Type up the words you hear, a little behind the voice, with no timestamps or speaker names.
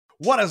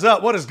What is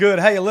up? What is good?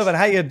 How you living?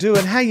 How you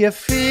doing? How you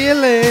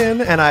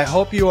feeling? And I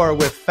hope you are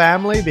with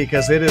family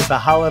because it is the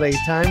holiday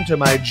time. To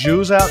my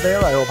Jews out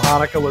there, I hope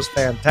Hanukkah was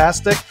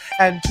fantastic.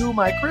 And to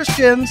my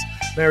Christians,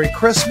 Merry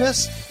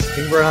Christmas.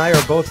 Ingber and I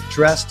are both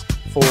dressed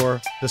for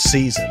the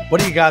season.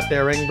 What do you got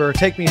there, Ingber?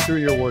 Take me through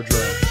your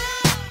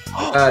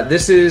wardrobe.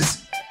 This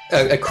is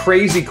a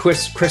crazy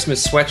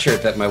Christmas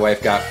sweatshirt that my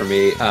wife got for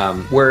me.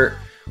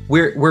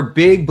 We're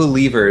big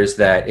believers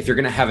that if you're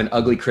going to have an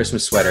ugly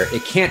Christmas sweater,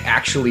 it can't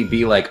actually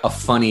be like a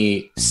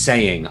funny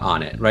saying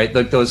on it, right?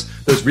 Like those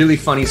really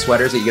funny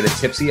sweaters that you get at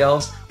Tipsy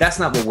Elves. That's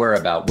not what we're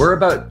about. We're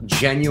about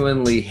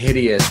genuinely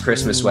hideous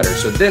Christmas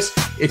sweaters. So this,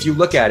 if you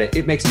look at it,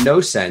 it makes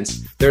no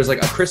sense. There's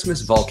like a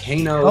Christmas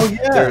volcano. Oh,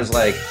 yeah. There's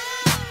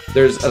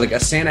like a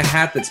Santa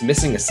hat that's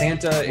missing a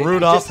Santa.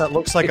 Rudolph that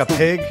looks like a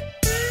pig.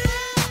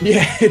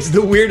 Yeah, it's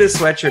the weirdest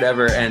sweatshirt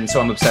ever, and so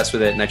I'm obsessed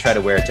with it, and I try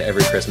to wear it to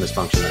every Christmas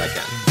function that I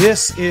can.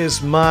 This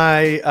is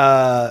my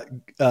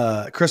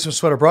Christmas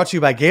sweater brought to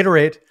you by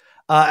Gatorade,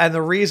 and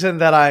the reason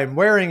that I'm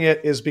wearing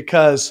it is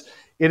because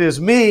it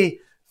is me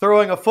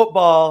throwing a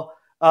football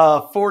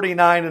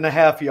 49 and a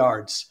half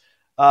yards.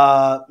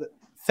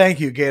 Thank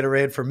you,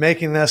 Gatorade, for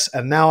making this,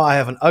 and now I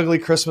have an ugly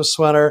Christmas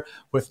sweater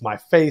with my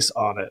face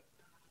on it.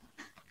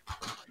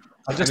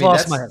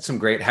 That's some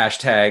great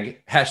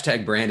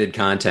hashtag branded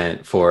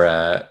content for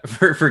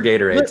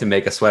Gatorade to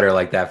make a sweater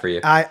like that for you.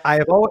 I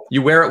have always,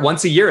 you wear it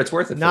once a year, it's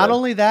worth it. Not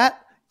only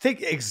that,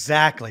 think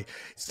exactly.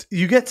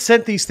 You get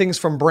sent these things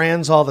from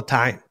brands all the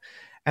time,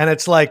 and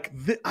it's like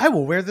I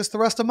will wear this the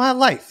rest of my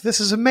life. This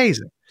is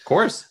amazing. Of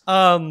course.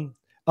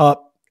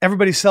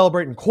 Everybody's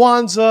celebrating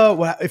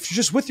Kwanzaa. If you're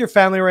just with your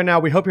family right now,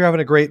 we hope you're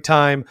having a great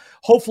time.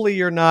 Hopefully,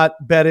 you're not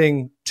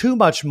betting too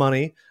much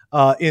money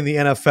in the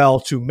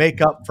NFL to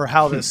make up for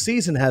how this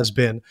season has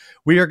been.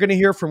 We are going to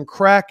hear from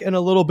Crack in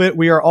a little bit.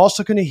 We are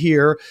also going to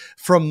hear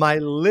from my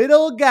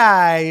little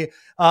guy,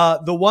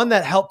 the one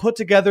that helped put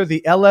together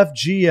the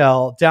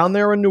LFGL down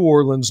there in New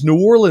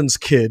Orleans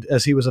kid,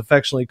 as he was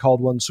affectionately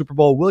called, won Super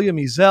Bowl, William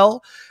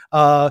Ezell.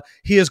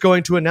 He is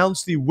going to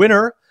announce the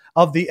winner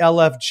of the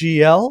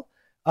LFGL.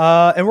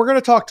 And we're going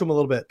to talk to him a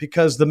little bit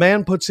because the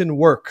man puts in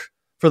work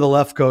for the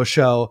Lefkoe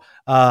show.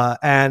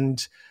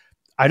 And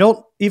I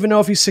don't even know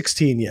if he's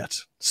 16 yet.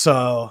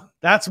 So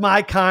that's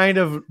my kind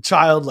of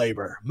child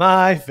labor.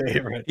 My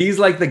favorite. He's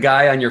like the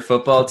guy on your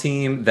football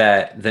team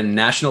that the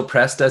national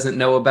press doesn't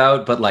know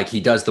about, but like he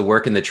does the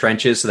work in the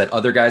trenches so that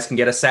other guys can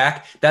get a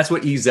sack. That's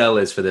what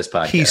Ezell is for this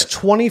podcast. He's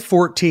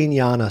 2014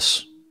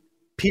 Giannis.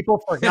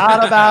 People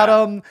forgot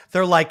about him.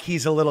 They're like,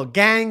 he's a little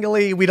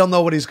gangly. We don't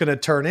know what he's going to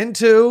turn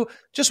into.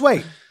 Just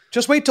wait.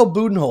 Just wait till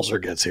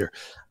Budenholzer gets here.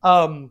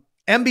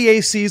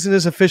 NBA season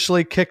is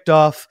officially kicked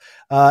off,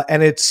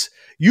 and it's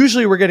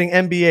usually we're getting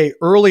NBA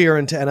earlier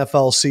into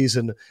NFL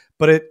season,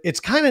 but it's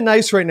kind of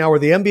nice right now where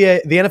the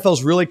NFL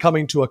is really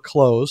coming to a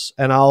close,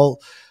 and I'll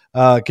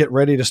get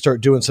ready to start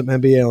doing some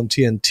NBA on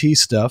TNT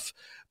stuff.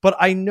 But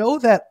I know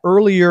that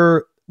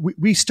earlier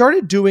we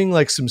started doing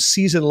like some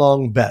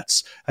season-long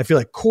bets. I feel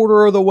like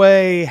quarter of the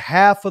way,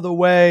 half of the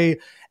way.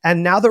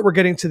 And now that we're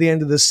getting to the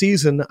end of the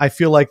season, I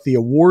feel like the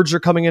awards are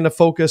coming into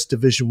focus.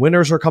 Division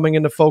winners are coming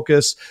into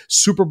focus.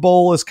 Super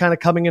Bowl is kind of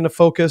coming into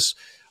focus.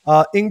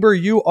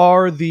 Ingber, you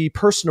are the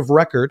person of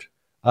record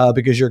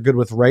because you're good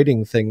with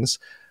writing things.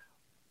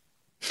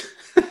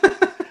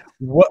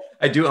 What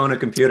I do own a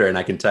computer and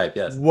I can type,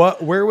 yes.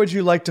 Where would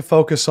you like to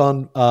focus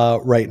on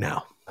right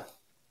now?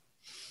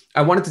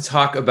 I wanted to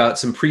talk about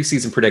some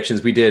preseason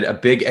predictions. We did a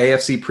big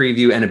AFC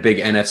preview and a big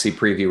NFC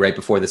preview right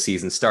before the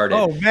season started.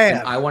 Oh, man.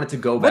 And I wanted to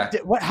go back.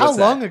 How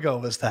long ago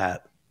was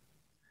that?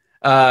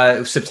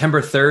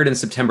 September 3rd and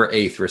September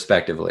 8th,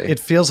 respectively.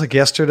 It feels like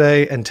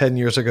yesterday and 10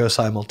 years ago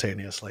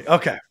simultaneously.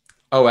 Okay.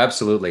 Oh,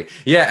 absolutely.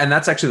 Yeah, and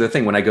that's actually the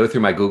thing. When I go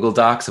through my Google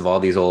Docs of all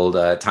these old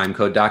time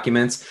code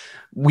documents,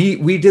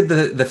 we did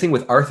the thing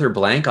with Arthur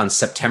Blank on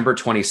September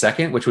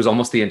 22nd, which was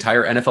almost the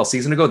entire NFL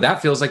season ago.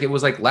 That feels like it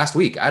was like last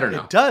week. I don't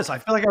know. It does. I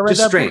feel like I read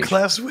that book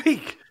last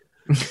week.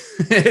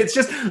 It's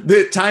just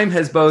the time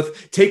has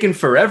both taken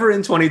forever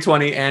in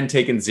 2020 and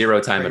taken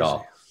zero time at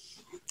all.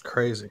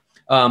 Crazy.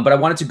 But I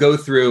wanted to go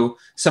through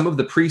some of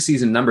the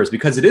preseason numbers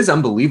because it is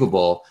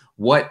unbelievable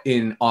what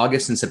in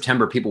August and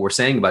September people were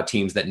saying about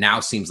teams that now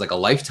seems like a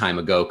lifetime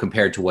ago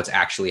compared to what's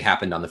actually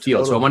happened on the field.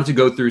 Totally. So I wanted to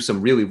go through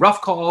some really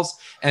rough calls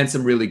and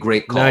some really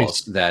great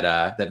calls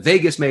that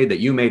Vegas made, that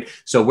you made.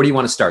 So where do you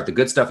want to start? The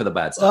good stuff or the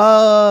bad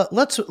stuff?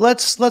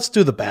 Let's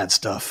do the bad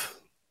stuff.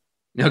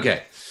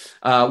 Okay.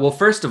 Well,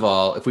 first of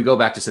all, if we go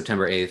back to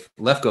September 8th,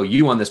 Lefkoe,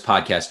 you on this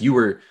podcast, you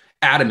were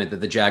adamant that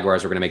the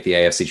Jaguars were going to make the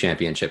AFC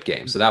Championship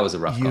game. So that was a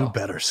rough call. You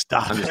better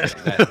stop. I'm just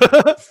kidding.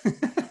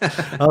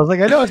 I was like,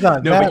 I know it's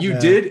not. No, but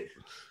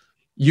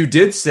you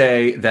did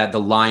say that the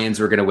Lions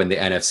were going to win the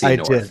NFC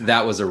North. Did.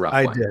 That was a rough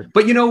one. I did.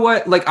 But you know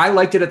what? Like, I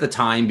liked it at the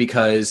time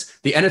because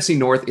the NFC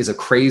North is a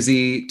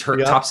crazy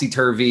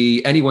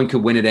topsy-turvy. Anyone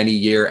could win it any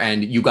year,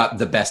 and you got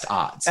the best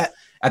odds.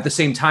 At the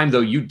same time,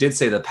 though, you did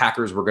say the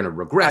Packers were going to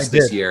regress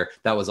this year.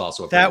 That was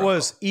also that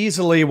was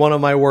easily one of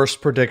my worst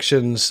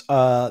predictions.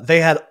 They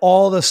had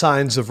all the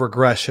signs of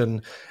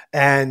regression,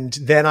 And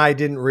then I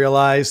didn't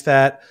realize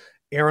that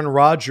Aaron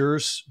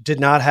Rodgers did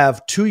not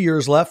have 2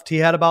 years left. He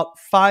had about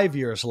 5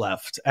 years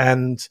left.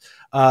 And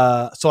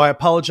so I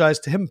apologize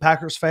to him,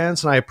 Packers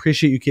fans, and I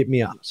appreciate you keeping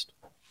me honest.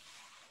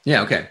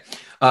 Yeah, okay.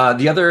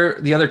 The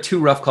other two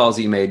rough calls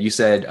you made, you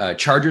said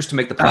Chargers to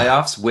make the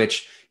playoffs,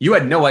 which you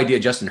had no idea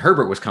Justin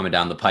Herbert was coming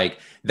down the pike.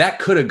 That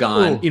could have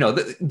gone,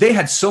 they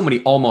had so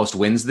many almost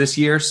wins this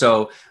year.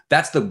 So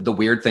that's the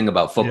weird thing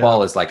about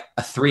football is like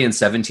a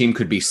 3-7 team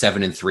could be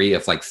 7-3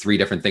 if like three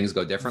different things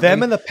go differently.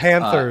 Them and the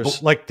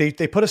Panthers,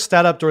 they put a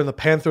stat up during the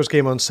Panthers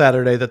game on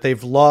Saturday that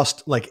they've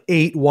lost like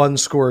 8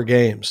 one-score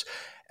games.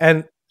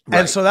 And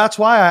so that's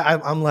why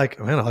I'm like,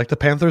 man, I like the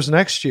Panthers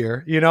next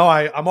year.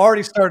 I'm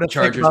already starting to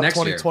think about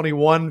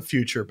 2021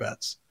 future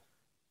bets.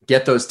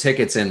 Get those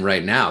tickets in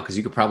right now because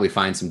you could probably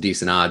find some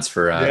decent odds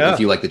for if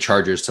you like the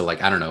Chargers to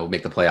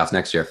make the playoffs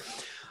next year.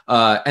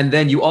 And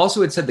then you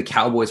also had said the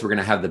Cowboys were going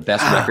to have the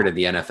best record in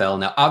the NFL.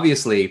 Now,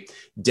 obviously,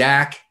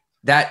 Dak,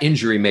 that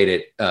injury made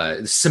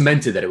it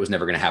cemented that it was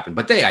never going to happen.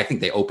 But I think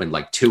they opened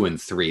like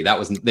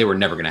 2-3. They were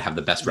never going to have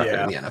the best record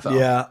in the NFL.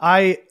 Yeah,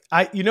 I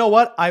you know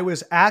what? I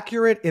was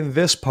accurate in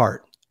this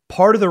part.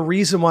 Part of the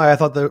reason why I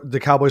thought the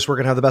Cowboys were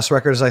going to have the best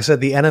record is I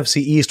said the NFC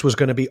East was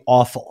going to be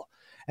awful.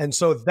 And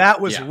so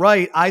that was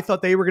right. I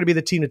thought they were going to be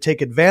the team to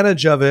take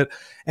advantage of it.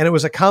 And it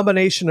was a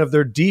combination of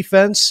their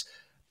defense.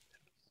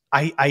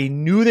 I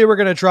knew they were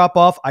going to drop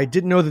off. I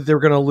didn't know that they were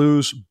going to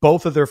lose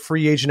both of their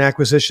free agent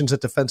acquisitions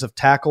at defensive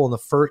tackle in the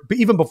first,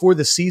 even before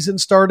the season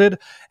started.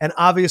 And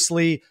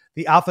obviously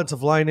the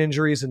offensive line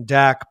injuries and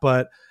Dak.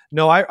 But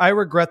no, I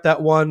regret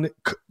that one.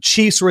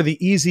 Chiefs were the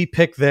easy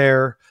pick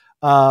there.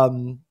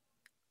 And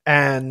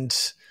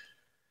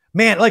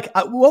man,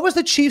 what was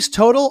the Chiefs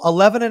total?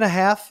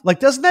 11.5? Like,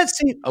 doesn't that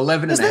seem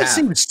 11.5? Doesn't that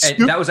seem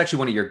stupid? That was actually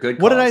one of your good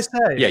calls. What did I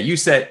say? Yeah, you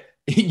said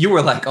you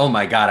were like, "Oh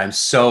my God, I'm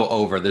so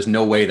over. There's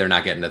no way they're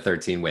not getting to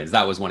 13 wins."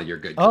 That was one of your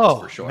good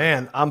calls for sure.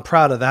 Man, I'm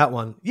proud of that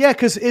one. Yeah,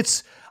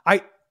 because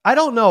I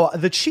don't know.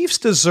 The Chiefs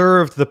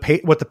deserved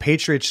what the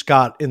Patriots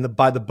got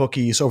by the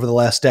bookies over the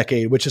last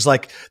decade, which is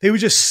like they would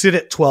just sit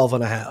at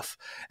 12.5.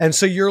 And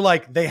so you're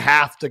like, they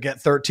have to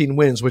get 13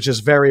 wins, which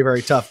is very,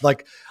 very tough.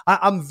 Like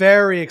I'm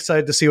very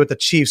excited to see what the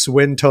Chiefs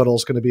win total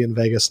is going to be in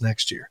Vegas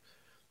next year.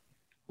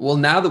 Well,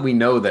 now that we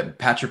know that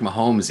Patrick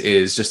Mahomes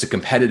is just a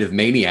competitive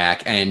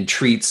maniac and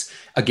treats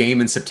a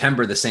game in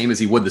September the same as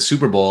he would the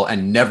Super Bowl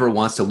and never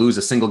wants to lose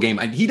a single game.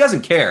 And he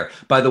doesn't care,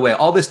 by the way,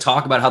 all this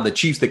talk about how the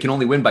Chiefs, they can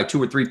only win by 2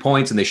 or 3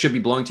 points and they should be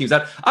blowing teams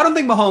out. I don't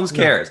think Mahomes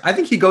cares. I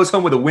think he goes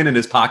home with a win in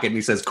his pocket and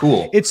he says,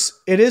 cool. It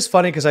is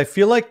funny because I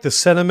feel like the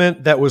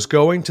sentiment that was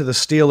going to the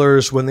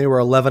Steelers when they were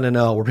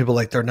 11-0, where people are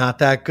like, they're not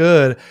that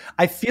good.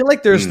 I feel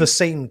like there's the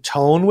same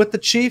tone with the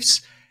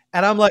Chiefs.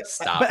 And I'm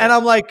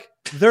like,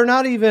 they're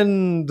not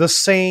even the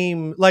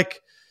same.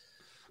 Like,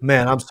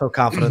 man, I'm so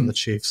confident in the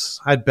Chiefs.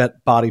 I'd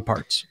bet body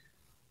parts.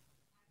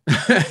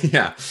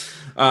 Yeah.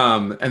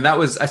 And that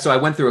was, so I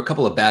went through a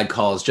couple of bad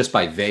calls just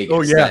by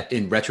Vegas that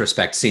in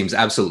retrospect seems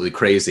absolutely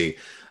crazy.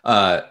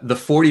 The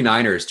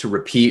 49ers to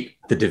repeat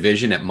the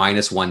division at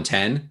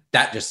 -110.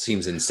 That just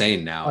seems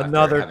insane now.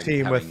 Another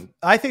team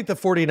I think the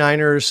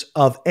 49ers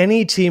of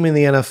any team in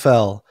the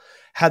NFL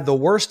had the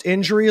worst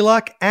injury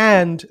luck,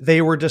 and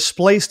they were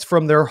displaced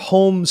from their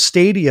home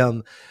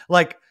stadium.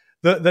 Like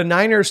the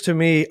Niners to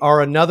me are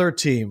another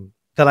team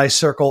that I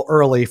circle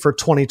early for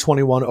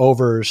 2021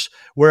 overs,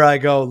 where I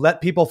go,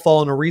 let people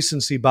fall into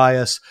recency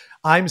bias.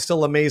 I'm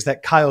still amazed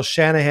that Kyle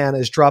Shanahan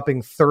is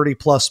dropping 30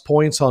 plus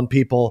points on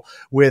people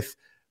with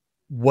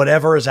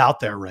whatever is out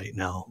there right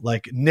now,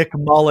 like Nick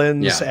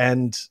Mullins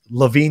and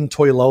Levine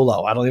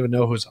Toilolo. I don't even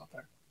know who's out there.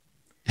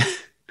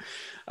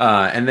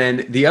 And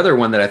then the other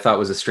one that I thought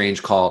was a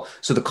strange call.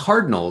 So the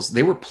Cardinals,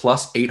 they were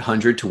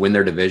 +800 to win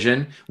their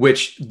division,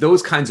 which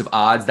those kinds of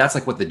odds, that's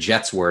like what the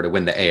Jets were to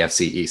win the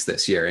AFC East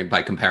this year, and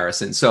by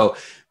comparison. So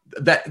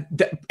that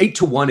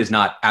 8-1 is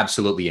not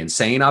absolutely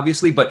insane,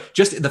 obviously, but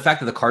just the fact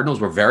that the Cardinals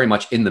were very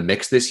much in the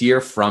mix this year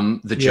from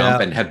the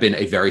jump and have been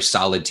a very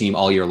solid team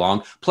all year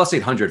long.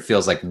 +800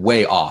 feels like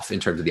way off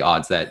in terms of the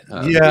odds that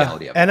the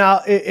reality of it. And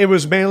it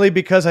was mainly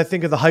because I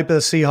think of the hype of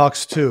the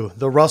Seahawks too.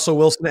 The Russell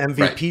Wilson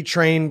MVP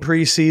train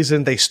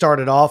preseason, they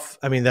started off.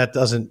 I mean, that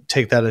doesn't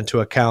take that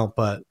into account,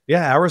 but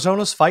yeah,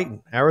 Arizona's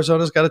fighting.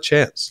 Arizona's got a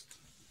chance.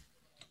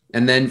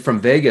 And then from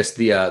Vegas,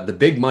 the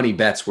big money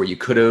bets where you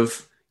could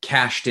have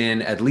cashed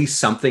in at least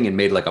something and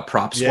made like a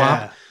prop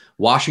swap.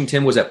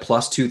 Washington was at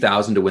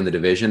 +2,000 to win the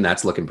division.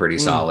 That's looking pretty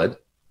solid.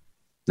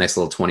 Nice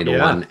little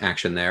 20-1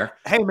 action there.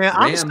 Hey man,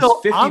 I'm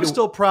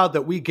still proud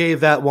that we gave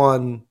that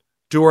one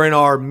during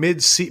our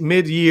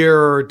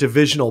mid-year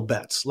divisional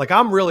bets. Like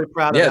I'm really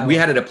proud of that. Yeah, we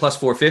had it at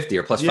 +450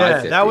 or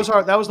 +550. Yeah,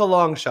 that was the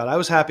long shot. I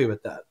was happy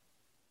with that.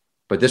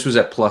 But this was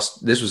at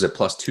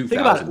 +2,000.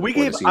 Think about it. We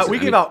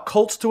gave out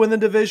Colts to win the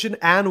division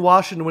and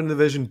Washington to win the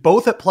division,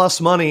 both at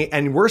plus money,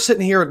 and we're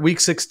sitting here at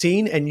week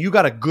 16, and you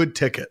got a good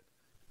ticket.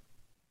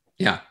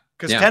 Yeah.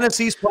 Because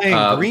Tennessee's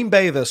playing Green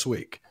Bay this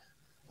week.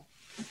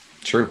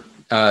 True.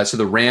 So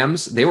the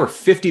Rams, they were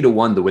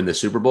 50-1 to win the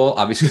Super Bowl.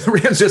 Obviously, the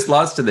Rams just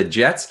lost to the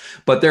Jets,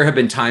 but there have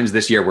been times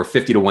this year where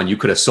 50-1, you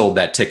could have sold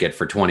that ticket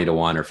for 20-1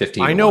 or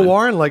 15-1. I know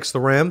Warren likes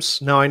the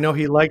Rams. Now, I know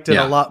he liked it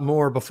a lot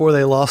more before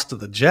they lost to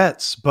the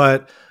Jets,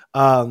 but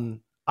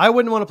I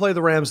wouldn't want to play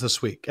the Rams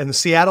this week. And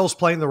Seattle's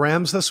playing the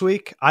Rams this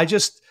week. I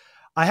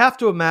have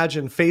to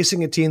imagine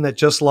facing a team that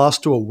just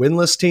lost to a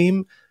winless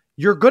team.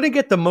 You're going to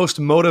get the most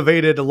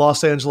motivated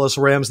Los Angeles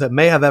Rams that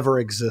may have ever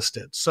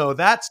existed. So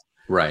that's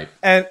right.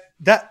 And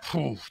that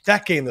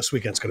game this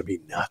weekend is going to be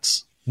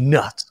nuts.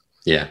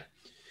 Yeah.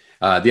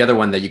 The other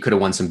one that you could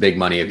have won some big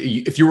money.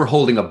 If you were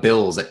holding a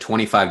Bills at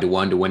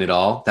 25-1 to win it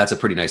all, that's a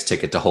pretty nice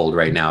ticket to hold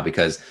right now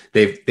because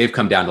they've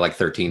come down to like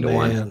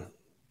 13-1.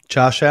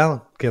 Josh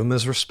Allen, give him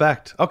his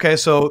respect. Okay,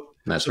 so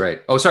that's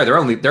right. Oh, sorry,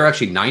 they're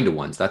actually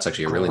 9-1. That's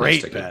actually a really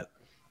nice ticket. Bet.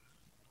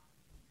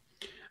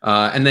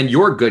 And then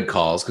your good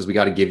calls, because we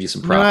got to give you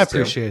some props. No, I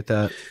appreciate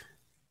that.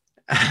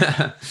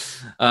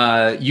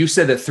 You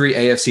said that 3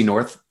 AFC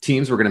North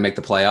teams were going to make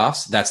the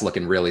playoffs. That's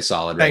looking really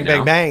solid right now.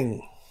 Bang, bang,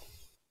 bang.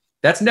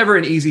 That's never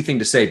an easy thing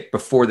to say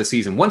before the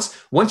season. Once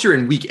you're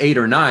in week 8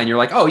 or 9, you're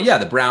like, oh yeah,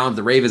 the Browns,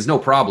 the Ravens, no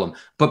problem.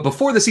 But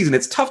before the season,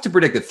 it's tough to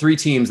predict that 3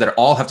 teams that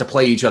all have to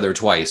play each other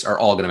twice are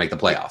all going to make the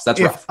playoffs. That's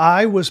rough. If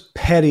I was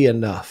petty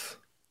enough,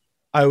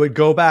 I would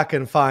go back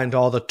and find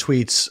all the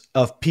tweets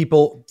of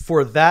people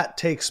for that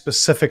take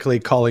specifically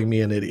calling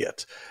me an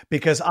idiot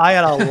because I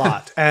had a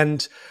lot.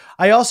 And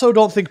I also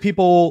don't think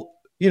people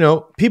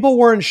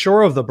weren't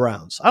sure of the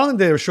Browns. I don't think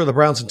they were sure of the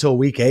Browns until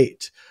week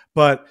 8,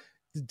 but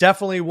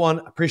definitely one,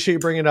 appreciate you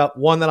bringing it up,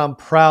 one that I'm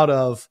proud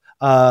of,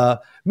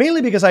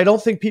 mainly because I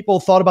don't think people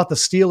thought about the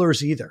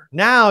Steelers either.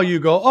 Now you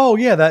go, oh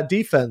yeah, that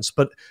defense.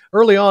 But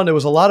early on, there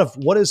was a lot of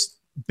what is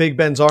Big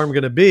Ben's arm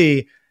going to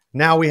be?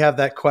 Now we have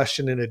that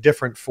question in a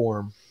different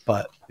form.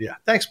 But yeah,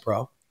 thanks,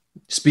 bro.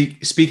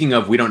 Speaking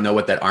of, we don't know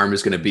what that arm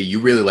is going to be. You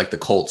really like the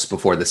Colts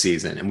before the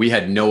season. And we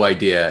had no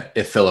idea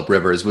if Phillip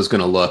Rivers was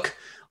going to look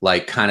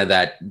like kind of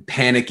that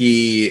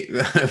panicky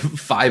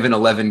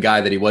 5-11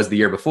 guy that he was the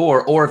year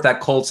before, or if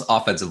that Colts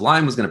offensive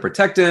line was going to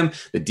protect him.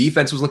 The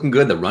defense was looking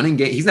good. The running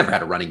game, he's never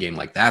had a running game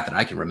like that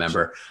I can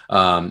remember.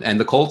 And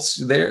the Colts,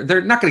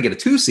 they're not going to get a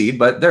 2 seed,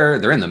 but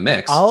they're in the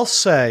mix. I'll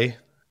say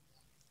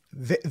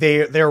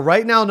they're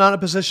right now not in a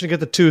position to get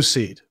the 2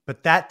 seed,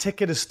 but that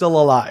ticket is still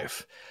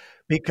alive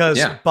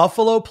because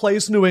Buffalo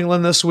plays New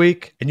England this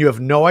week, and you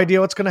have no idea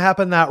what's going to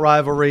happen in that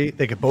rivalry.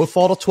 They could both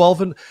fall to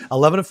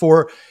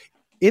 11-4.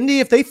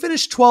 Indy, if they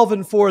finish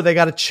 12-4, they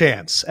got a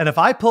chance. And if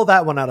I pull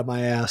that one out of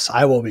my ass,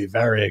 I will be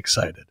very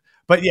excited.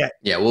 But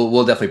yeah,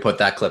 we'll definitely put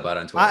that clip out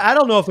on Twitter. I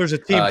don't know if there's a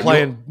team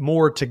playing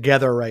more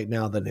together right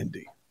now than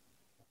Indy.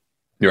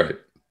 You're right.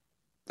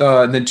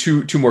 And then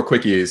two more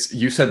quickies.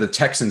 You said the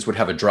Texans would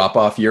have a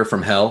drop-off year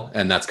from hell,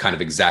 and that's kind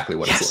of exactly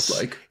what it's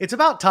looked like. It's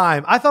about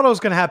time. I thought it was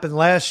going to happen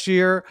last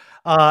year,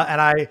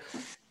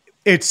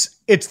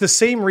 it's the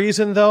same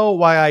reason, though,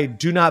 why I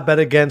do not bet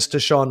against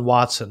Deshaun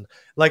Watson.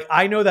 Like,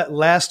 I know that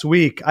last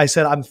week I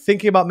said, I'm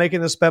thinking about making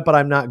this bet, but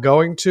I'm not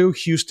going to.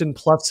 Houston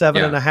plus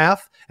 7.5,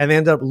 and they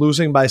ended up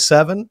losing by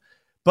 7.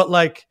 But,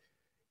 like,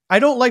 I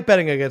don't like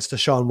betting against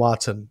Deshaun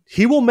Watson.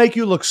 He will make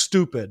you look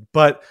stupid,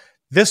 but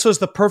this was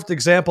the perfect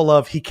example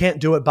of he can't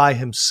do it by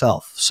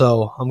himself.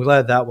 So I'm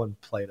glad that one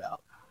played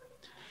out.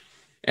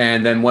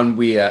 And then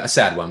a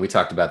sad one, we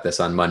talked about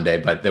this on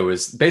Monday, but there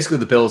was basically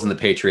the Bills and the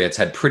Patriots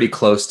had pretty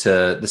close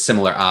to the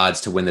similar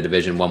odds to win the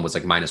division. One was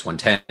like minus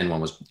 110,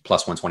 one was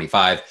plus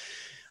 125.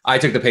 I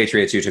took the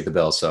Patriots, you took the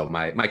Bills. So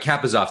my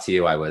cap is off to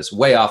you. I was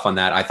way off on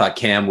that. I thought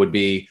Cam would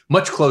be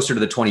much closer to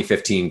the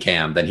 2015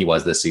 Cam than he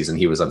was this season.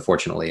 He was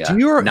unfortunately Do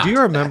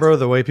you remember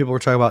the way people were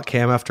talking about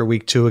Cam after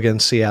week 2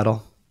 against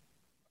Seattle?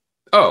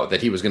 Oh,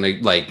 that he was going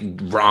to like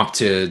romp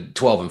to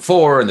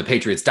 12-4 and the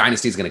Patriots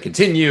dynasty is going to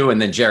continue.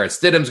 And then Jarrett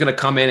Stidham's going to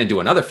come in and do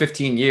another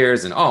 15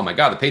 years. And oh my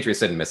God, the Patriots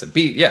didn't miss a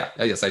beat. Yeah.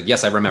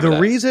 Yes, I remember that.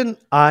 The reason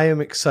I am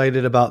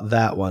excited about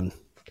that one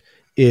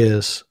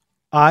is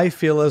I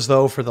feel as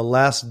though for the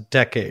last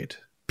decade,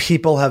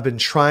 people have been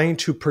trying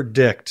to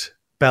predict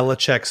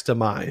Belichick's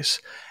demise.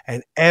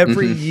 And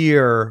every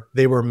year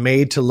they were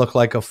made to look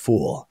like a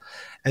fool.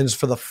 And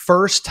for the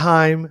first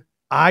time,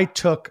 I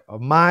took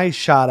my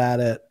shot at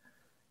it.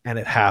 And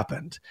it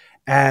happened.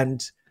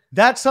 And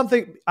that's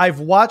something I've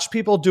watched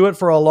people do it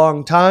for a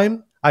long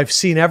time. I've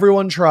seen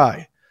everyone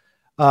try.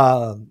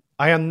 I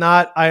am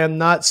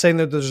not saying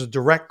that there's a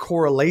direct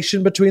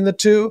correlation between the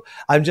two.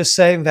 I'm just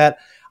saying that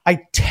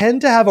I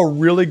tend to have a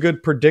really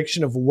good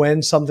prediction of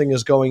when something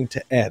is going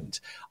to end.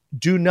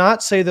 Do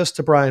not say this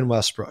to Brian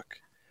Westbrook,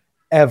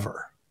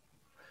 ever.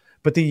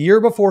 But the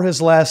year before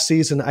his last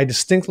season, I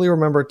distinctly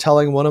remember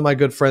telling one of my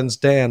good friends,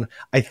 Dan,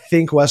 I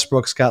think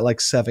Westbrook's got like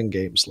 7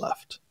 games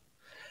left.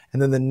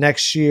 And then the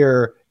next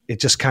year, it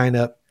just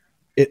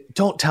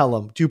don't tell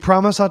him. Do you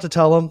promise not to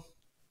tell him?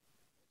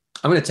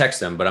 I'm going to text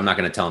him, but I'm not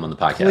going to tell him on the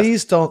podcast.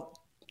 Please don't.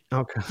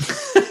 Okay.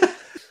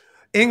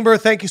 Ingber,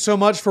 thank you so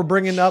much for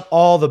bringing up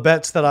all the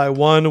bets that I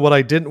won. What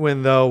I didn't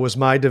win, though, was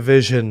my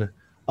division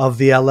of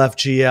the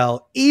LFGL.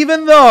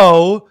 Even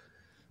though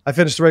I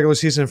finished the regular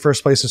season in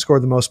first place and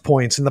scored the most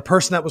points. And the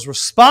person that was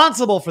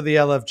responsible for the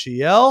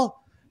LFGL,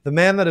 the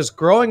man that is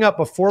growing up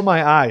before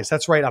my eyes,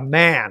 that's right, a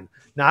man,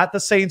 not the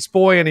Saints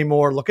boy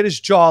anymore. Look at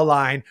his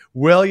jawline.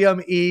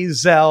 William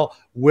Ezell.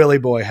 Willie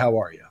boy, how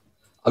are you?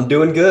 I'm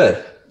doing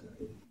good.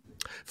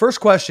 First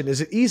question, is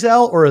it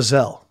Ezell or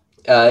Ezell?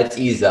 It's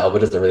Ezell,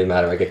 but it doesn't really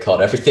matter. I get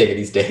called everything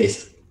these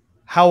days.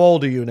 How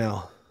old are you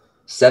now?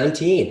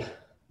 17.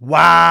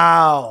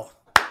 Wow.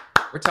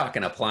 We're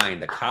talking applying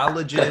to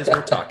colleges.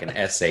 We're talking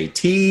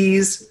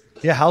SATs.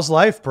 Yeah, how's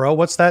life, bro?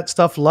 What's that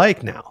stuff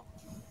like now?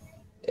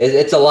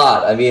 It's a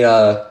lot. I mean,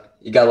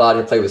 you got a lot on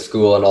your plate with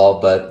school and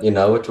all, but,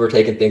 we're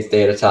taking things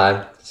day at a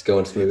time. It's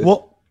going smooth.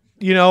 Well,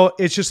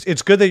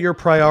 it's good that you're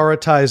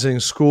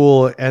prioritizing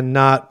school and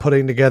not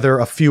putting together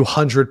a few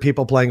hundred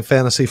people playing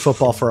fantasy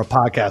football for a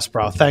podcast,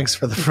 bro. Thanks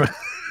for the...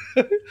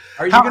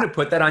 Are you going to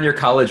put that on your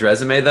college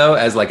resume, though,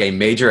 as like a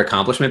major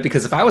accomplishment?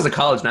 Because if I was a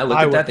college and I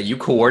looked at that you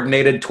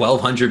coordinated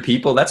 1,200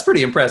 people, that's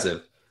pretty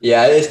impressive.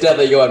 Yeah, it's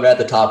definitely going right at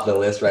the top of the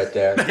list right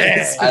there.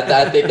 Yes.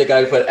 I think they're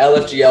going to put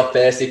LFGL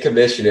Fantasy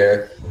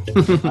Commissioner.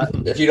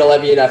 If you don't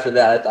let me in after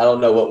that, I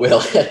don't know what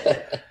will.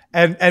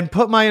 and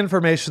put my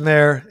information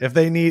there. If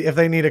they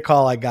need a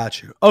call, I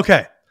got you.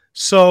 Okay,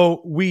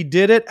 so we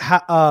did it.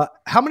 How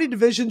many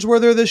divisions were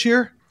there this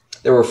year?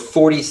 There were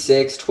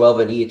 46, 12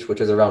 in each,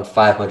 which is around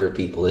 500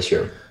 people this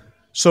year.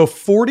 So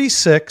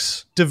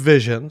 46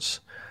 divisions.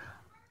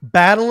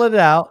 Battle it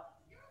out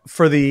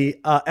for the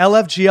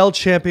LFGL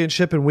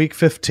championship in week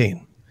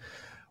 15.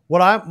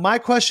 My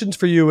questions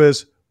for you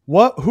is,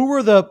 who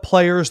were the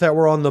players that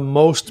were on the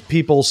most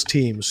people's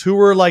teams? Who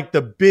were like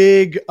the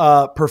big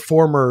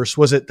performers?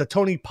 Was it the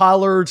Tony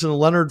Pollards and the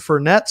Leonard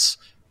Fournettes?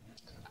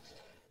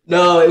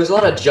 No, it was a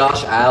lot of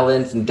Josh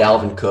Allens and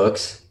Dalvin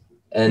Cooks.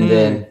 And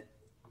then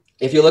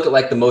if you look at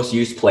like the most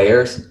used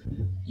players,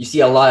 you see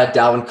a lot of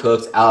Dalvin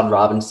Cooks, Allen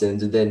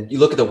Robinsons, and then you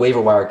look at the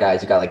waiver wire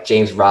guys. You got like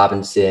James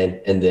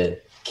Robinson, and then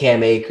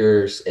Cam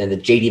Akers, and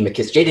then J.D.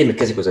 McKissick. J.D.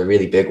 McKissick was a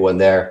really big one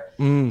there.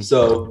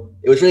 So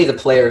it was really the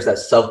players that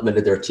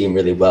supplemented their team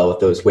really well with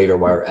those waiver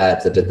wire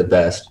ads that did the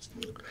best.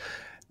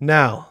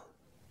 Now,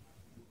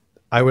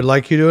 I would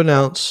like you to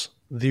announce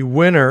the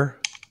winner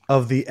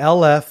of the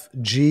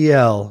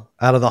LFGL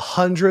out of the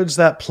hundreds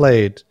that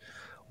played.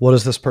 What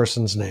is this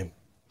person's name?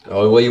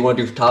 Oh, well, you want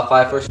to do top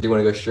 5 first, or do you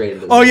want to go straight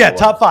into Oh, yeah,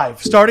 top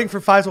 5. Starting for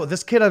 5.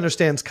 This kid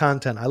understands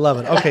content. I love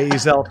it. Okay,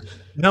 Ezell,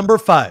 number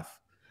 5.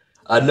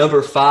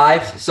 Number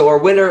 5. So our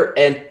winner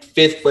and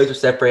 5th place were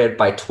separated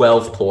by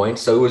 12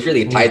 points. So it was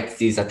really a tight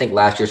season. I think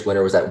last year's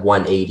winner was at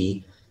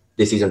 180.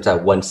 This season it's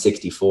at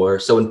 164.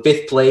 So in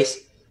 5th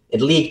place,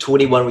 in League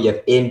 21, we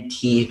have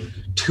MT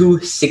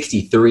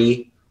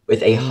 263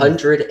 with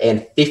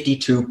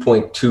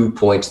 152.2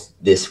 points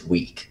this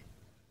week.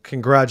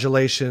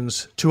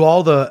 Congratulations to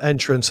all the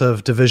entrants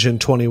of Division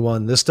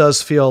 21. This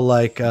does feel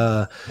like,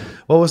 what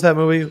was that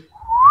movie?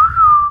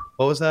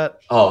 What was that?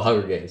 Oh,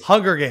 Hunger Games.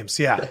 Hunger Games,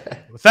 yeah.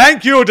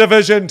 Thank you,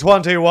 Division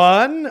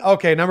 21.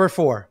 Okay, number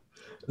 4.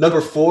 Number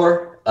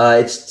 4,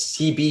 it's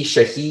CB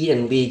Shaheed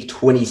in League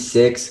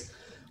 26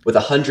 with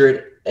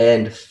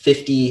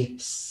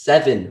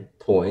 157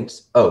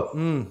 points.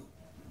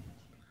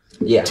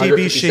 Yeah,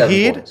 TB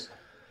Shaheed, points.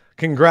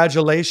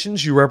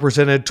 Congratulations. You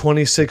represented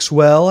 26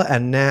 well,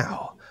 and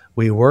now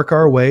we work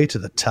our way to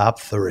the top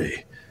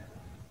 3.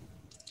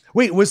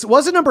 Wait, was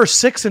it number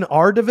 6 in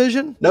our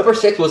division? Number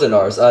 6 was in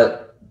ours.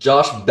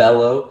 Josh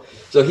Bello.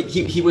 So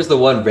he was the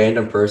one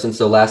random person.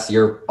 So last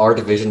year, our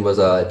division was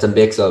it's a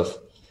mix of,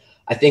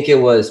 I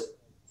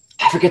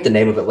forget the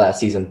name of it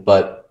last season,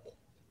 but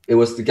it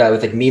was the guy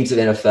with like memes of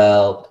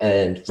NFL,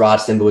 and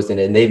Rod Simba was in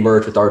it, and they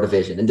merged with our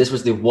division. And this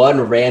was the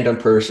one random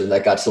person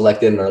that got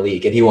selected in our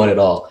league, and he won it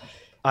all.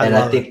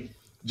 I think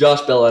Josh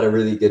Bello had a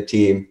really good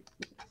team.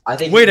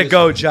 Way to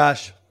go,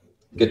 Josh.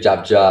 Good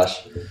job,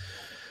 Josh.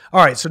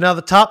 All right, so now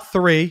the top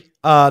 3,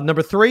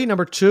 number 3,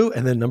 number 2,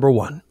 and then number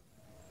 1.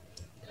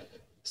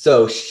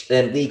 So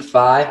in League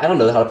 5, I don't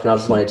know how to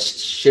pronounce this one.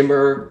 It's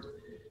Shimmer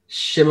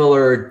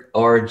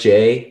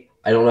RJ.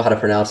 I don't know how to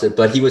pronounce it,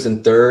 but he was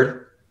in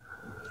 3rd.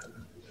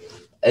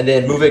 And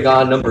then moving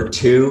on, number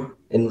 2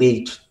 in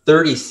League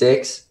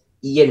 36,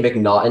 Ian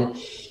McNaughton.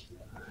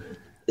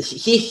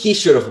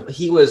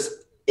 He was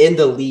in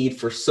the lead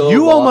for so long.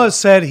 You almost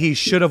said he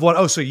should have won.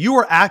 Oh, so you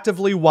were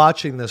actively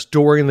watching this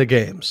during the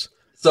games.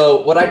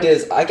 So what I did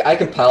is I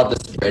compiled the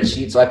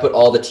spreadsheet. So I put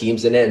all the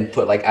teams in it and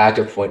put like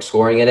active point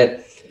scoring in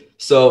it.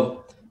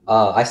 So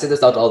I sent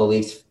this out to all the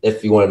leagues.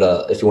 If you want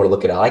to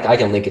look it up, I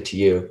can link it to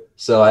you.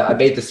 So I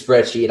made the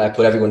spreadsheet. I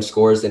put everyone's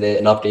scores in it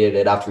and updated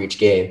it after each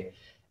game.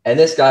 And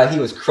this guy, he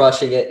was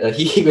crushing it.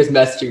 He was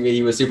messaging me.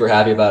 He was super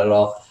happy about it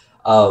all.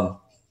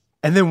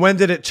 And then when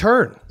did it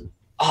turn?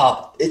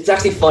 It's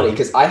actually funny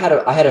because I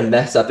had a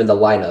mess up in the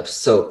lineups.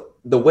 So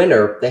the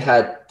winner, they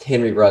had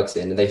Henry Ruggs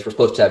in, and they were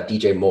supposed to have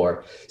DJ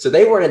Moore. So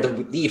they weren't in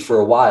the lead for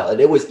a while,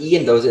 and it was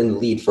Ian that was in the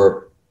lead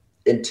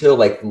until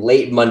like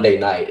late Monday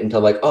night,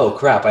 until like, oh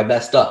crap, I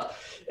messed up.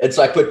 And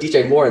so I put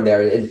DJ Moore in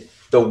there, and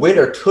the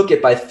winner took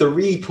it by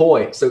 3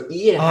 points. So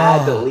Ian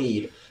had the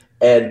lead.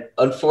 And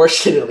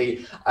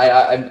unfortunately,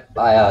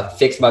 I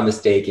fixed my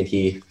mistake, and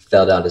he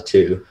fell down to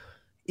 2.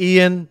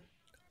 Ian,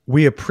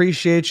 we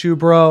appreciate you,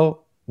 bro.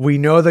 We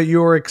know that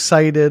you were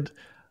excited.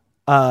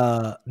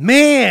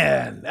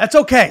 Man, that's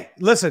okay.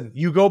 Listen,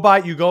 you go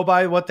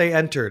by what they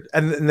entered,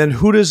 and then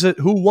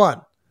who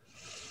won?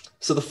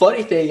 So the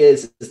funny thing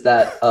is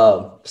that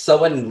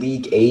someone in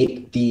League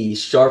 8, the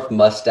Sharp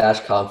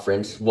Mustache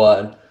Conference,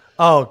 won.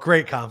 Oh,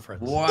 great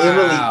conference. Wow.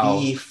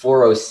 Emily B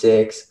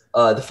 406.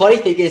 The funny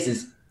thing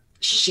is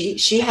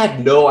she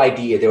had no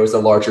idea there was a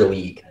larger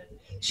league.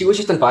 She was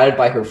just invited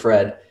by her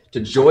friend to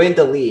join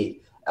the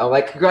league. I'm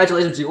like,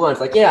 congratulations, you won.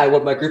 It's like, yeah, I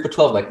won my group of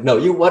 12. I'm like, no,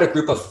 you won a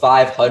group of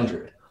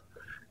 500.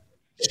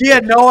 She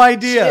had no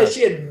idea.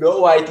 She had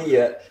no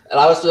idea. And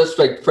I was just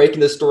like breaking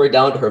this story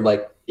down to her. I'm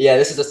like, yeah,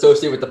 this is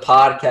associated with the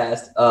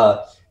podcast.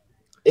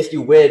 If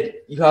you win,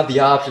 you have the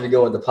option to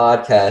go on the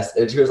podcast.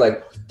 And she was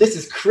like, this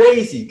is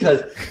crazy,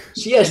 because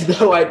she has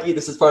no idea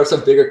this is part of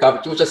some bigger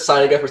competition. She was just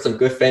signing up for some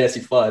good fantasy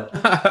fun.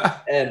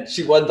 And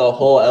she won the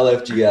whole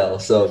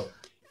LFGL. So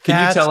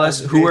can you tell us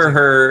who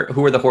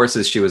were the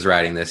horses she was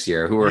riding this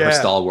year? Who were her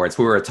stalwarts?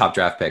 Who were her top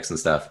draft picks and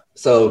stuff?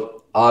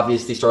 So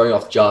obviously starting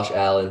off Josh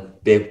Allen,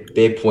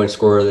 big point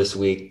scorer this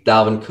week.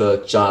 Dalvin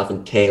Cook,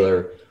 Jonathan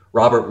Taylor,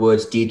 Robert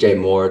Woods, DJ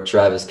Moore,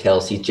 Travis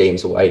Kelce,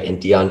 James White, and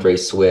DeAndre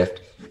Swift.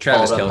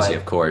 Travis Kelce,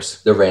 of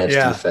course. The Rams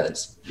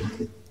defense.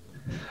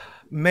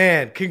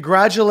 Man,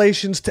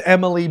 congratulations to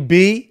Emily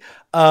B.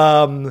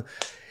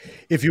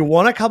 If you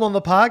want to come on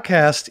the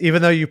podcast,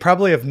 even though you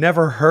probably have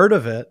never heard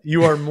of it,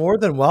 you are more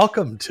than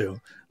welcome to.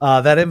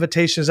 That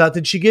invitation is out.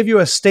 Did she give you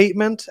a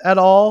statement at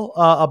all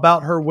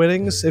about her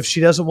winnings if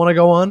she doesn't want to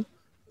go on?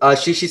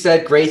 She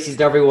said great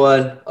season,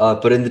 everyone.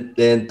 But in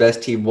the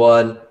best team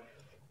won.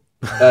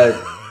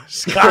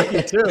 Scott,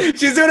 you too.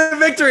 She's doing a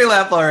victory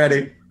lap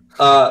already.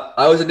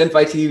 I was an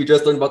invitee. We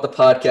just learned about the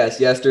podcast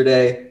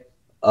yesterday.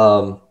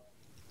 I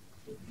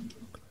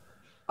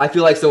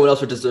feel like someone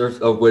else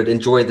would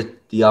enjoy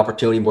the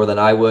opportunity more than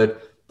I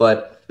would.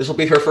 But this will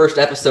be her first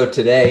episode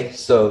today,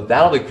 so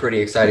that'll be pretty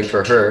exciting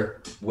for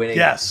her winning.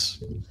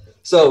 Yes.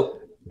 So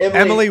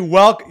Emily,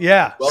 welcome.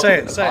 Yeah,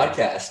 welcome to the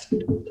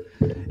podcast.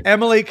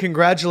 Emily,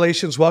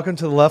 congratulations. Welcome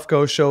to the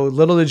Lefkoe Show.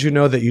 Little did you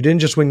know that you didn't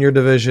just win your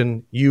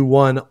division, you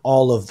won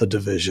all of the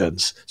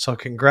divisions. So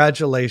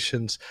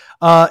congratulations.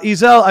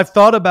 Ezell, I've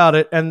thought about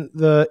it, and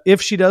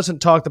if she doesn't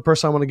talk, the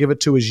person I want to give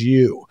it to is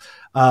you.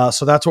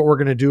 So that's what we're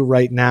going to do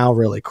right now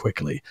really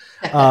quickly.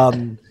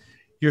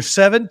 You're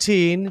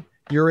 17.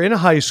 You're in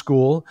high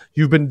school.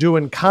 You've been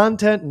doing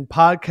content and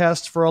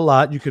podcasts for a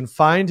lot. You can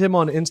find him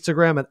on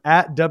Instagram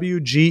at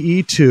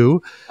WGE2.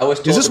 I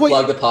was told to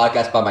plug the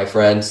podcast by my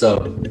friend,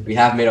 so we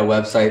have made a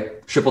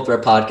website,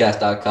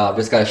 triplethreatpodcast.com.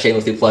 Just got to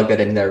shamelessly plug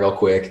that in there real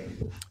quick.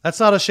 That's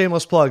not a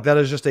shameless plug. That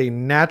is just a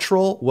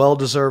natural,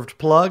 well-deserved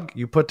plug.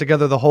 You put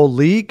together the whole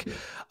league.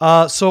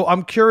 So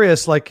I'm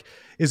curious,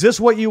 is this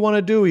what you want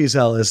to do,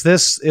 Ezell? Is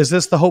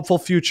this the hopeful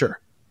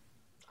future?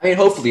 I mean,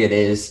 hopefully it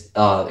is.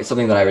 It's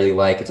something that I really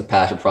like. It's a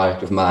passion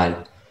project of mine.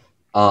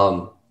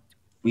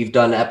 We've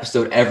done an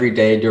episode every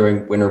day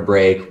during winter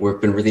break. We've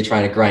been really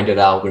trying to grind it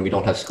out when we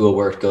don't have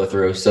schoolwork to go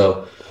through.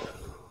 So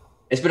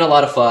it's been a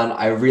lot of fun.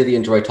 I really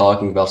enjoy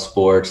talking about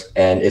sports,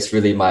 and it's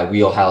really my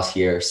wheelhouse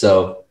here.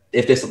 So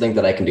if there's something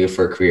that I can do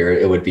for a career,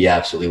 it would be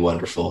absolutely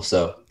wonderful.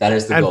 So that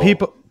is the goal.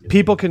 And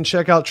people can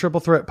check out Triple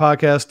Threat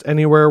Podcast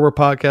anywhere where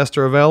podcasts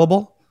are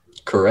available?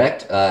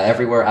 Correct.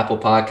 Everywhere, Apple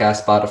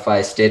Podcasts,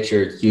 Spotify,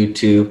 Stitcher,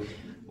 YouTube,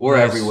 or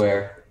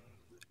everywhere.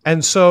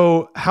 And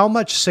so how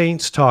much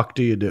Saints talk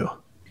do you do?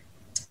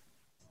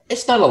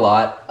 It's not a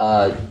lot.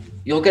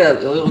 You'll get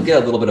a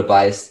little bit of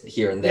bias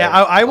here and there.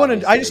 Yeah,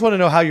 I just want to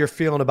know how you're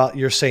feeling about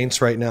your Saints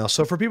right now.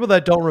 So for people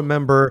that don't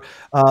remember,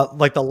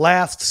 the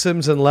last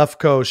Sims and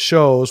Lefkoe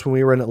shows when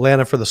we were in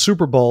Atlanta for the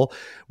Super Bowl,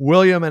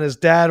 William and his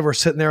dad were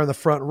sitting there in the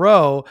front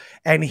row,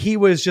 and he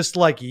was just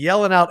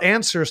yelling out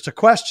answers to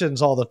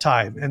questions all the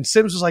time. And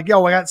Sims was like,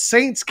 "Yo, I got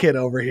Saints kid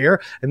over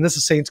here," and this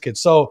is Saints kid.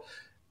 So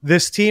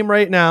this team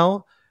right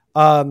now,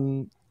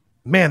 man,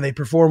 they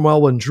perform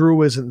well when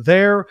Drew isn't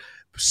there.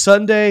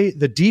 Sunday,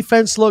 the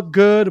defense looked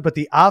good, but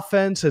the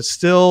offense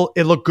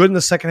it looked good in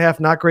the second half,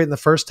 not great in the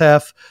first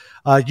half.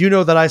 You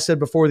know that I said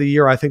before the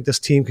year, I think this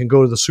team can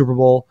go to the Super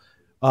Bowl.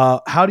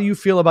 How do you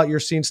feel about your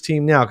Saints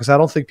team now? Because I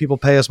don't think people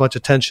pay as much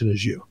attention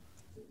as you.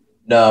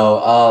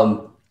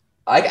 No,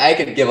 I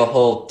could give a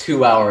whole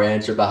 2-hour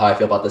answer about how I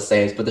feel about the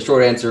Saints, but the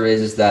short answer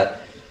is that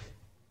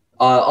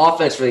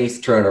offense really needs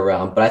to turn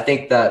around. But I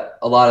think that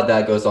a lot of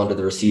that goes on to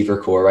the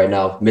receiver core right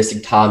now.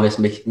 Missing Thomas,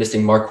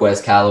 missing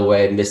Marquez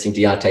Callaway, missing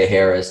Deontay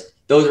Harris.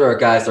 Those are our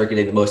guys that are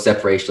getting the most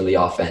separation in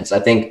the offense. I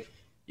think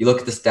you look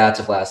at the stats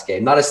of last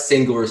game, not a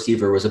single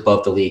receiver was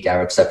above the league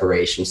average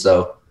separation.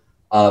 So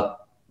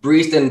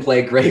Brees didn't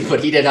play great,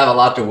 but he didn't have a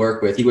lot to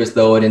work with. He was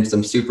throwing in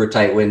some super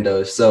tight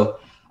windows. So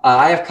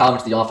I have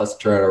confidence in the offense to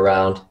turn it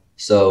around.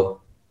 So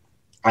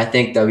I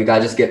think that we got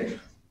to just get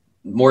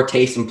more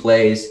taste and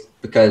plays,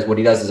 because what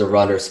he does is a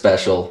runner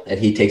special, and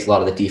he takes a lot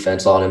of the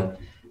defense on him.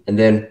 And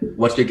then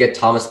once we get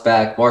Thomas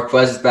back,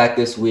 Marquez is back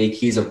this week.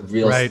 He's a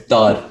real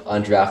stud,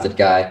 undrafted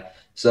guy.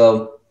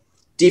 So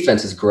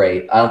defense is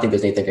great. I don't think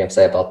there's anything I can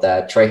say about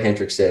that. Trey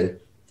Hendrickson,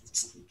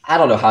 I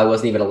don't know how he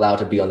wasn't even allowed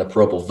to be on the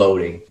Pro Bowl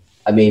voting.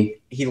 I mean,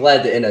 he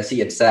led the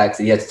NFC in sacks.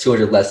 And he has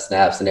 200 less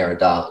snaps than Aaron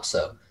Donald.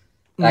 So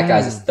that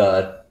guy's a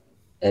stud.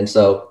 And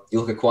so you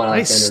look at Quan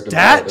nice Alexander.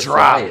 Stat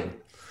drop.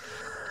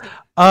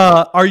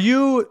 Are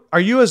you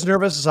as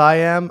nervous as I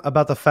am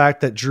about the fact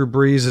that Drew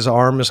Brees'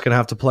 arm is going to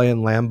have to play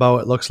in Lambeau,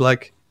 it looks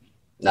like?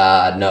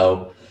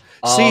 No.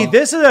 See,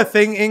 this is a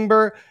thing,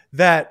 Ingber,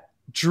 that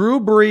Drew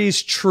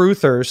Brees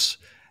truthers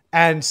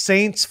and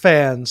Saints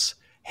fans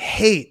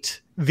hate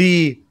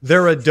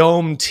they're a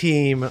dome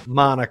team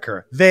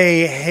moniker.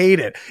 They hate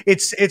it.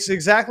 It's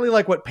exactly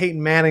like what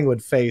Peyton Manning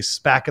would face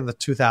back in the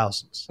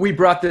 2000s. We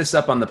brought this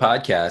up on the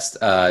podcast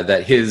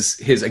that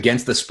his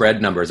against the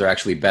spread numbers are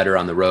actually better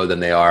on the road than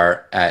they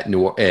are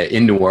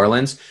in New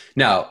Orleans.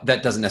 Now,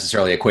 that doesn't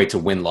necessarily equate to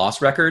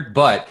win-loss record,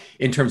 but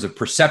in terms of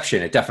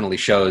perception, it definitely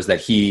shows that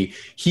he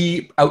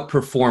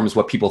outperforms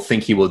what people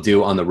think he will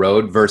do on the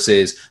road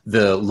versus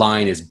the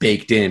line is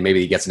baked in.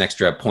 Maybe he gets an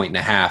extra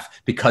 1.5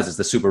 because it's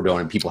the Superdome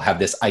and people have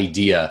this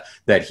idea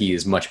that he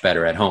is much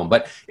better at home.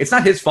 But it's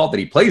not his fault that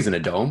he plays in a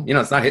dome. You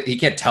know, it's not he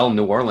can't tell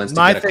New Orleans to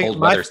get a cold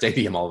weather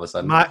stadium all of a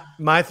sudden.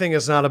 My thing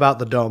is not about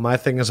the dome. My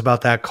thing is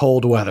about that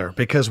cold weather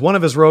because one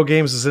of his road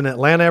games is in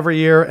Atlanta every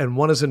year and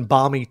one is in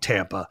balmy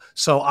Tampa.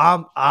 So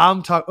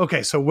I'm talking.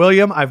 Okay, so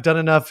William, I've done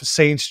enough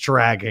Saints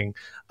dragging,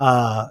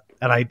 and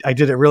I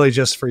did it really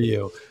just for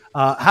you.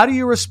 How do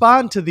you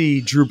respond to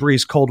the Drew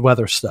Brees cold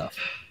weather stuff?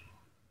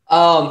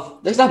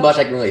 There's not much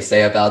I can really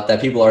say about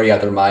that. People already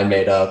have their mind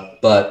made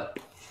up. But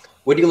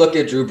when you look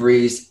at Drew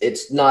Brees,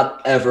 it's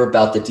not ever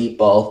about the deep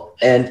ball.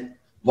 And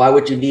why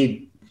would you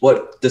need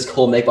what does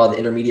Cole make about the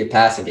intermediate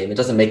passing game? It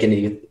doesn't make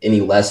any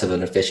less of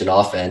an efficient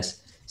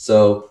offense.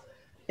 So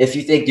if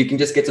you think you can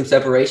just get some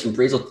separation,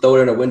 Brees will throw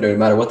it in a window no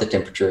matter what the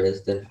temperature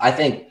is. Then I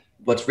think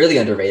what's really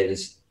underrated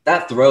is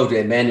that throw to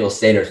Emmanuel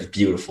Sanders is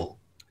beautiful.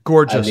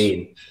 Gorgeous. I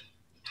mean,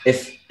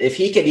 if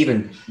he can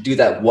even do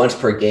that once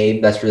per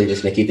game, that's really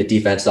just going to keep the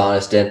defense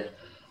honest. And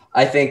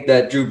I think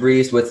that Drew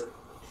Brees,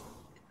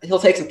 he'll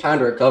take some time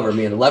to recover. I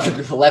mean,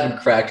 11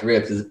 cracked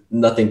ribs is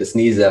nothing to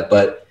sneeze at,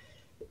 but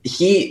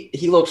he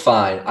looked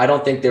fine. I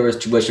don't think there was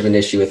too much of an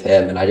issue with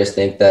him, and I just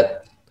think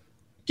that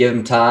give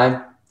him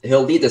time,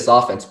 he'll lead this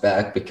offense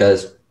back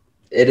because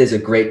it is a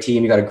great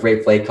team. You got a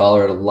great play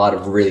caller and a lot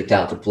of really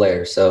talented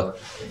players. So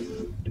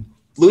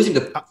losing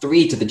the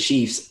 3 to the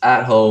Chiefs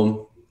at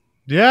home,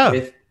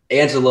 with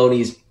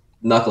Angeloni's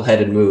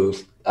knuckleheaded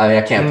move, I mean,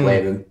 I can't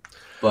blame him.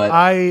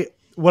 But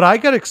what I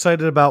get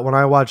excited about when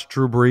I watch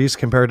Drew Brees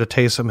compared to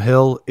Taysom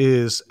Hill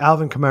is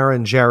Alvin Kamara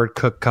and Jared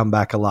Cook come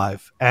back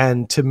alive.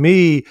 And to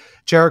me,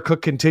 Jared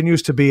Cook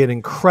continues to be an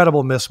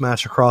incredible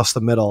mismatch across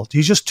the middle.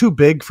 He's just too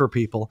big for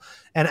people.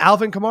 And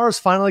Alvin Kamara is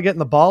finally getting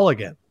the ball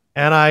again.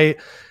 And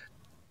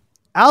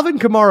Alvin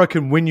Kamara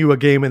can win you a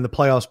game in the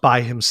playoffs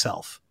by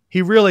himself.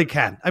 He really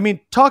can. I mean,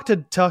 talk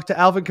to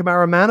Alvin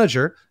Kamara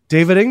manager,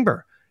 David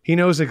Ingber. He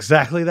knows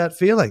exactly that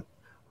feeling.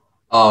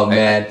 Oh,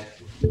 man.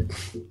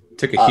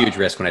 Took a huge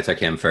risk when I took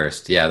him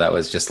first. Yeah, that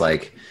was just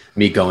like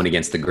me going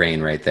against the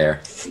grain right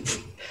there.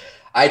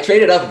 I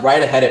traded up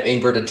right ahead of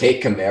Ingber to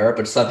take Kamara,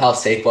 but somehow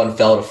Saquon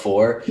fell to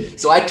 4.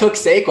 So I took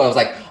Saquon. I was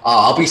like,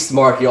 I'll be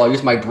smart here. I'll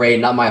use my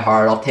brain, not my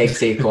heart. I'll take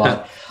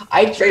Saquon.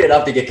 I traded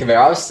up to get Kamara.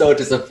 I was so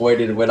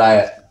disappointed when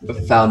I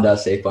found out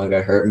Saquon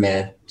got hurt,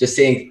 man. Just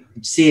seeing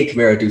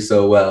Kamara do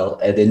so well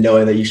and then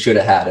knowing that you should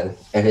have had him.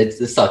 And it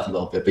sucked a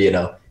little bit, but you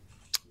know.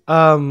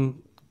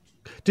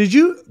 Did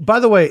you, by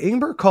the way,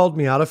 Ingber called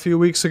me out a few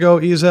weeks ago,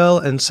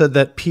 Ezell, and said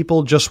that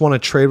people just want to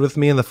trade with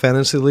me in the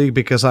fantasy league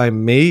because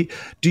I'm me.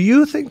 Do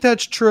you think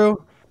that's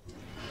true?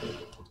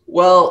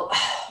 Well,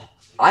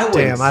 I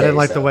wouldn't Damn, I didn't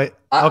like the way.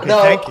 Okay,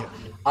 no, thank you.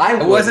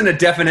 It wasn't a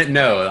definite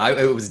no.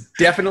 It was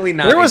definitely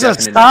not. There was a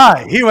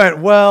sigh. He went,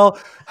 well.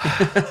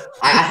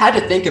 I had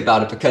to think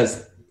about it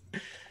because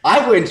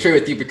I wouldn't trade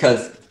with you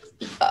because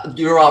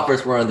your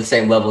offers were on the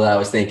same level that I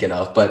was thinking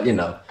of, but you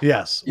know.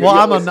 Yes. Well,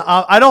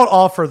 I don't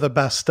offer the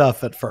best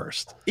stuff at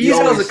first.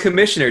 Ezell's a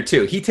commissioner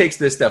too. He takes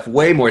this stuff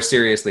way more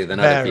seriously than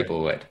other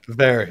people would.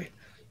 Very.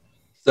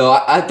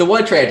 So the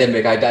one trade I did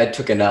make, I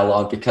took an L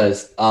on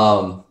because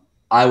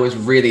I was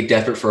really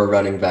desperate for a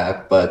running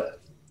back, but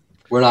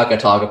we're not going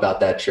to talk about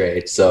that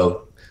trade.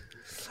 So.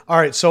 All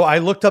right, so I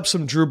looked up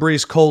some Drew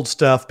Brees cold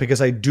stuff because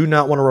I do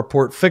not want to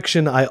report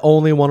fiction. I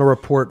only want to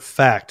report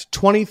fact.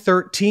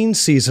 2013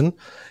 season,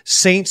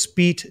 Saints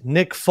beat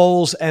Nick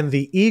Foles and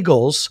the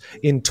Eagles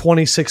in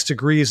 26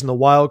 degrees in the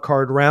wild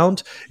card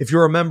round. If you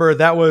remember,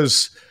 that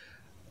was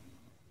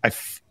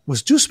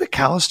Deuce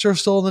McAllister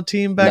still on the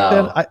team back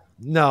then?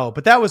 No,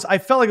 but I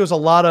felt like it was a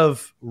lot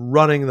of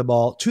running the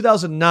ball.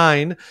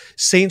 2009,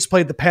 Saints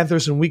played the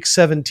Panthers in week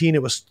 17.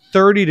 It was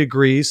 30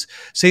 degrees.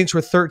 Saints were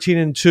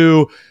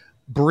 13-2.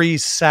 Brees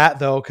sat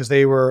though because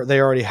they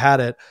already had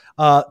it.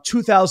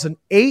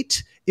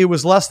 2008, it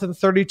was less than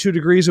 32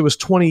 degrees. It was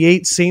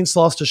 28. Saints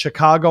lost to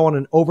Chicago on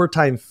an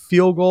overtime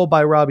field goal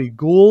by Robbie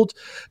Gould.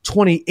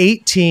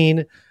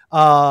 2018,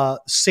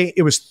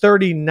 It was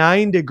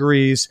 39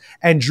 degrees,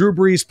 and Drew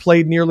Brees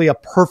played nearly a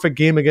perfect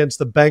game against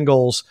the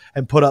Bengals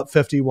and put up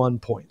 51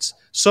 points.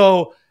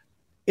 So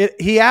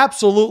he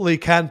absolutely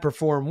can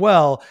perform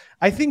well.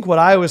 I think what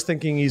I was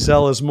thinking,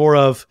 Ezell, is more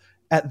of,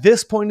 at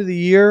this point of the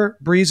year,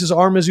 Brees'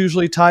 arm is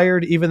usually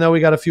tired, even though we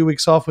got a few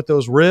weeks off with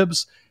those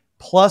ribs,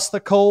 plus the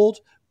cold.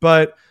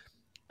 But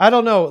I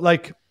don't know.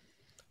 Like,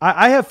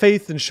 I have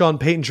faith in Sean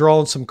Payton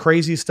drawing some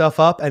crazy stuff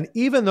up. And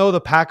even though the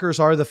Packers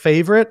are the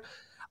favorite,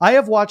 I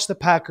have watched the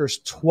Packers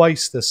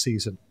twice this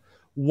season.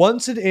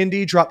 Once in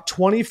Indy, dropped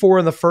 24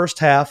 in the first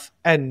half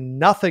and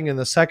nothing in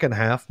the second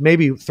half,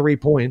 maybe 3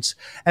 points.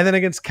 And then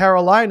against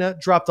Carolina,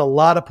 dropped a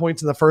lot of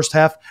points in the first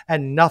half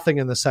and nothing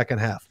in the second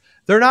half.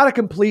 They're not a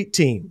complete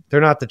team.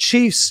 They're not the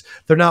Chiefs.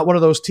 They're not one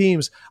of those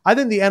teams. I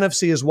think the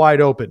NFC is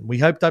wide open. We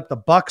hyped up the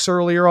Bucs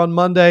earlier on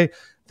Monday.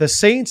 The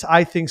Saints,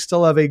 I think,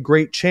 still have a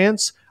great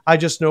chance. I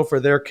just know for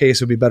their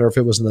case, it would be better if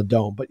it was in the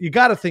Dome. But you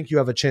got to think you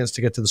have a chance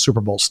to get to the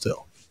Super Bowl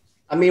still.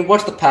 I mean,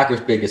 what's the Packers'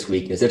 biggest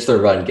weakness? It's their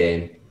run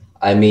game.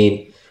 I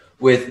mean,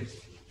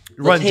 with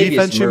run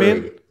defense, Murray, you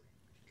mean?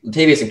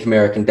 Latavius and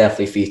Kamara can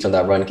definitely feast on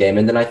that run game.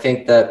 And then I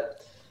think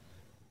that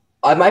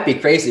I might be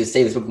crazy to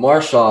say this, but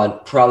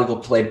Marshawn probably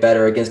will play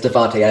better against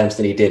Devontae Adams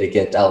than he did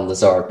against Allen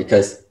Lazard,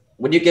 because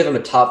when you give him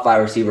a top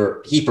 5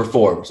 receiver, he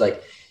performs.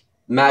 Like,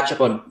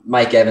 matchup on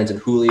Mike Evans and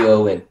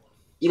Julio, and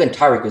even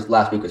Tyreek was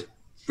last week was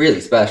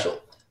really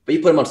special. But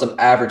you put him on some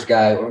average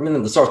guy, or I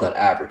mean, Lazard's not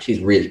average, he's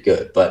really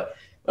good, but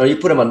you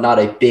put him on not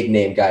a big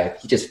name guy,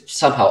 he just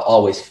somehow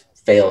always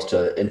fails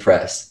to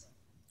impress.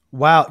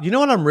 Wow. You know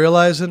what I'm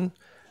realizing?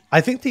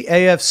 I think the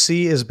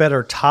AFC is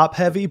better top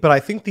heavy, but I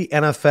think the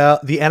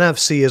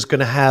NFC is going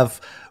to have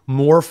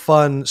more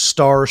fun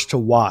stars to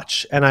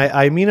watch. And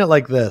I mean it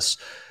like this.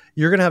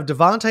 You're going to have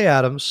Devontae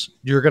Adams.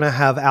 You're going to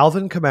have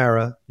Alvin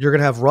Kamara. You're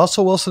going to have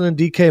Russell Wilson and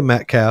DK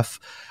Metcalf.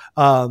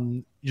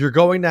 You're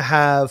going to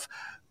have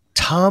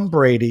Tom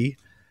Brady.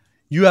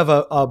 You have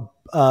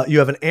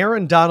an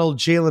Aaron Donald,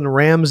 Jalen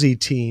Ramsey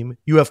team.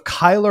 You have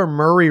Kyler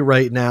Murray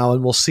right now,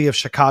 and we'll see if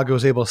Chicago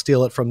is able to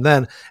steal it from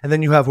then. And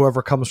then you have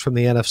whoever comes from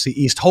the NFC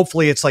East.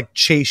 Hopefully it's like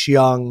Chase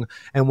Young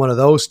and one of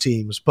those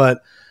teams.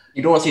 But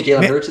you don't want to see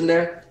Jalen Hurts in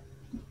there?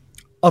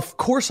 Of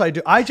course I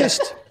do.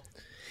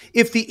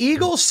 If the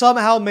Eagles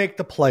somehow make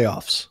the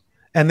playoffs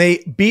and they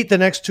beat the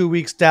next 2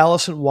 weeks,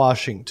 Dallas and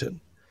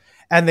Washington,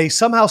 and they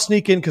somehow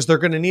sneak in because they're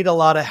going to need a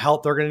lot of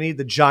help, they're going to need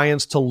the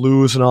Giants to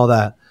lose and all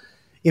that.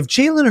 If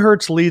Jalen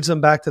Hurts leads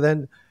them back to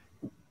then,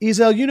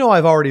 Ezell, you know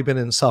I've already been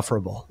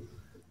insufferable.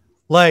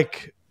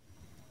 Like,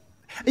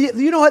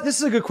 you know what? This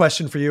is a good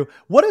question for you.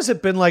 What has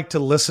it been like to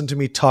listen to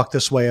me talk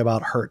this way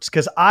about Hurts?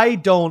 Because I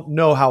don't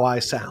know how I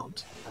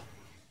sound.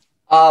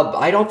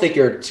 I don't think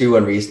you're too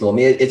unreasonable. I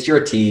mean, it's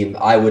your team.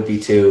 I would be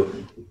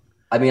too.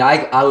 I mean,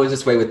 I was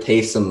this way with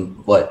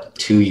Taysom,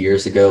 2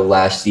 years ago,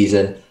 last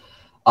season.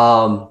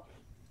 I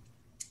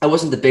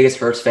wasn't the biggest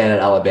Hurts fan at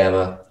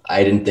Alabama.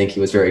 I didn't think he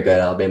was very good at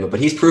Alabama, but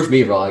he's proved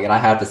me wrong, and I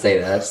have to say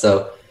that.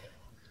 So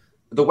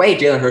the way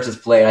Jalen Hurts has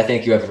played, I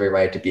think you have every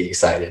right to be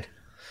excited.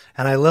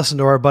 And I listened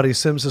to our buddy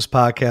Sims'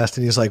 podcast,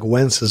 and he's like,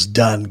 Wentz is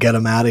done. Get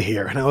him out of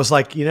here. And I was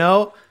like,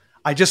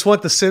 I just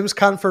want the Sims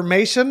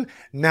confirmation.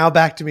 Now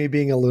back to me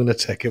being a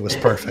lunatic. It was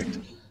perfect.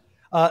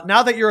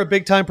 Now that you're a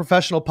big-time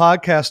professional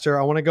podcaster,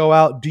 I want to go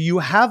out. Do you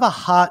have a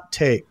hot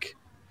take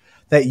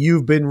that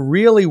you've been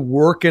really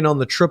working on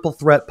the Triple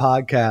Threat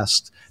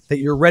podcast that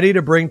you're ready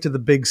to bring to the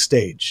big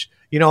stage?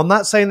 I'm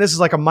not saying this is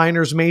like a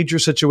minors major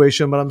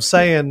situation, but I'm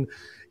saying,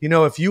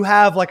 if you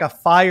have like a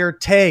fire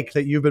take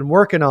that you've been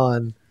working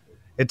on,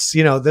 it's,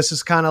 this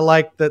is kind of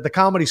like the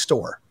Comedy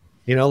Store.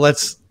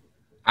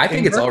 I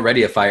think it's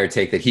already a fire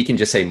take that he can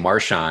just say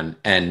Marshawn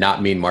and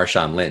not mean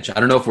Marshawn Lynch.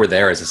 I don't know if we're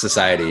there as a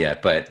society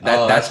yet, but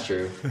that's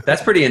true.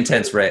 That's pretty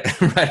intense right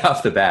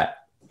off the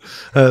bat.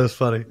 That was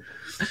funny.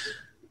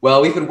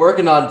 Well, we've been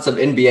working on some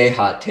NBA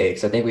hot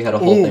takes. I think we had a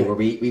whole thing where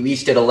we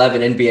each did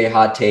 11 NBA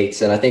hot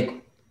takes, and I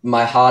think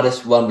my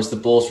hottest one was the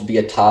Bulls would be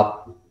a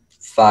top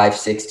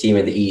 5-6 team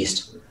in the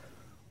East.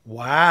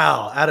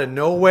 Wow. Out of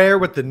nowhere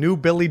with the new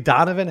Billy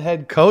Donovan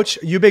head coach.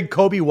 You a big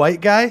Kobe White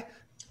guy?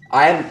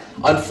 I am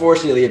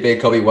unfortunately a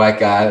big Kobe White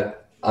guy.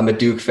 I'm a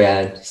Duke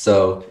fan,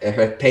 so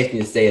it pains me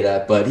to say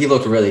that, but he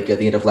looked really good at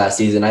the end of last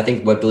season. I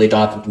think what Billy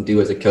Donovan can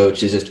do as a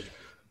coach is just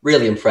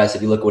really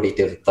impressive. You look what he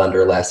did with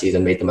Thunder last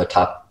season, made them a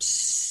top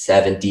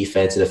 7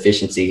 defense and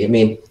efficiency. I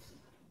mean,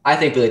 I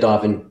think Billy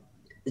Donovan,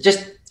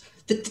 just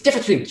the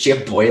difference between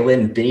Jim Boylan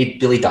and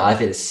Billy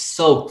Donovan is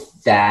so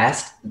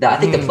vast that I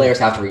think the players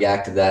have to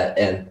react to that,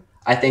 and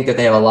I think that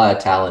they have a lot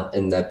of talent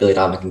and that Billy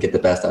Donovan can get the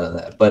best out of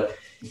that. But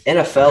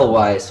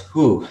NFL-wise,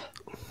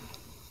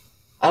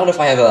 I don't know if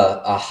I have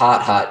a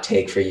hot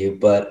take for you,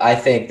 but I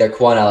think that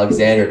Quan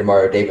Alexander and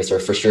Demario Davis are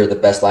for sure the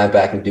best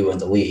linebacking duo in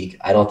the league.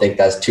 I don't think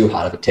that's too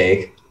hot of a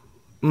take.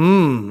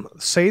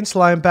 Saints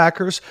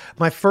linebackers.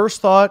 My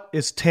first thought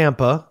is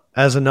Tampa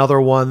as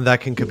another one that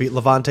can compete.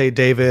 Levante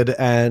David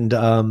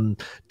and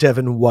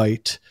Devin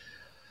White.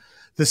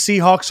 The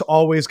Seahawks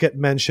always get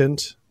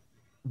mentioned.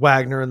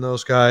 Wagner and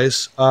those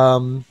guys.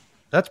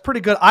 That's pretty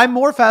good. I'm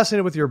more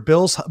fascinated with your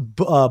Bulls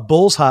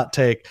hot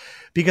take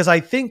because I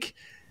think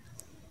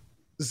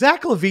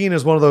Zach LaVine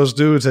is one of those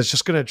dudes that's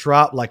just going to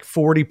drop like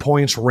 40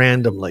 points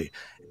randomly.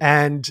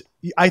 And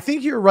I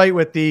think you're right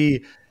with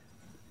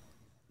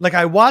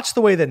I watched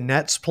the way the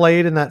Nets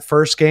played in that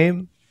first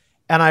game,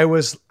 and I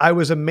was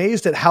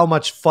amazed at how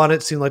much fun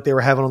it seemed like they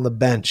were having on the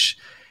bench.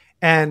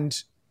 And,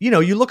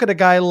 you look at a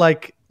guy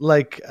like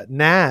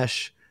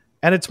Nash,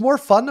 and it's more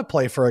fun to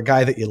play for a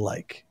guy that you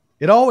like.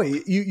 It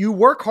always you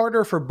work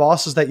harder for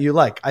bosses that you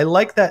like. I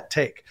like that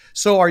take.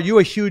 So are you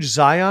a huge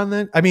Zion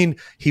then? I mean,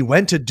 he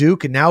went to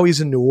Duke and now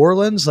he's in New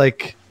Orleans.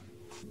 Like,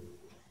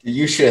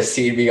 you should have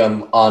seen me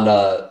on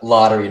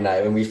lottery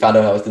night when we found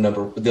out I was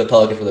the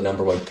Pelicans were the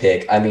number 1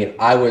 pick. I mean,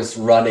 I was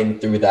running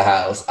through the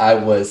house. I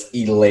was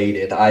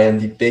elated. I am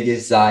the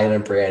biggest Zion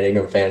and Brandon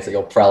Ingram fans that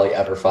you'll probably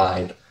ever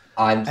find.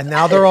 And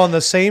now they're on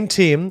the same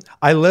team.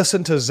 I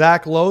listened to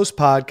Zach Lowe's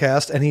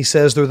podcast, and he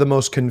says they're the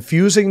most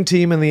confusing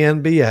team in the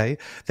NBA.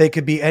 They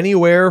could be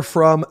anywhere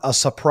from a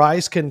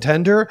surprise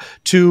contender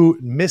to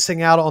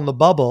missing out on the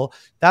bubble.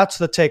 That's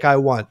the take I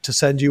want to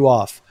send you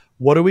off.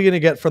 What are we going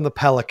to get from the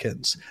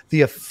Pelicans?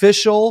 The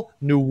official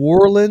New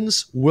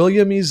Orleans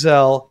William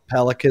Ezell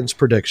Pelicans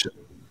prediction.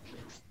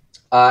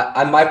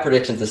 My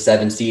prediction's a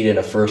 7 seed and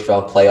a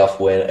first-round playoff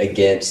win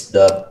against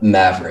the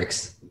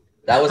Mavericks.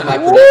 That was my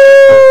prediction.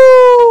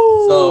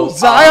 So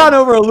Zion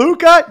over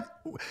Luka.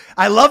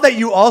 I love that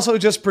you also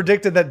just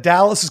predicted that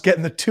Dallas is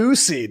getting the 2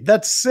 seed.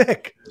 That's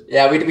sick.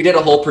 Yeah, we did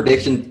a whole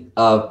prediction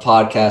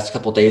podcast a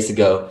couple days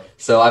ago.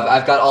 So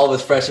I've got all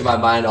this fresh in my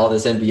mind, all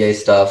this NBA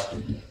stuff.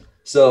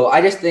 So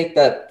I just think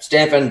that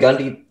Stan Van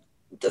Gundy,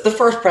 the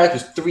first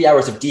practice was 3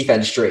 hours of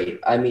defense straight.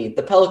 I mean,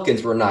 the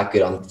Pelicans were not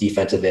good on the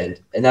defensive end,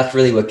 and that's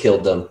really what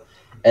killed them.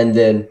 And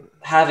then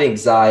having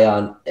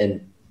Zion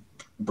and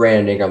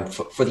Brandon Ingram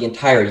for the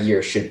entire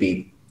year should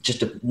be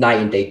just a night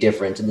and day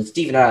difference. And then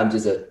Steven Adams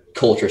is a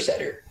culture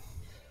setter.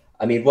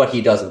 I mean, what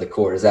he does on the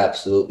court is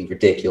absolutely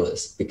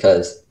ridiculous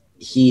because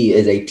he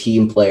is a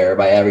team player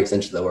by every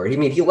sense of the word. I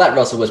mean, he let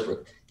Russell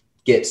Westbrook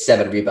get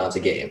 7 rebounds a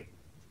game.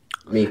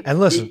 I mean, and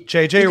listen,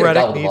 JJ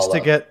Redick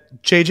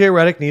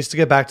needs to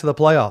get back to the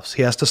playoffs.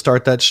 He has to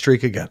start that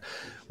streak again.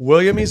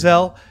 William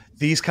Ezell,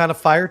 these kind of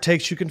fire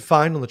takes you can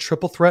find on the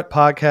Triple Threat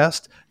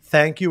podcast.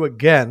 Thank you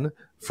again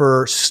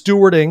for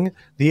stewarding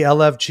the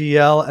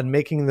LFGL and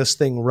making this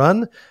thing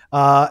run,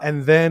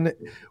 and then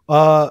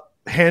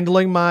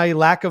handling my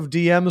lack of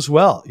DM as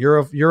well.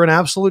 You're an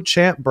absolute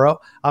champ, bro.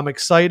 I'm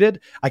excited.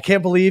 I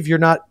can't believe you're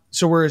not.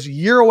 So we're a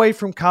year away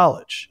from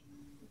college.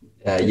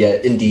 Yeah,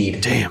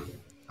 indeed. Damn.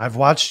 I've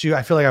watched you.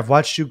 I feel like I've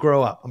watched you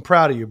grow up. I'm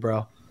proud of you,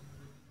 bro.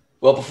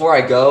 Well, before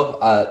I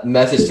go,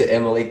 message to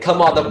Emily.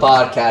 Come on the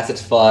podcast.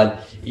 It's fun.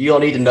 You don't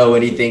need to know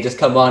anything. Just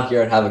come on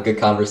here and have a good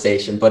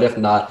conversation. But if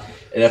not,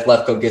 and if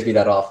Lefkoe gives me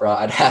that offer,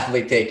 I'd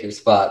happily take your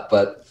spot.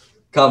 But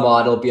come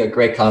on, it'll be a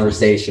great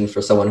conversation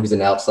for someone who's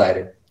an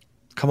outsider.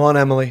 Come on,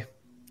 Emily.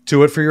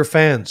 Do it for your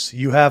fans.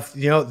 You have,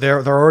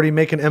 they're already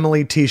making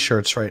Emily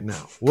t-shirts right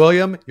now.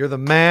 William, you're the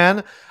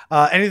man.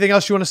 Anything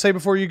else you want to say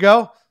before you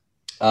go?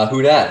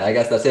 Who dat? I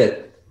guess that's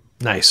it.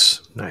 Nice.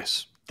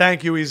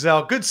 Thank you,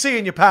 Ezell. Good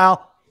seeing you,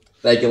 pal.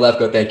 Thank you,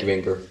 Lefkoe. Thank you,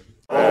 Ingber.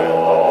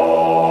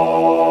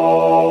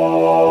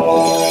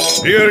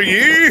 Hear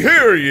ye,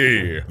 hear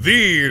ye.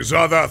 These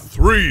are the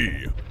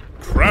 3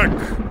 Crack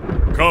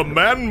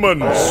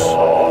Commandments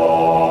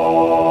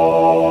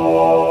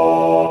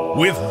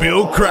with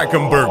Bill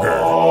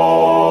Krackomberger.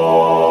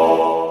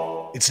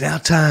 It's now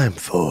time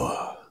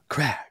for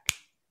Crack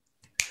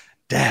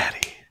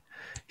Daddy.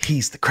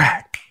 He's the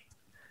Crack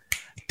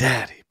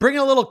Daddy. Bringing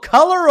a little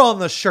color on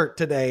the shirt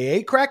today,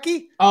 eh,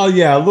 Cracky? Oh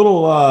yeah, a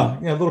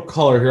little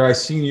color here. I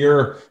seen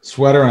your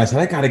sweater and I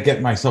said I got to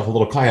get myself a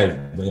little color. I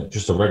had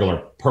just a regular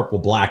purple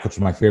black, which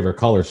are my favorite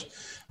colors.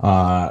 So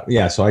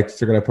I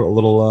figured I'd put a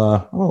little.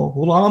 I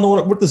don't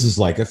know what this is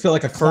like. I feel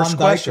like a first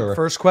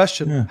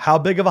question. Yeah. How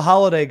big of a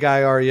holiday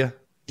guy are you?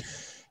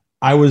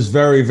 I was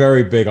very,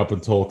 very big up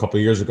until a couple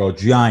of years ago.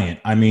 Giant.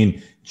 I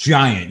mean,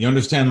 giant. You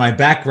understand my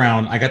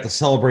background? I got to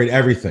celebrate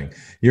everything.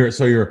 You're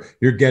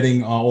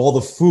getting all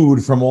the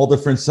food from all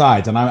different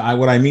sides, and I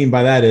what I mean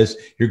by that is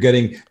you're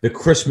getting the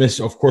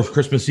Christmas. Of course,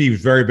 Christmas Eve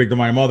is very big to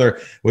my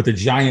mother with the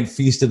giant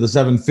feast of the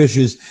 7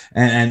 fishes,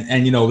 and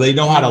they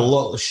know how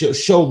to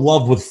show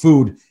love with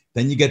food.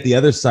 Then you get the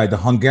other side, the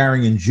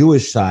Hungarian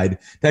Jewish side,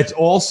 that's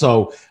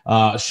also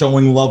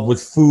showing love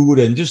with food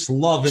and just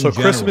love in general.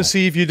 So Christmas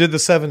Eve, you did the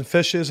 7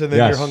 fishes, and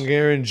then your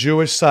Hungarian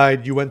Jewish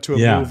side, you went to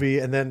a movie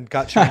and then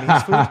got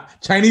Chinese food?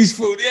 Chinese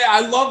food, yeah, I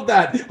love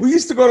that. We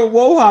used to go to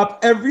Wohop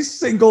every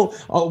single,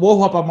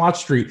 Wohop on Mott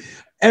Street,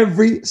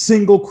 every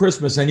single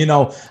Christmas. And,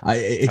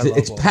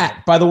 it's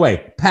packed. By the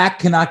way,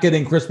 packed cannot get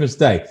in Christmas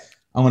Day.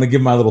 I'm going to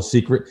give my little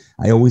secret.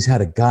 I always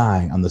had a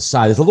guy on the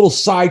side. There's a little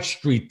side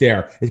street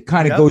there. It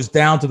kind of goes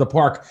down to the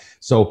park.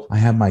 So I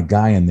had my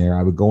guy in there.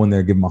 I would go in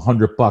there, give him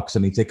 $100,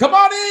 and he'd say, "Come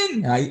on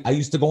in." I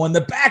used to go in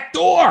the back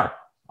door.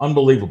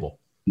 Unbelievable.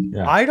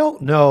 Yeah. I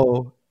don't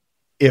know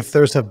if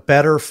there's a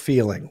better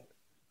feeling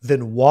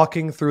than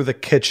walking through the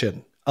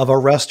kitchen of a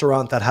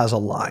restaurant that has a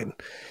line.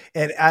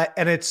 And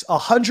it's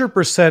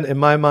 100% in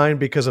my mind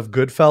because of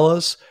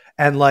Goodfellas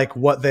and like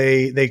what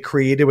they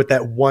created with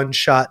that one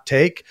shot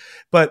take.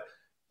 But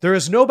there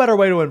is no better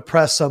way to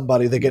impress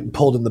somebody than getting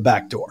pulled in the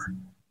back door.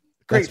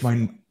 Great.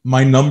 That's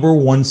my number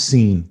one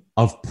scene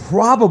of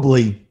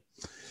probably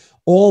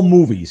all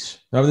movies.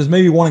 Now, there's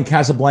maybe one in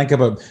Casablanca,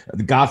 but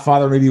The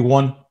Godfather, maybe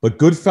one. But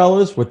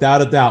Goodfellas,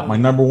 without a doubt, my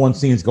number one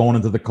scene is going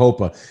into the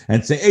Copa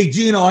and saying, "Hey,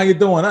 Gino, how you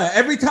doing?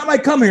 Every time I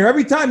come here,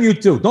 every time you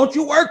two, don't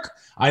you work?"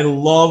 I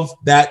love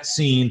that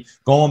scene.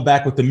 Going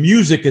back with the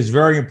music is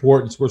very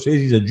important.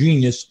 Scorsese's a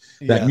genius.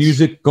 That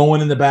music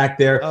going in the back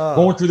there,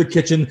 going through the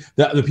kitchen,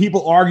 the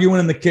people arguing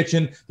in the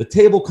kitchen, the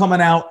table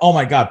coming out. Oh,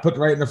 my God, put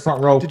right in the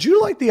front row. Did you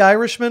like The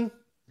Irishman?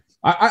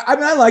 I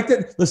mean, I liked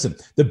it. Listen,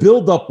 the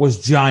buildup was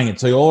giant,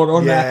 so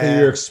automatically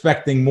you're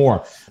expecting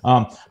more.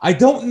 I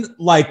don't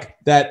like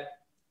that.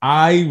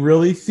 I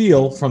really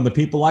feel from the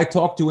people I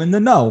talk to in the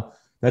know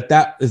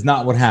that is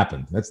not what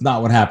happened. That's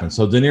not what happened.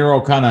 So De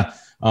Niro kind of,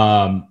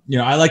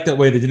 I like that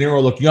way. The De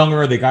Niro looked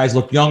younger. The guys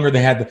looked younger.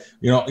 They had,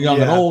 young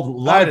and old. A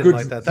lot of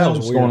good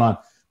films going on.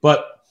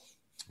 But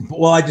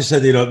well, I just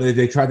said,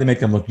 they tried to make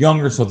them look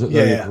younger, so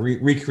they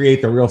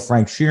recreate the real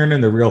Frank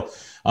Sheeran, the real.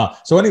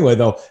 So anyway,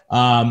 though.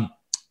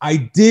 I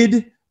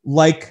did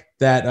like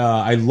that.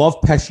 I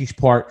love Pesci's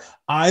part.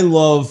 I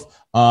love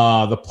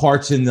the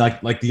parts in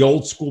like the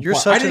old school. You're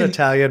such an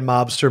Italian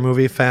mobster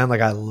movie fan.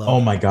 Like I love. Oh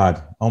my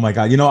god.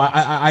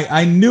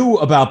 I knew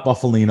about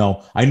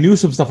Buffalino. I knew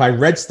some stuff. I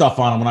read stuff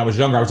on him when I was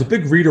younger. I was a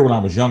big reader when I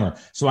was younger,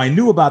 so I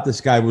knew about this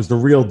guy was the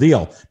real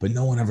deal. But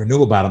no one ever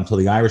knew about him until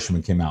The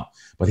Irishman came out.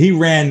 But he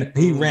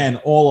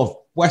ran all of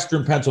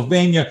Western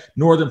Pennsylvania,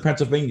 Northern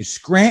Pennsylvania,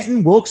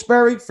 Scranton,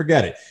 Wilkes-Barre,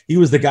 forget it. He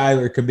was the guy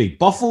that it could be.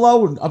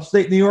 Buffalo and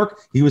upstate New York,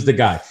 he was the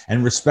guy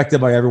and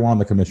respected by everyone on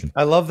the commission.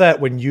 I love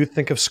that when you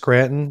think of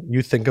Scranton,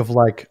 you think of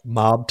like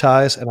mob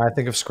ties, and I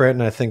think of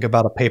Scranton, I think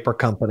about a paper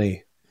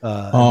company in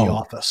The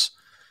Office.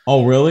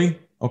 Oh, really?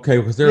 Okay,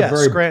 because they're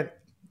very Scranton.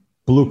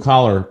 blue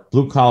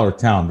collar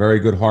town, very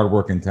good,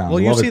 hardworking town. Well,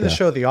 you've seen the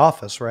show The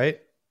Office, right?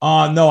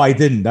 No, I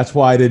didn't. That's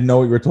why I didn't know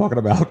what you were talking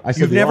about. I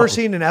said You've never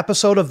seen an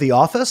episode of The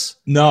Office?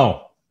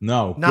 No.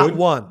 Not good?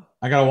 One.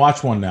 I gotta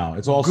watch one now.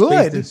 It's all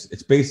good.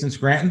 It's based in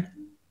Scranton.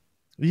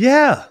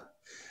 Yeah.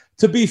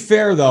 To be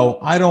fair, though,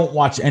 I don't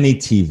watch any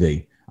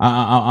TV.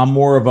 I'm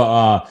more of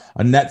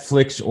a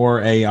Netflix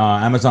or a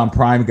Amazon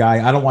Prime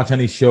guy. I don't watch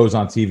any shows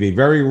on TV.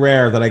 Very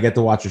rare that I get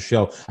to watch a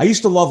show. I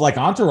used to love like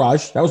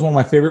Entourage. That was one of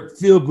my favorite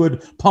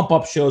feel-good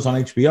pump-up shows on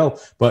HBO.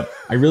 But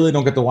I really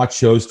don't get to watch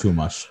shows too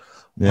much.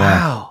 Yeah.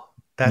 Wow.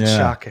 That's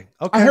shocking.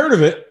 Okay. I heard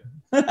of it.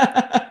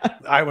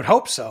 I would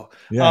hope so.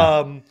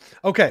 Yeah.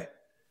 Okay.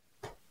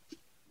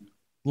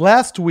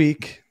 Last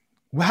week,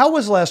 how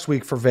was last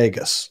week for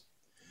Vegas?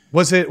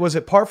 Was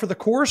it par for the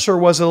course or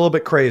was it a little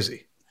bit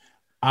crazy?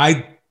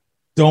 I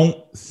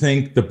don't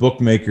think the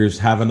bookmakers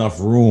have enough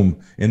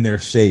room in their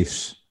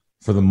safes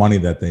for the money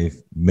that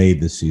they've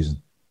made this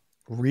season.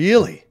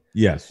 Really?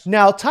 Yes.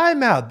 Now,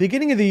 time out.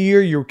 Beginning of the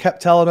year, you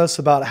kept telling us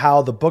about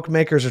how the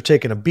bookmakers are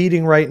taking a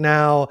beating right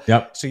now.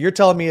 Yep. So you're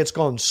telling me it's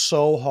going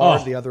so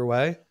hard the other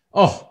way?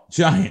 Oh,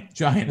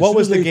 giant. What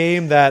was the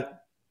game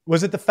that –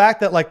 was it the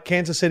fact that like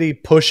Kansas City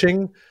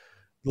pushing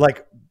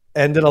like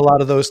ended a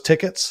lot of those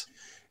tickets?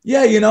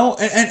 Yeah,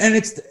 and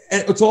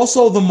it's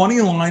also the money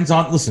lines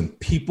on – listen,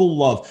 people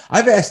love –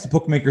 I've asked the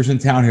bookmakers in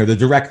town here, the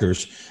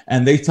directors,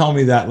 and they tell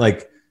me that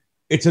like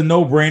it's a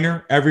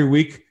no-brainer every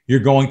week you're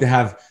going to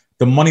have –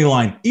 the money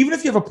line, even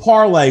if you have a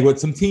parlay with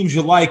some teams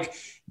you like,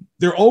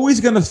 they're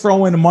always going to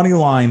throw in a money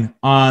line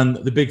on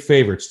the big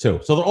favorites too.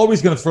 So they're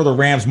always going to throw the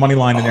Rams money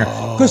line in there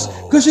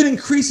because it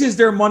increases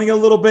their money a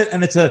little bit.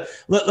 And it's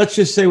let's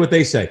just say what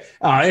they say.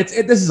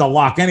 This is a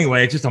lock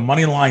anyway. It's just a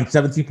money line,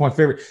 17-point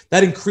favorite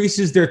that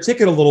increases their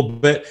ticket a little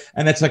bit.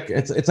 And it's like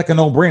a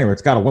no brainer.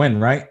 It's got to win,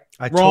 right?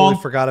 I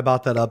totally forgot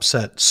about that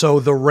upset.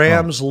 So the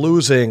Rams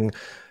losing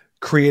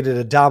created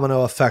a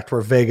domino effect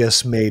where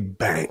Vegas made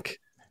bank.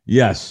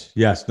 Yes.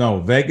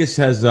 No, Vegas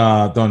has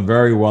done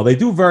very well. They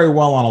do very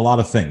well on a lot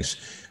of things.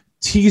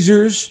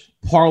 Teasers,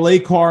 parlay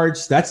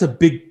cards, that's a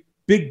big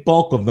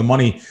bulk of the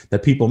money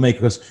that people make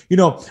because,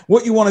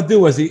 what you want to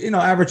do as the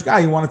average guy,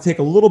 you want to take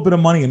a little bit of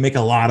money and make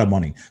a lot of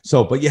money.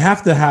 So, but you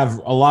have to have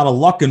a lot of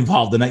luck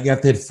involved in that. You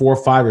have to hit 4,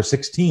 5, or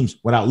 6 teams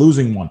without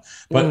losing one.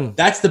 But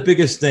that's the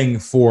biggest thing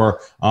for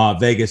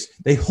Vegas.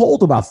 They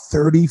hold about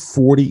 30,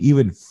 40,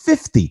 even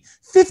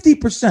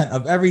 50%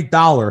 of every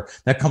dollar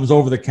that comes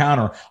over the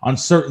counter on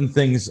certain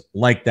things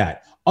like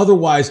that.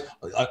 Otherwise,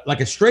 like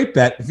a straight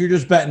bet, if you're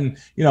just betting,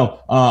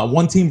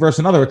 one team versus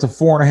another, it's a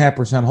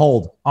 4.5%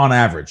 hold on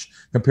average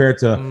compared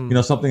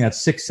to, something that's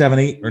 6, 7,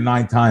 8, or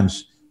 9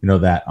 times,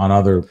 that on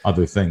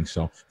other things.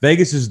 So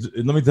Vegas is,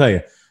 let me tell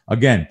you,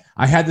 again,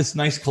 I had this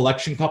nice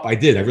collection cup. I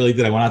really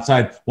did. I went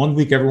outside one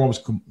week. Everyone was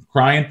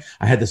crying.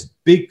 I had this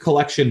big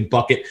collection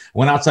bucket. I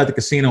went outside the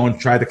casino and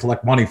tried to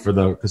collect money for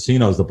the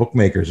casinos, the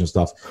bookmakers and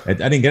stuff. I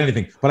didn't get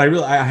anything, but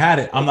I had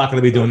it. I'm not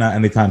going to be doing that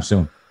anytime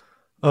soon.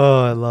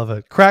 Oh, I love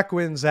it.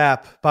 Crackwin's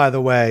app, by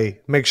the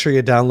way, make sure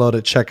you download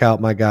it. Check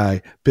out my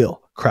guy,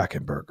 Bill.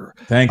 Krackomberger.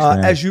 Thanks,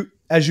 man.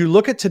 As you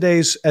look at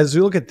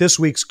this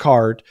week's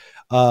card,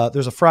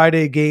 there's a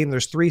Friday game,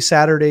 there's 3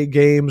 Saturday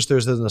games,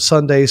 there's a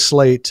Sunday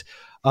slate.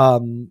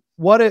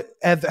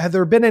 Have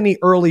there been any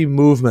early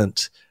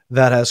movement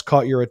that has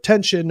caught your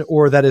attention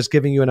or that is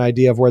giving you an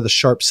idea of where the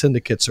sharp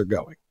syndicates are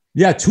going?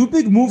 Yeah, 2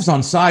 big moves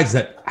on sides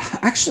that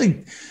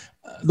actually,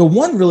 the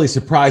one really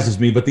surprises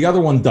me, but the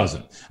other one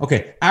doesn't.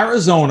 Okay,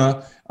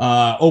 Arizona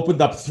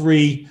opened up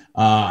 3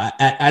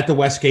 at the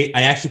Westgate.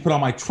 I actually put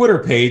on my Twitter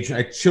page,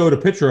 I showed a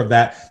picture of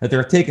that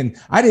they're taking.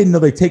 I didn't know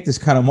they take this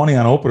kind of money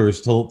on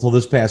openers till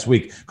this past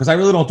week, because I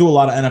really don't do a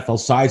lot of NFL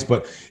sides.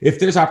 But if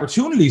there's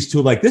opportunities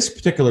to, like this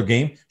particular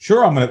game,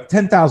 sure, I'm going to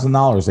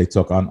 $10,000 they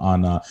took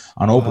on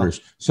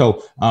openers.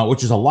 So,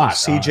 which is a lot.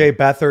 CJ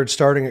Beathard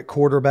starting at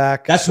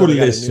quarterback. That's what it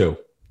is too.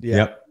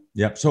 Yeah.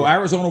 Yep. So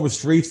Arizona was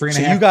 3.5.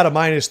 So you got a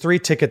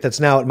 -3 ticket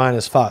that's now at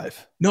 -5.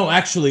 No,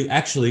 actually,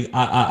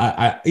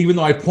 I even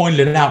though I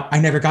pointed it out, I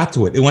never got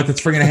to it. It went to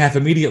 3.5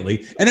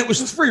 immediately, and it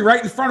was 3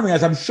 right in front of me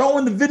as I'm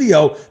showing the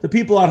video. The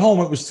people at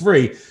home, it was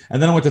 3,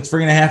 and then I went to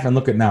 3.5, and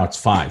look at now, it's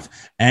 5.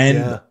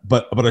 And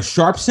but a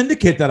sharp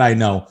syndicate that I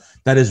know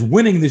that is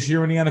winning this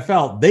year in the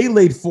NFL, they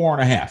laid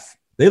 4.5.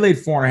 They laid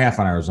 4.5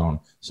 on Arizona.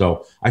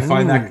 So I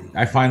find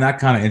that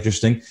kind of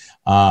interesting.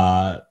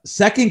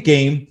 Second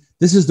game,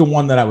 this is the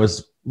one that I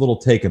was a little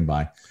taken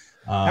by.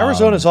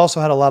 Arizona's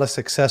also had a lot of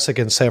success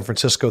against San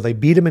Francisco. They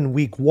beat them in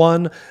week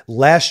 1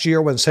 last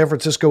year when San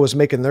Francisco was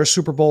making their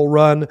Super Bowl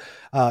run.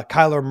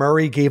 Kyler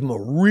Murray gave them a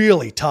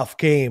really tough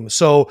game.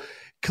 So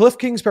Cliff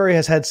Kingsbury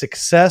has had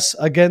success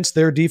against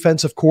their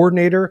defensive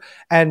coordinator.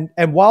 And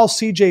while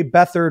CJ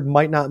Beathard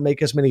might not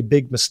make as many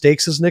big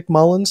mistakes as Nick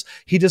Mullins,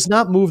 he does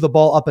not move the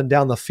ball up and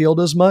down the field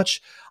as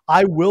much.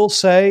 I will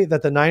say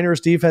that the Niners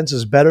defense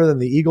is better than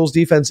the Eagles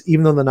defense,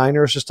 even though the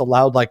Niners just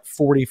allowed like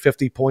 40,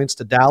 50 points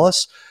to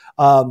Dallas.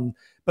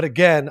 But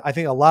again, I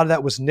think a lot of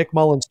that was Nick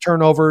Mullins'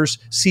 turnovers.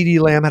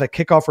 CeeDee Lamb had a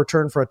kickoff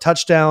return for a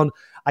touchdown.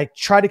 I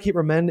try to keep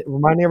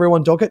reminding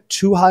everyone, don't get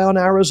too high on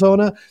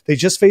Arizona. They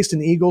just faced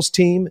an Eagles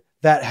team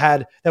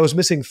that was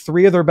missing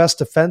 3 of their best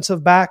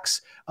defensive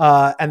backs,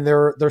 and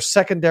their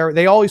secondary.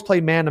 They always play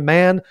man to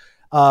man,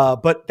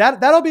 but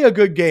that'll be a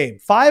good game.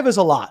 5 is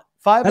a lot.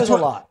 That's a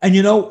lot. And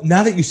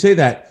now that you say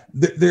that,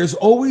 there's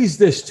always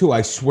this too.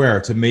 I swear,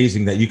 it's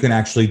amazing that you can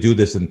actually do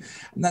this, and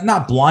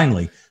not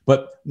blindly,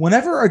 but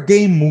whenever a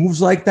game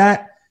moves like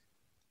that,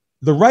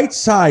 the right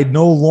side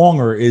no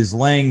longer is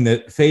laying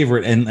the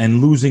favorite and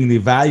losing the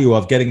value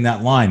of getting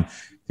that line.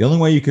 The only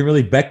way you can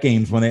really bet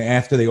games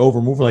after they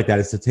overmove like that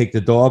is to take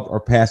the dog or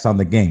pass on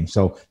the game.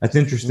 So that's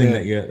interesting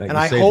that you and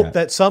I hope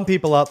that some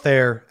people out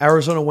there,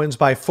 Arizona wins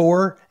by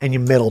 4 and you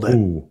middled it.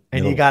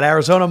 And you got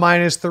Arizona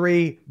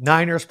 -3,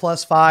 Niners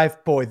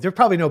 +5. Boy, there's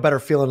probably no better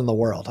feeling in the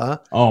world, huh?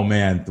 Oh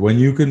man, when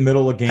you can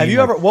middle a game. Have you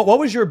ever? What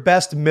was your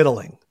best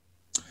middling?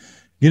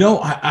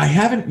 I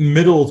haven't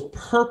middled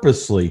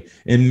purposely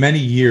in many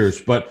years,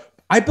 but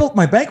I built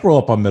my bankroll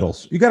up on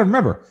middles. You got to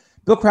remember,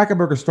 Bill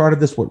Krackomberger started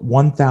this with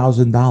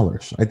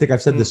 $1,000. I think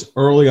I've said this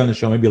early on the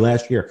show, maybe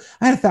last year.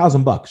 I had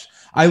 $1,000.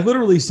 I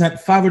literally sent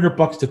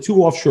 $500 to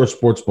 2 offshore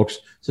sports books.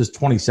 This is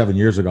 27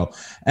 years ago,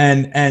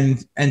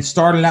 and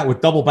started out with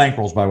double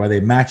bankrolls. By the way,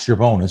 they matched your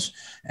bonus,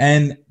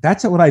 and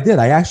that's what I did.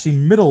 I actually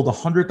middled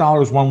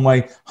 $100 one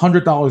way,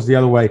 $100 the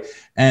other way,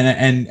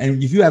 and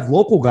if you have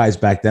local guys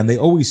back then, they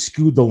always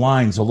skewed the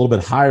lines a little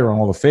bit higher on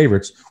all the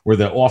favorites, where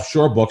the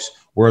offshore books,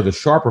 where the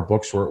sharper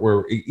books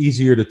were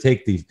easier to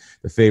take the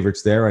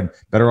favorites there, and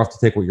better off to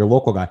take with your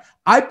local guy.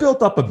 I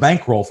built up a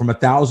bankroll from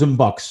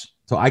 $1,000.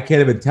 So I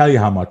can't even tell you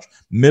how much,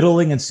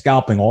 middling and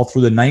scalping all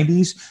through the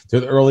 90s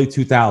to the early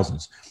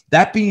 2000s.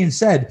 That being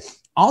said,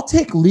 I'll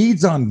take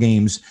leads on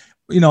games.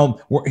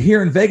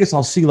 Here in Vegas,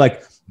 I'll see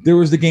like there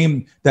was the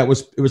game it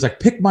was like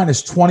pick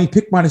 -20,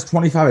 pick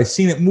 -25. I've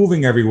seen it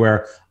moving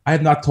everywhere. I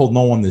have not told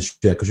no one this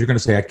shit because you're going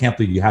to say, I can't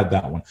believe you had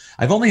that one.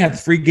 I've only had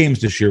 3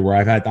 games this year where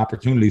I've had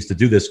opportunities to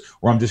do this,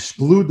 where I'm just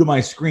glued to my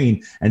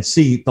screen and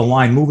see the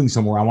line moving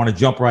somewhere. I want to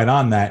jump right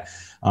on that,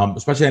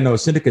 especially I know a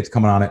syndicate's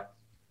coming on it.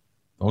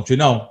 Don't you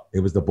know? It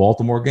was the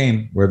Baltimore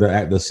game where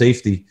the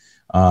safety,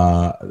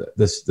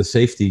 the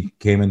safety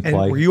came in play.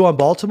 And were you on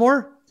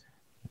Baltimore?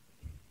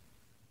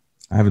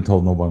 I haven't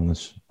told nobody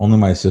this. Only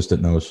my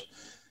assistant knows.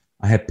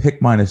 I had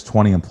pick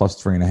 -20 and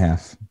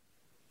 +3.5.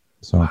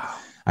 So wow.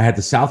 I had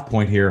the South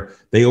Point here.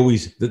 They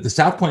always the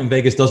South Point in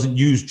Vegas doesn't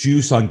use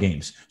juice on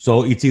games,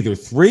 so it's either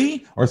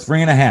 3 or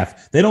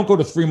 3.5. They don't go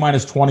to 3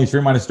 -20,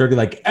 3 -30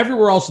 like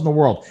everywhere else in the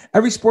world.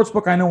 Every sports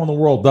book I know in the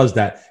world does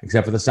that,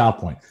 except for the South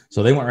Point.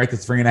 So they went right to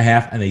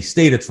 3.5, and they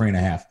stayed at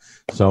 3.5.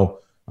 So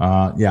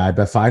I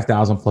bet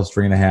 5,000 plus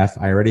 3.5.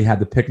 I already had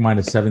the pick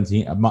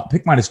 -17,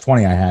 pick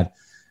 -20. I had,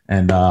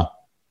 and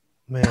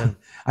man.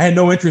 I had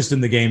no interest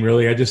in the game,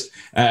 really. I just,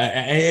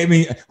 I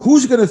mean,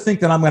 who's going to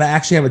think that I'm going to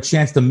actually have a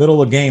chance to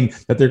middle a game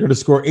that they're going to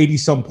score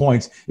 80-some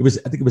points? I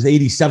think it was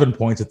 87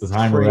 points at the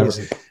time, or whatever,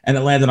 and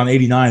it landed on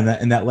 89.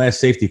 And that last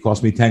safety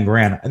cost me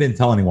 $10,000. I didn't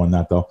tell anyone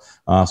that though.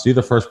 So you're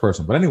the first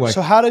person. But anyway,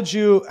 so how did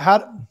you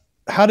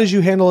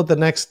handle it the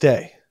next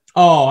day?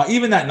 Oh,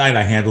 even that night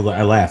I handled it.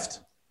 I left.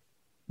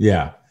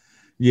 Yeah.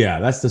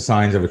 Yeah, that's the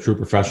signs of a true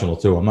professional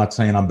too. I'm not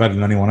saying I'm better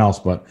than anyone else,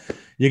 but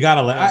you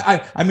gotta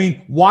let. I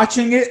mean,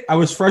 watching it, I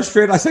was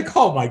frustrated. I was like,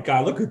 "Oh my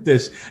god, look at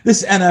this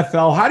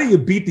NFL! How do you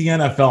beat the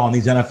NFL on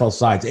these NFL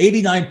sides?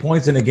 89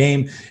 points in a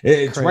game.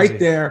 It's Crazy. right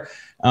there."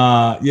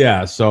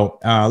 Yeah. So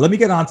let me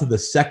get on to the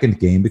second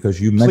game because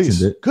you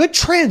mentioned it. Good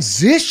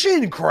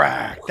transition,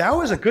 Crack. That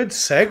was a good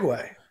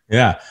segue.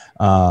 Yeah.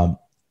 The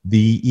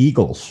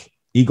Eagles.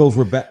 Eagles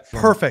were bet.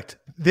 Perfect.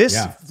 This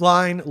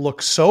line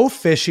looks so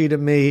fishy to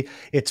me.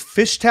 It's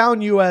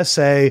Fishtown,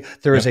 USA.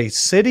 There is a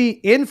city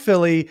in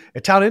Philly,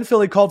 a town in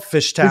Philly called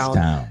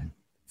Fishtown.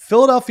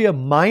 Philadelphia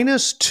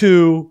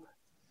 -2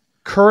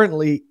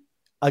 currently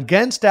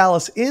against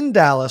Dallas in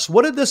Dallas.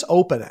 What did this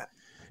open at?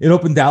 It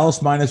opened Dallas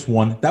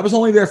 -1. That was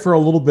only there for a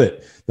little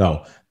bit,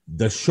 though.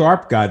 The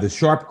Sharp guy, the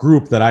Sharp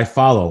group that I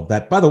follow,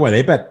 that, by the way,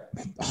 they bet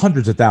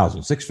hundreds of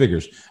thousands, 6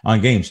 figures on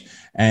games.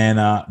 And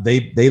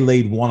they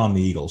laid 1 on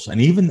the Eagles and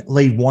even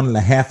laid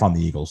 1.5 on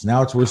the Eagles.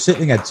 Now we're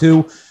sitting at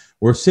 2.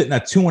 We're sitting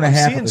at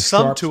 2.5. Seeing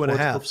some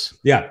 2.5s.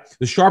 Yeah.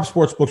 The Sharp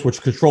Sports books,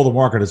 which control the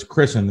market, is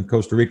Chris in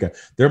Costa Rica.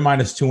 They're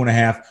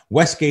 -2.5.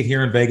 Westgate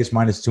here in Vegas,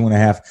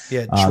 -2.5.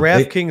 Yeah.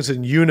 DraftKings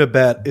and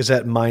Unibet is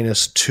at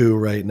 -2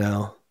 right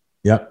now.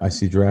 Yep, I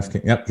see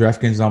DraftKings. Yep,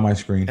 DraftKings is on my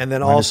screen. And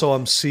then also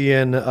I'm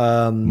seeing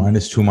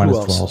 -2,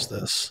 -12. Is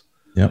this?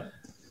 Yep.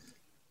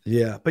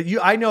 Yeah, but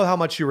I know how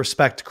much you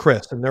respect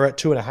Chris, and they're at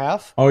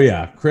 2.5. Oh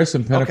yeah, Chris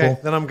and Pinnacle. Okay,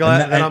 then I'm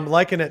glad. Then I'm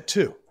liking it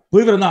too.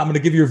 Believe it or not, I'm going to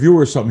give your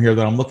viewers something here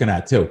that I'm looking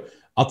at too.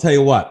 I'll tell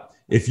you what.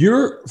 If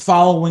you're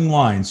following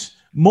lines,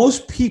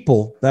 most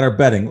people that are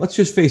betting, let's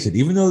just face it,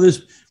 even though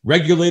this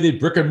regulated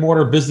brick and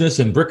mortar business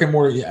and brick and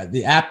mortar,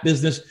 the app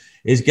business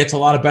gets a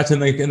lot of bets in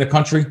the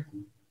country.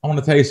 I want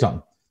to tell you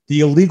something.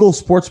 The illegal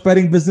sports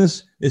betting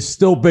business is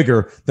still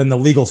bigger than the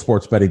legal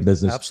sports betting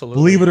business.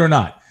 Absolutely. Believe it or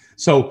not.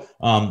 So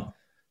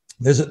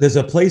there's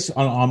a place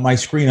on my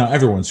screen, on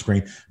everyone's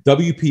screen,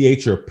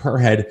 WPH or per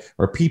head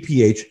or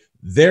PPH.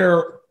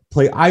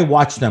 I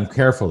watch them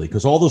carefully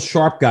because all those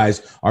sharp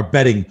guys are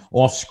betting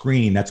off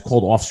screen. That's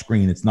called off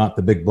screen. It's not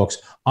the big books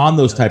on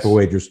those type of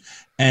wagers.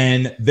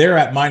 And they're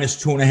at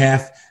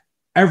 -2.5.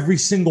 Every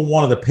single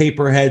one of the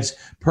paper heads,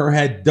 per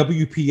head,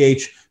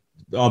 WPH,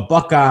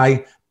 Buckeye,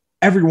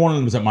 every one of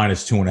them is at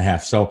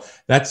 -2.5. So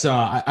that's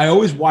I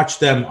always watch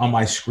them on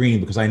my screen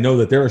because I know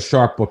that they're a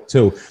sharp book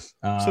too.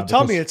 So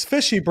tell me, it's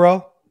fishy,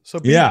 bro. So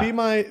be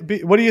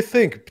what do you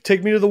think?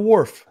 Take me to the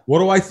wharf. What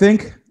do I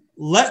think?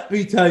 Let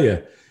me tell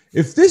you,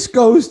 if this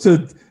goes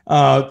to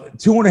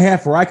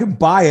 2.5, where I can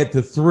buy it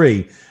to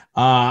 3,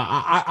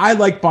 I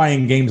like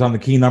buying games on the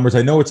key numbers.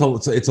 I know it's a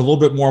little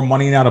bit more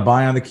money now to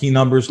buy on the key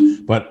numbers,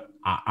 but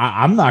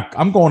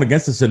I'm going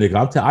against the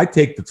syndicate. I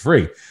take the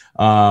 3.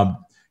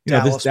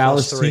 This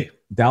Dallas team,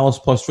 Dallas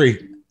 +3.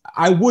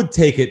 I would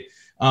take it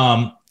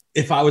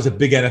if I was a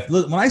big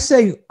NFL. When I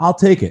say I'll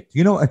take it,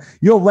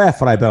 you'll laugh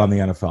when I bet on the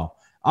NFL.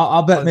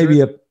 I'll bet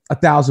maybe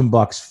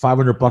 $1,000,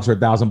 $500 or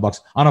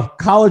 $1,000 on a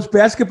college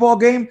basketball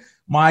game.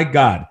 My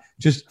God,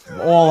 just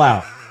all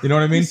out. You know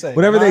what I mean?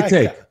 Whatever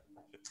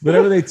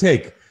they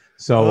take.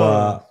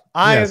 So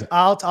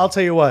I'll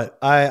tell you what.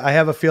 I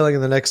have a feeling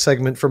in the next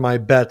segment for my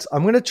bets,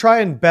 I'm going to try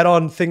and bet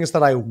on things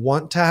that I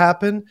want to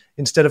happen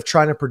instead of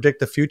trying to predict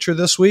the future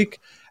this week.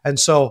 And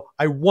so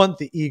I want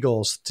the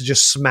Eagles to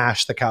just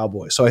smash the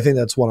Cowboys. So I think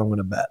that's what I'm going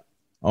to bet.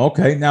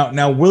 Okay.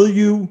 Now, will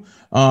you?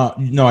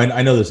 No,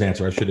 I know this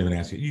answer. I shouldn't even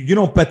ask you. You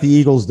don't bet the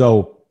Eagles,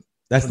 though.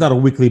 That's not a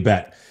weekly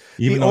bet.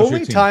 The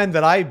only time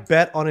that I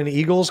bet on an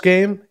Eagles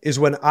game is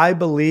when I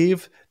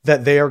believe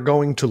that they are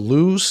going to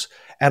lose,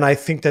 and I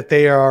think that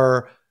they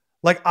are.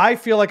 I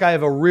feel like I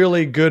have a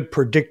really good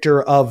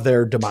predictor of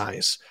their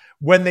demise.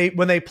 When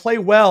they play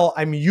well,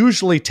 I'm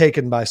usually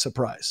taken by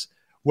surprise.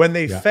 When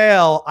they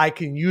fail, I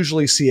can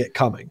usually see it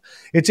coming.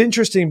 It's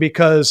interesting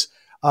because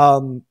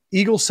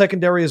Eagles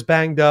secondary is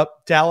banged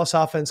up. Dallas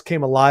offense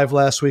came alive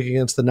last week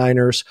against the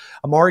Niners.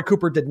 Amari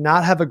Cooper did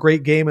not have a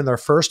great game in their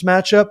first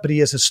matchup, but he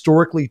has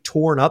historically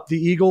torn up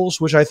the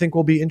Eagles, which I think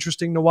will be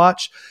interesting to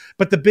watch.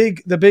 But the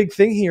big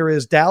thing here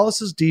is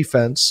Dallas's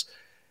defense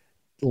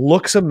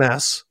looks a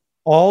mess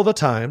all the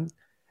time,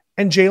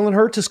 and Jalen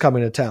Hurts is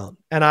coming to town.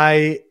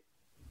 And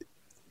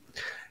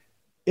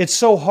it's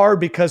so hard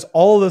because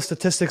all of the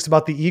statistics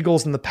about the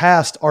Eagles in the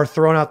past are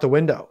thrown out the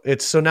window.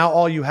 So now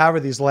all you have are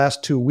these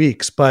last 2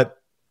 weeks, but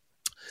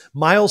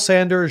Miles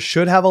Sanders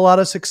should have a lot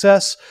of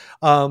success.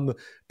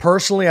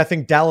 Personally, I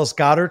think Dallas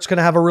Goedert's going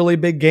to have a really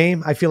big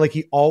game. I feel like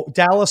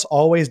Dallas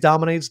always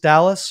dominates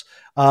Dallas.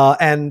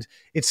 And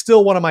it's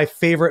still one of my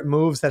favorite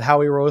moves that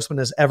Howie Roseman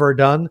has ever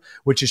done,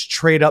 which is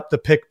trade up the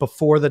pick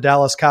before the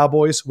Dallas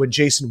Cowboys when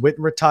Jason Witten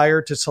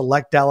retired to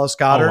select Dallas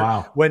Goedert. Oh,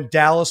 wow. When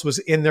Dallas was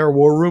in their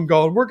war room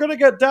going, we're going to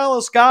get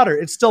Dallas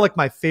Goedert. It's still like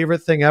my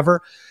favorite thing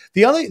ever.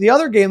 The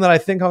other game that I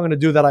think I'm going to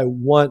do that I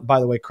want, by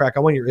the way, Crack, I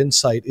want your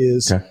insight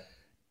is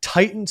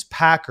Titans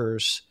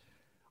Packers.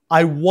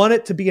 I want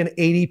it to be an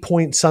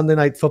 80-point Sunday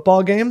night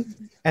football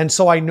game. And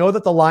so I know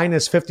that the line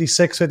is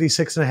 56 and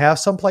a half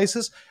some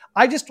places.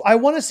 I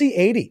want to see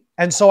 80.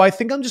 And so I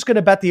think I'm just going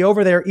to bet the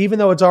over there, even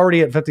though it's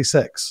already at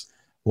 56.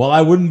 Well,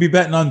 I wouldn't be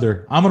betting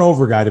under. I'm an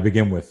over guy to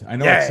begin with. I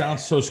know Yeah. it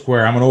sounds so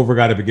square. I'm an over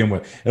guy to begin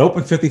with. It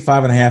opened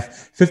 55 and a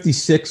half,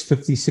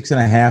 56 and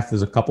a half.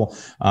 There's a couple.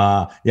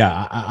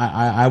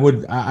 I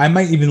would. I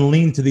might even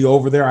lean to the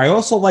over there. I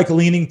also like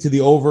leaning to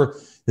the over.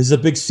 This is a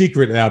big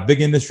secret now,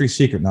 big industry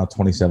secret now,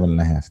 27 and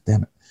a half.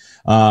 Damn it.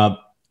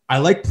 I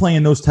like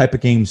playing those type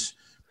of games.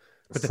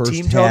 But the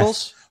team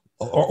totals?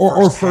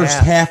 Or first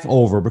half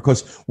over,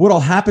 because what'll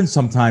happen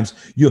sometimes,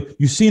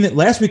 you've seen it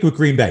last week with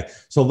Green Bay.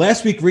 So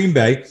last week, Green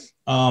Bay,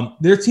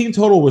 their team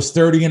total was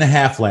 30 and a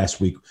half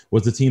last week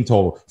was the team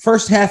total.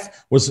 First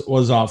half was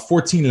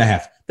 14 and a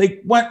half.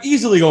 They went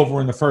easily over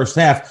in the first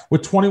half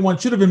with 21.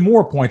 Should have been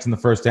more points in the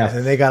first half.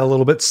 And they got a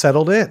little bit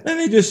settled in. And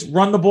they just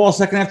run the ball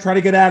second half, try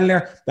to get out of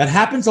there. That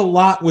happens a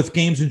lot with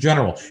games in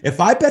general.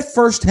 If I bet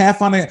first half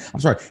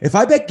if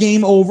I bet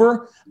game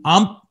over,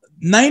 I'm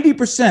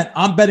 90%.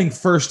 I'm betting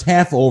first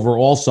half over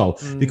also,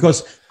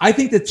 because I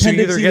think the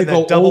tendency to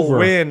go double over,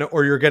 win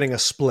or you're getting a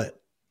split.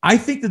 I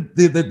think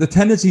the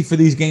tendency for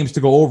these games to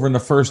go over in the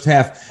first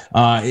half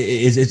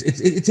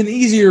it's an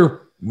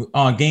easier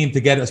game to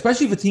get,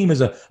 especially if a team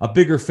is a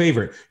bigger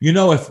favorite. You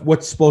know if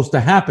what's supposed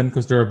to happen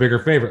because they're a bigger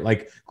favorite.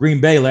 Like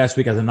Green Bay last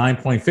week as a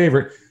 9-point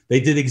favorite,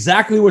 they did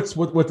exactly what's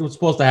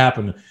supposed to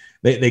happen.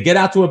 They get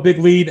out to a big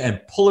lead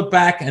and pull it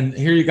back, and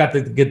here you got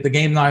the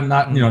game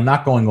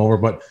not going over,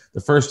 but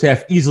the first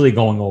half easily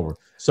going over.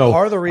 So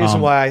part of the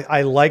reason why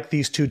I like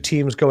these two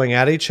teams going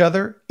at each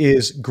other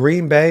is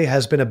Green Bay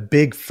has been a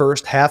big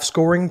first half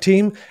scoring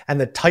team, and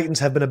the Titans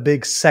have been a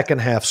big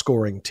second half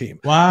scoring team.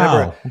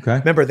 Wow.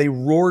 Remember, they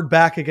roared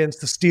back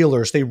against the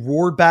Steelers. They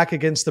roared back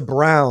against the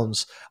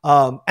Browns,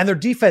 and their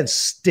defense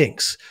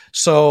stinks.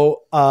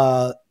 So,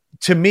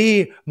 to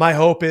me, my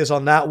hope is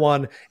on that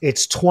one,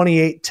 it's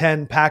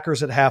 28-10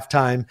 Packers at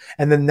halftime.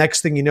 And then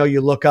next thing you know,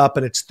 you look up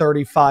and it's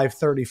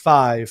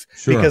 35-35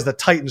 because the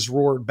Titans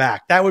roared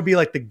back. That would be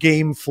like the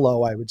game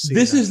flow, I would see.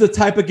 This is the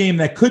type of game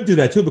that could do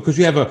that too, because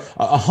you have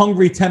a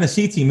hungry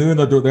Tennessee team, even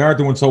though they are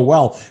doing so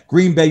well.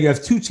 Green Bay, you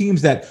have two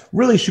teams that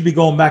really should be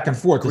going back and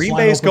forth. Green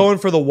Bay is going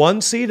for the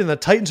 1 seed and the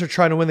Titans are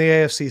trying to win the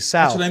AFC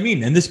South. That's what I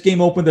mean. And this game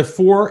opened at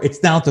 4. It's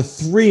down to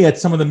 3 at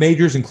some of the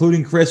majors,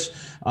 including Chris.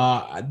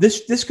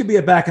 This could be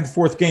a back and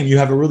forth game. You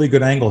have a really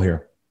good angle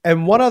here.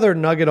 And one other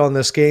nugget on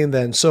this game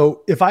then.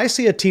 So if I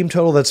see a team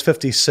total that's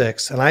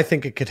 56 and I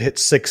think it could hit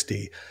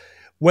 60,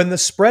 when the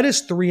spread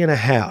is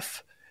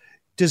 3.5,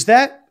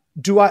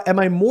 am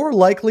I more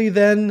likely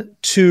then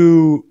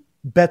to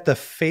bet the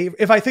favor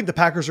if I think the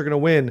Packers are going to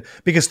win,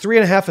 because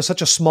 3.5 is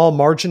such a small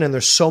margin and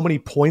there's so many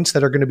points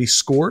that are going to be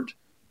scored?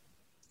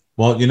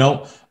 Well,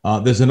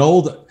 there's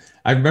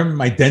I remember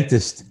my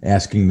dentist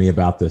asking me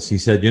about this. He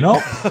said,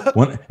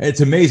 when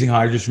it's amazing how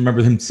I just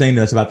remember him saying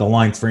this about the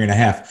line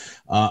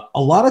 3.5.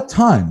 A lot of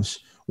times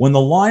when the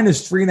line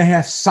is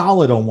 3.5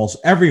 solid almost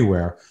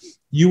everywhere,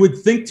 you would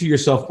think to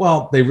yourself,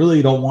 well, they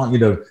really don't want you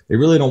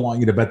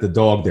to bet the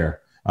dog there.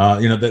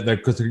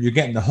 Because you're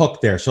getting the hook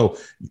there. So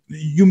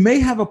you may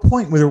have a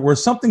point where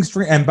something's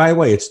 3. And by the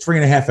way, it's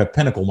 3.5 at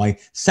Pinnacle. My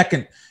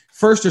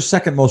first or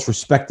second most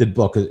respected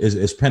book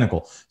is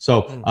Pinnacle.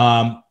 So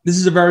this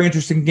is a very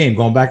interesting game,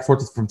 going back and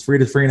forth from 3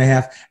 to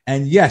 3.5.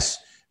 And yes,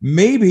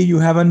 maybe you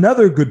have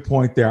another good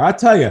point there. I'll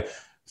tell you,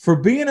 for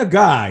being a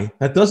guy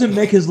that doesn't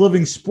make his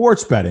living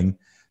sports betting,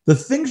 the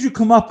things you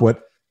come up with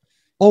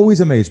always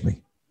amaze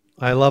me.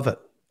 I love it.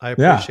 I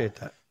appreciate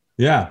that.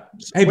 Yeah.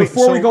 Hey,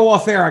 before we go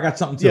off air, I got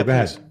something too. Go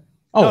ahead.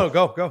 Oh,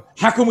 go.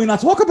 How can we not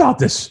talk about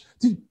this?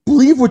 Do you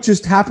believe what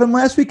just happened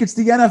last week? It's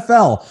the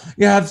NFL.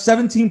 You have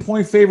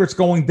 17-point favorites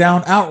going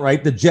down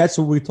outright. The Jets,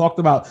 who we talked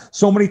about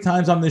so many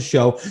times on this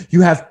show. You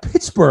have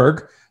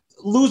Pittsburgh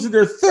losing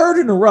their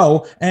 3rd in a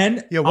row.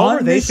 And what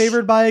were they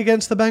favored by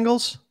against the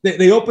Bengals?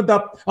 They opened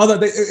up.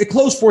 It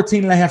closed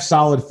 14.5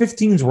 solid.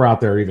 15s were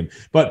out there even.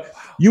 But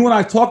you and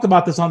I talked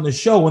about this on the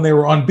show when they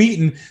were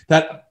unbeaten,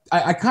 that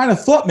I kind of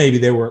thought maybe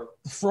they were.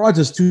 Frauds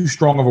is too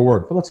strong of a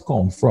word, but let's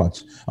call them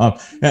frauds.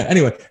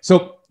 Anyway,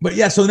 so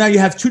now you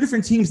have two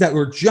different teams that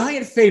were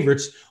giant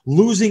favorites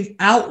losing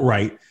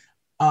outright.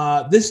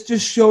 This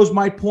just shows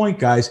my point,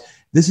 guys.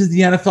 This is the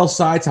NFL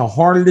sides, how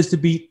hard it is to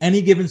beat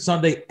any given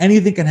Sunday.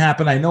 Anything can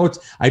happen. I know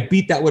I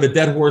beat that with a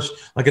dead horse,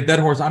 like a dead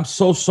horse. I'm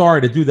so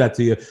sorry to do that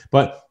to you,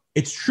 but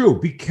it's true.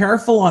 Be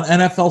careful on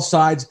NFL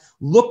sides.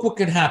 Look what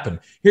could happen.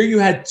 Here you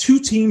had 2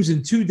 teams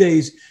in 2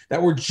 days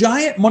that were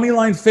giant money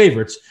line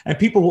favorites, and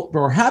people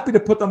were happy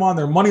to put them on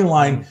their money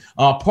line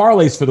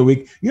parlays for the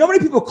week. You know how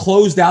many people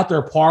closed out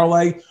their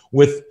parlay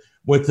with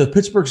the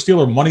Pittsburgh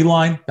Steelers money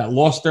line that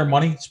lost their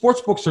money?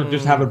 Sportsbooks are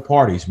just having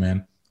parties,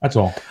 man. That's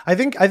all. I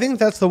think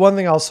that's the one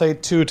thing I'll say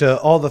too to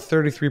all the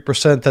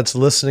 33% that's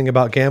listening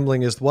about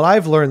gambling is what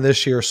I've learned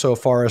this year so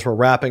far as we're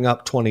wrapping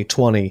up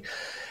 2020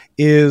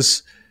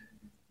 is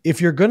if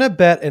you're going to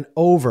bet an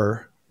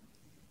over,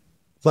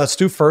 let's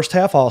do first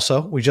half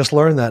also. We just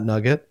learned that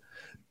nugget.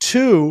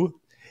 2,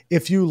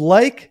 if you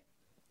like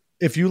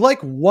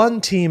one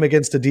team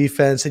against a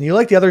defense and you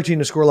like the other team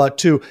to score a lot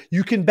too,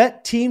 you can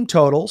bet team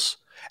totals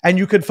and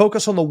you could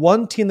focus on the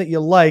one team that you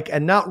like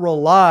and not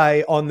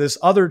rely on this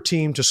other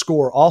team to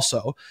score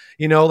also.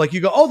 You know, like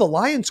you go, oh, the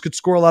Lions could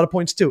score a lot of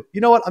points too.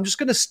 You know what? I'm just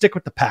going to stick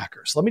with the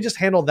Packers. Let me just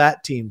handle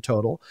that team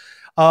total.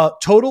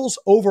 Totals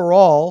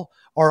overall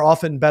are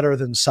often better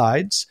than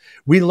sides.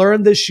 We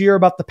learned this year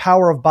about the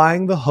power of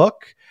buying the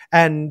hook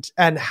and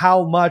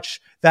how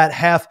much that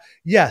half.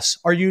 Yes,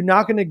 are you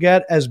not going to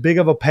get as big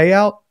of a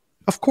payout?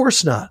 Of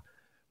course not.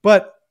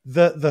 But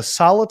the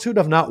solitude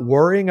of not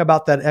worrying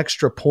about that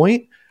extra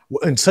point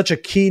and such a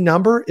key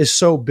number is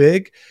so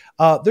big.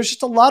 There's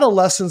just a lot of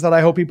lessons that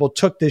I hope people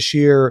took this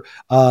year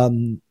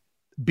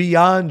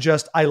beyond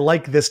just, I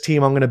like this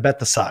team, I'm going to bet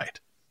the side.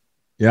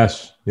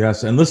 Yes.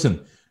 And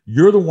listen,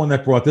 you're the one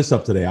that brought this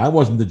up today. I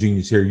wasn't the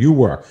genius here. You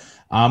were.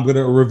 I'm going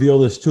to reveal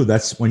this too.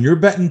 That's when you're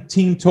betting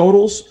team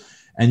totals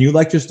and you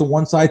like just the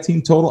one side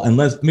team total. And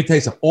let me tell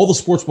you something. All the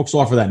sports books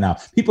offer that now.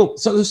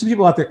 So there's some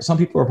people out there, some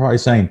people are probably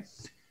saying,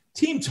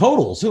 team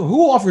totals,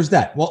 who offers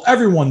that? Well,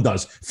 everyone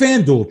does.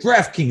 FanDuel,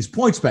 DraftKings,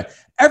 PointsBet,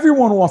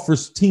 everyone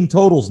offers team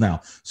totals now.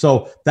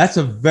 So that's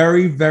a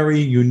very, very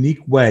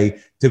unique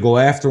way to go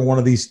after one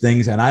of these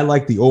things. And I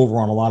like the over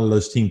on a lot of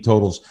those team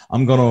totals.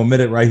 I'm going to omit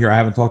it right here. I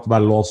haven't talked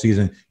about it all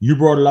season. You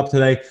brought it up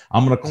today.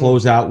 I'm going to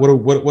close out.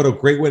 What a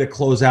great way to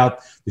close out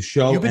the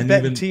show. You've been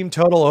betting team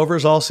total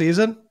overs all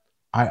season?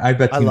 I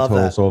bet team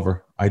totals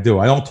over. I do.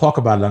 I don't talk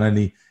about it on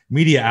any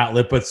media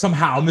outlet, but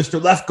somehow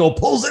Mr. Lefkoe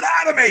pulls it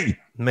out of me.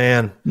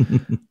 Man,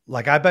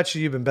 like I bet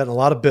you've been betting a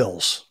lot of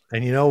bills.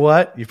 And you know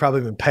what? You've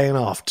probably been paying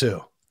off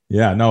too.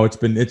 Yeah, no, it's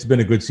been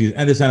a good season.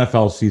 And this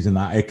NFL season,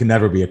 it can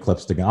never be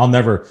eclipsed again. I'll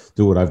never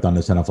do what I've done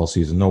this NFL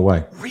season. No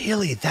way.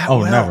 Really?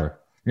 Oh, never.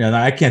 Yeah, no,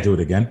 I can't do it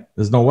again.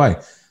 There's no way.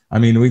 I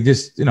mean, we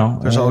just,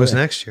 there's always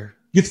next year.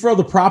 You throw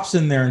the props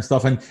in there and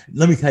stuff. And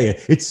let me tell you,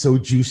 it's so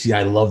juicy.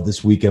 I love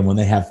this weekend when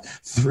they have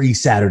 3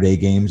 Saturday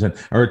games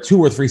or 2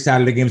 or 3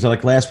 Saturday games.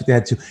 Like last week they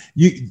had 2.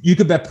 You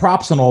could bet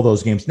props on all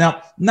those games.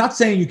 Now, not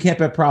saying you can't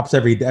bet props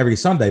every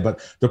Sunday,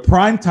 but the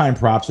primetime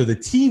props or the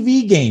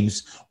TV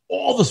games,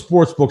 all the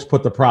sports books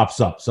put the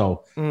props up.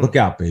 So look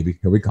out, baby.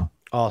 Here we come.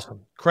 Awesome.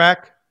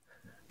 Crack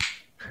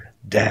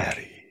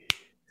Daddy.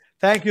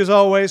 Thank you as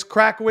always.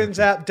 Crack Wins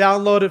app.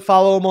 Download it.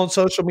 Follow him on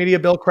social media.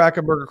 Bill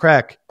Krackomberger.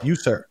 Crack. You,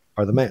 sir,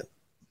 are the man.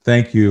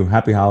 Thank you.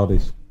 Happy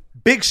holidays.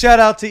 Big shout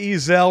out to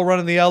Ezell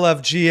running the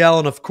LFGL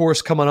and, of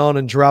course, coming on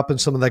and dropping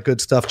some of that good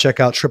stuff.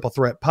 Check out Triple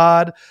Threat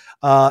Pod.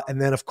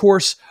 And then, of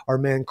course, our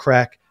man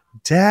Crack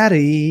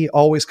Daddy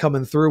always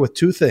coming through with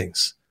 2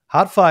 things,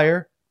 hot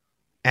fire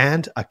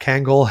and a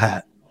Kangol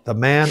hat. The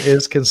man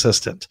is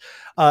consistent.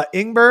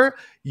 Ingber,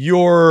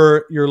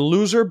 your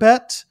loser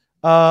bet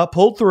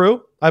pulled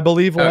through, I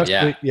believe. Last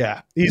week.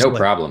 Yeah, easily. No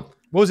problem.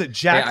 What was it,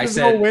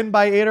 Jacksonville win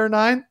by 8 or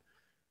 9?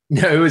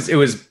 No, it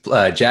was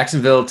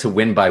Jacksonville to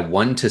win by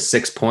 1 to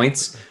 6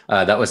 points.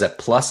 That was at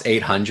plus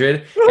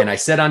 800. And I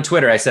said on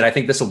Twitter, I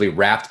think this will be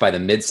wrapped by the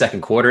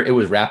mid-second quarter. It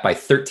was wrapped by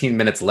 13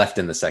 minutes left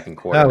in the second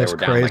quarter. They were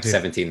down like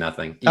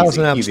 17-0. That was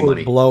an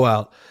absolute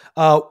blowout.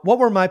 What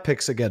were my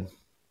picks again?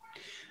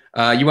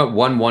 You went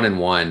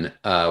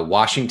 1-1-1.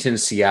 Washington,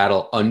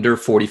 Seattle under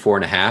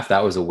 44.5.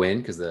 That was a win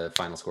because the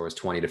final score was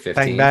 20-15.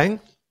 Bang, bang.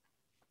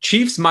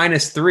 Chiefs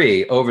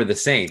 -3 over the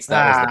Saints.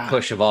 That was the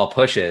push of all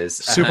pushes.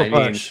 Super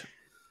push.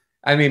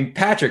 I mean,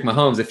 Patrick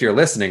Mahomes, if you're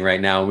listening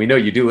right now, and we know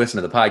you do listen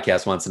to the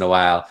podcast once in a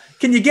while,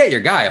 can you get your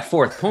guy a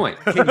 4th point?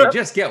 Can you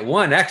just get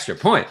 1 extra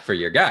point for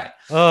your guy?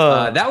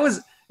 That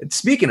was,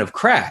 speaking of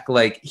crack,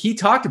 like he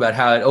talked about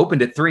how it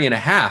opened at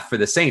 3.5 for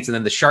the Saints, and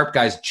then the sharp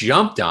guys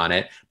jumped on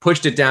it,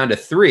 pushed it down to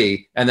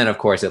 3, and then, of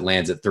course, it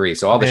lands at 3.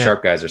 So all the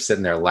sharp guys are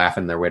sitting there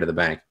laughing their way to the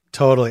bank.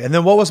 Totally. And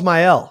then what was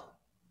my L?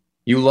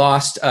 You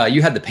lost.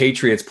 You had the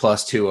Patriots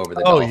 +2 over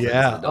the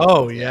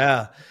Dolphins.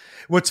 Yeah.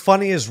 What's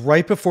funny is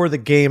right before the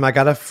game, I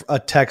got a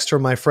text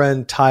from my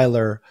friend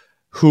Tyler,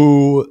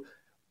 who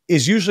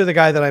is usually the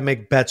guy that I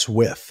make bets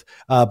with.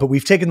 But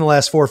we've taken the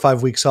last 4 or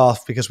 5 weeks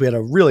off because we had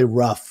a really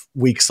rough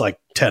weeks like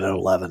 10 and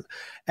 11.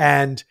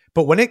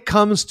 But when it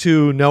comes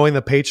to knowing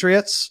the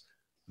Patriots,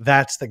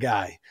 that's the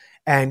guy.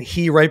 And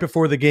he, right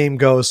before the game,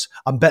 goes,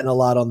 I'm betting a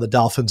lot on the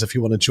Dolphins if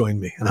you want to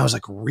join me. And I was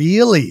like,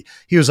 really?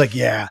 He was like,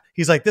 yeah.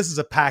 He's like, this is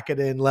a pack it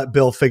in, let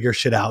Bill figure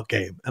shit out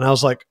game. And I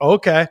was like,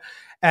 okay.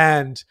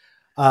 And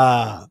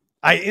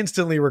I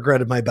instantly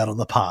regretted my bet on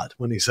the pod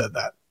when he said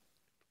that.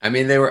 I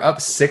mean, they were up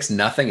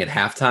 6-0 at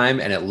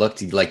halftime, and it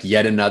looked like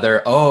yet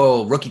another,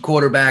 rookie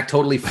quarterback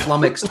totally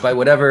flummoxed by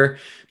whatever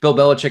Bill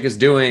Belichick is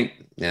doing.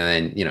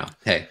 And then,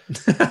 hey,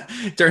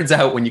 turns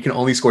out when you can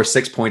only score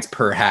 6 points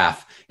per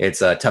half, it's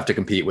tough to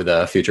compete with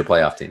a future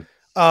playoff team.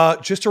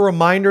 Just a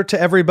reminder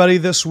to everybody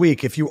this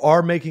week, if you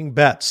are making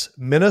bets,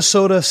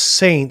 Minnesota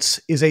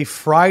Saints is a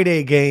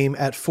Friday game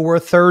at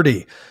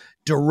 4:30.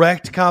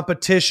 Direct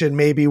competition,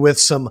 maybe with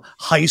some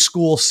high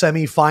school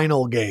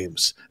semifinal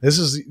games.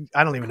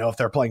 I don't even know if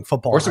they're playing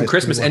football. Or some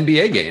Christmas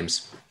NBA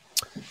games.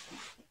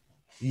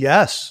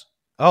 Yes.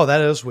 Oh,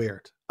 that is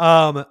weird.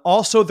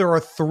 Also, there are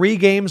 3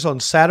 games on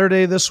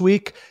Saturday this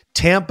week.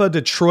 Tampa,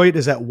 Detroit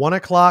is at 1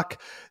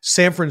 o'clock.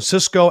 San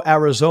Francisco,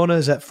 Arizona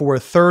is at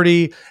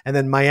 4:30. And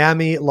then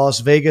Miami, Las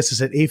Vegas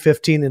is at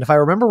 8:15. And if I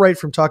remember right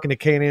from talking to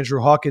Kay and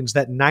Andrew Hawkins,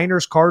 that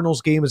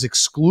Niners-Cardinals game is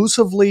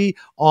exclusively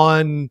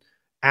on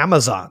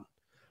Amazon.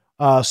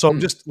 So I'm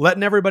just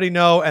letting everybody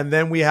know. And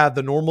then we have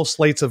the normal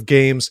slates of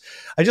games.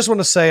 I just want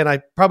to say, and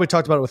I probably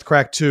talked about it with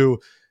Crack too,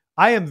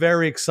 I am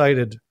very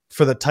excited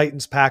for the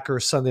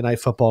Titans-Packers Sunday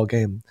Night Football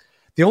game.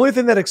 The only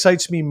thing that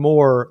excites me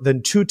more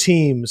than 2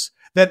 teams,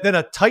 than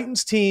a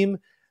Titans team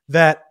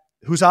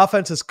whose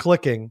offense is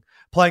clicking,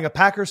 playing a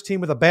Packers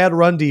team with a bad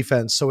run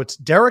defense. So it's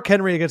Derrick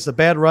Henry against the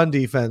bad run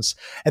defense.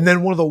 And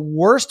then one of the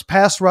worst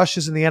pass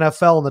rushes in the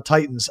NFL in the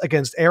Titans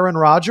against Aaron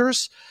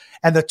Rodgers.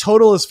 And the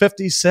total is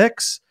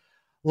 56.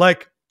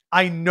 Like,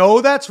 I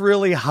know that's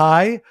really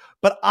high,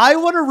 but I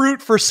want to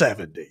root for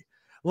 70.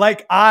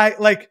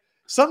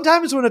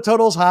 Sometimes when a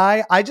total's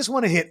high, I just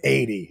want to hit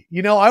 80.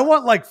 I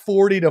want like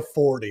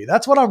 40-40.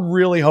 That's what I'm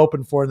really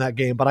hoping for in that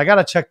game, but I got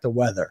to check the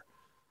weather.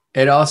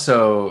 It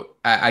also,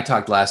 I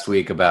talked last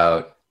week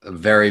about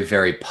very,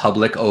 very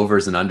public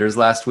overs and unders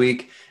last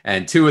week.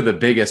 And 2 of the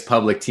biggest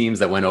public teams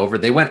that went over,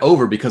 they went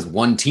over because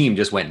one team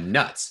just went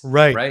nuts.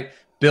 Right.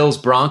 Bills,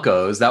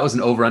 Broncos, that was an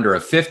over under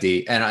of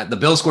 50. And the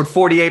Bills scored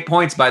 48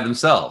 points by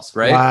themselves,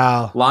 right?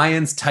 Wow.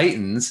 Lions,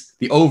 Titans,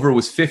 the over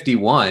was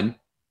 51.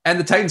 And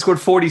the Titans scored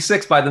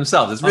 46 by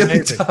themselves. It's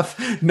really tough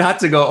not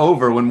to go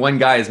over when one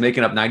guy is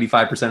making up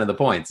 95% of the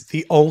points.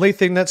 The only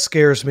thing that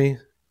scares me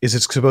is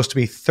it's supposed to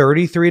be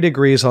 33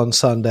 degrees on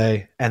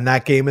Sunday, and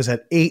that game is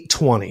at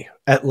 8:20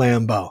 at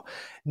Lambeau.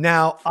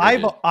 Now,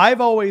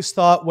 I've always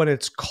thought when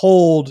it's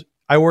cold,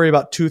 I worry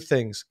about 2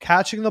 things,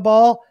 catching the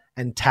ball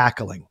and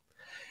tackling.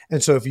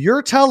 And so if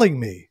you're telling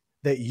me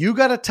that you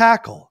got to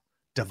tackle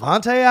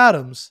Devontae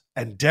Adams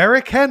and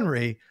Derrick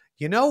Henry,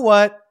 you know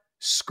what?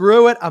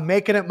 Screw it. I'm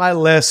making it my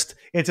list.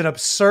 It's an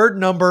absurd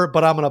number,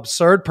 but I'm an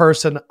absurd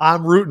person.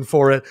 I'm rooting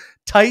for it.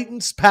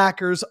 Titans,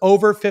 Packers,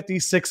 over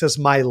 56 is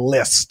my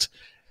list.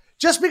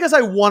 Just because I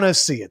want to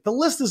see it. The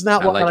list is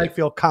not one that I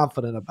feel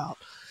confident about.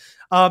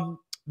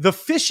 The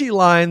fishy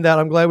line that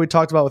I'm glad we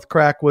talked about with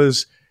Crack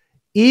was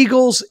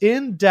Eagles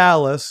in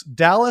Dallas.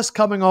 Dallas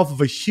coming off of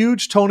a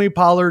huge Tony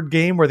Pollard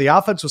game where the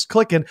offense was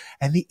clicking,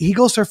 and the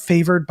Eagles are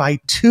favored by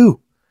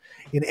 2.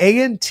 In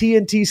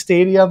AT&T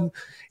Stadium,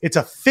 it's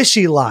a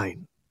fishy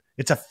line.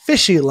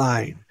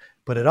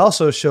 But it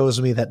also shows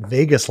me that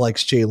Vegas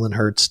likes Jalen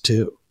Hurts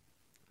too.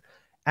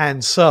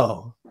 And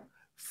so,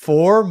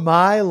 for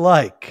my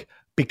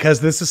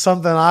because this is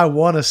something I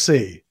want to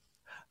see,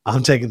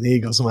 I'm taking the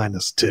Eagles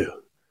 -2.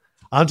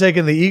 I'm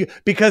taking the Eagles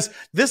because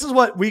this is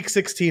what Week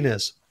 16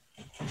 is.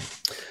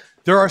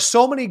 There are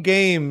so many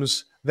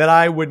games that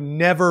I would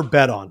never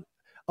bet on.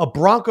 A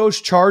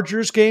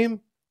Broncos-Chargers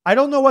game, I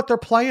don't know what they're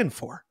playing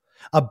for.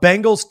 A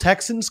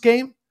Bengals-Texans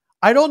game,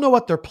 I don't know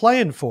what they're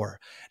playing for.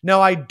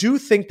 Now, I do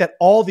think that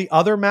all the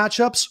other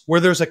matchups where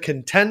there's a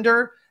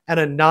contender and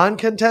a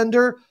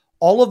non-contender,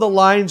 all of the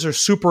lines are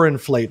super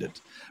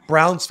inflated.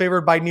 Browns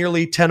favored by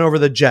nearly 10 over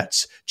the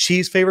Jets.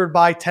 Chiefs favored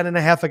by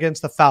 10.5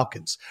 against the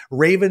Falcons.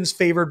 Ravens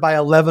favored by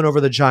 11 over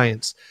the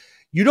Giants.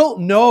 You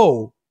don't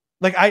know.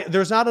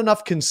 There's not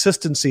enough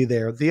consistency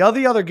there. The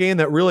other game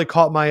that really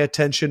caught my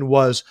attention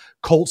was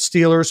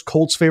Colts-Steelers.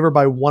 Colts favored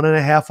by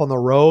 1.5 on the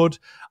road.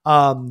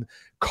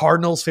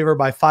 Cardinals favored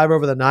by 5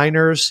 over the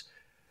Niners.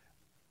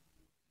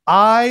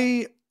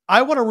 I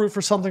want to root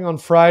for something on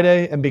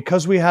Friday, and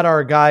because we had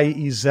our guy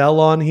Ezell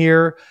on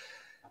here,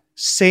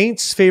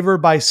 Saints favored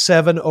by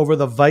 7 over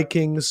the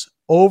Vikings,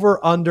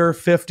 over under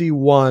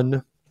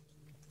 51.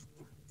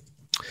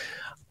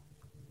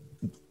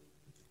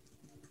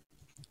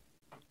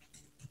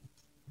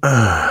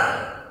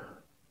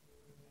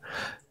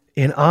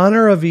 In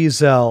honor of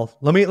Ezell,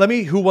 let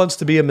me Who Wants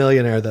to Be a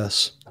Millionaire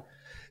this.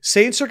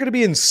 Saints are going to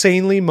be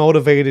insanely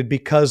motivated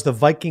because the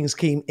Vikings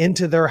came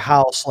into their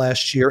house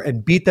last year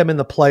and beat them in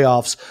the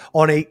playoffs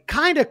on a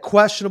kind of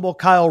questionable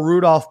Kyle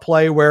Rudolph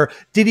play where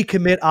did he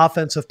commit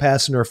offensive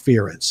pass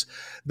interference?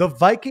 The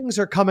Vikings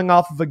are coming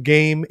off of a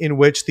game in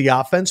which the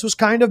offense was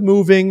kind of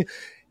moving.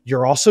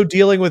 You're also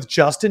dealing with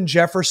Justin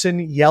Jefferson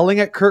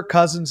yelling at Kirk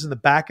Cousins in the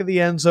back of the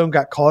end zone,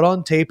 got caught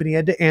on tape, and he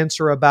had to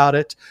answer about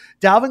it.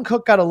 Dalvin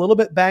Cook got a little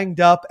bit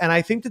banged up, and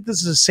I think that this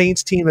is a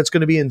Saints team that's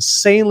going to be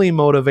insanely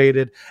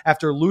motivated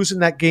after losing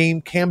that game.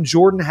 Cam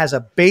Jordan has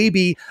a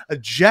baby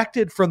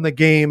ejected from the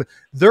game.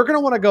 They're going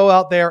to want to go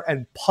out there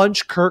and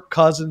punch Kirk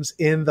Cousins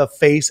in the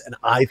face, and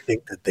I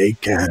think that they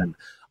can.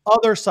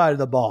 Other side of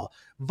the ball,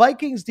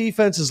 Vikings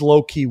defense is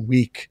low-key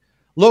weak.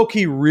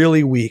 Low-key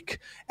really weak.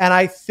 And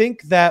I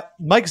think that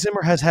Mike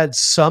Zimmer has had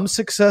some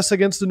success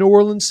against the New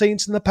Orleans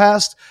Saints in the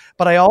past,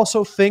 but I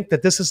also think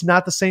that this is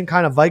not the same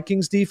kind of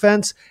Vikings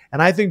defense,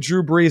 and I think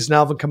Drew Brees and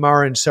Alvin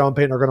Kamara and Sean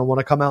Payton are going to want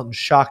to come out and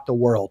shock the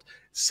world.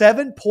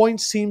 7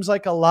 points seems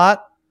like a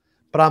lot,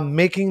 but I'm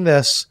making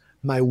this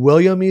my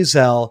William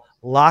Ezell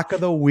lock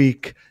of the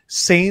week,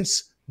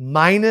 Saints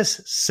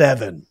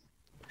 -7.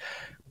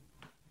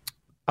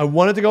 I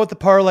wanted to go with the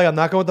parlay. I'm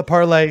not going with the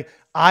parlay.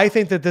 I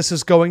think that this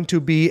is going to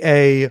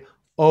be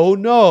oh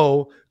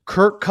no,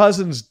 Kirk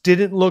Cousins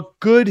didn't look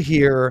good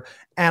here,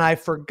 and I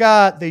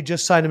forgot they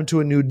just signed him to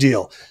a new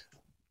deal.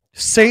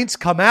 Saints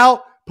come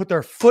out, put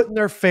their foot in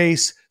their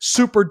face.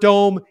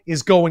 Superdome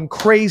is going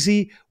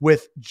crazy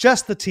with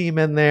just the team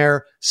in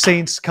there.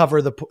 Saints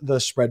cover the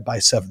spread by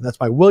 7. That's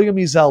my William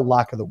Ezell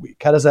lock of the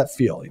week. How does that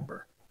feel,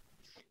 Ingber?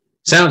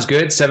 Sounds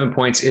good. 7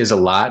 points is a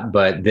lot,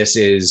 but this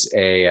is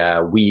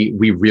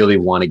we really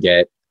want to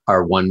get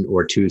our 1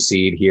 or 2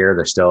 seed here.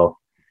 They're still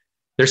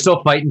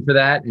fighting for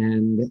that,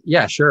 and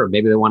yeah, sure,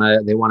 maybe they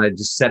want to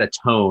just set a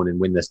tone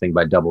and win this thing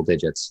by double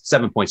digits.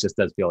 7 points just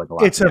does feel like a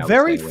lot. It's a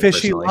very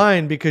fishy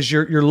line because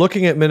you're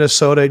looking at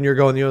Minnesota and you're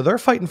going, they're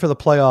fighting for the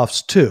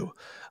playoffs too.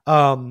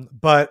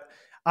 But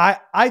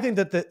I think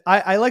that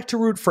I like to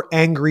root for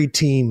angry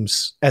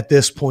teams at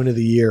this point of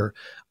the year.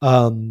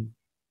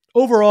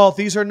 Overall,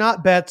 these are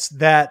not bets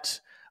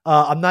that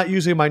I'm not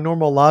using my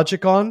normal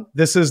logic on.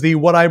 This is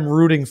what I'm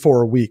rooting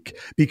for a week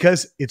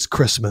because it's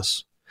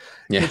Christmas.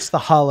 Yeah. It's the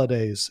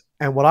holidays.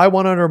 And what I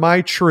want under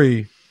my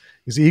tree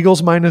is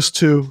Eagles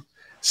 -2,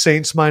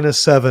 Saints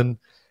 -7,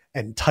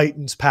 and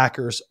Titans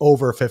Packers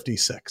over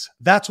 56.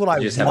 That's what I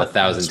just have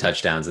 1,000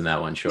 touchdowns in that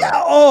one, sure.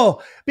 Yeah,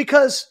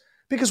 because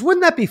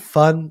wouldn't that be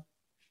fun?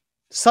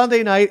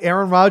 Sunday night,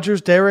 Aaron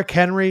Rodgers, Derrick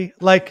Henry.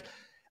 Like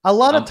a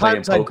lot of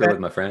times I poker with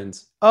my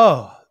friends.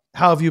 Oh,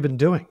 how have you been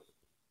doing?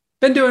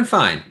 Been doing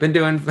fine.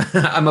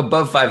 I'm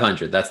above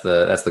 500. That's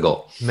the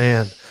goal.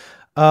 Man.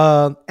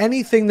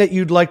 Anything that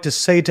you'd like to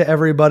say to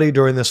everybody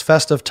during this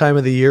festive time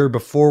of the year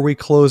before we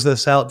close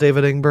this out,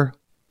 David Ingber?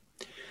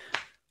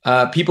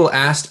 People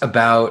asked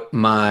about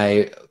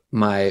my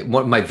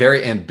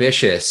very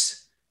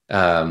ambitious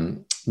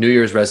New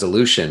Year's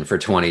resolution for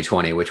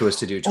 2020, which was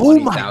to do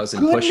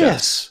 20,000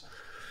 push-ups.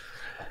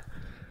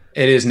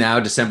 It is now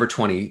December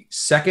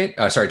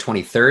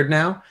 23rd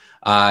now.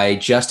 I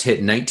just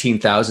hit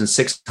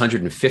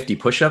 19,650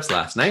 push-ups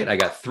last night. I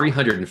got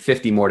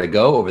 350 more to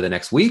go over the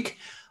next week.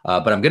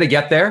 But I'm going to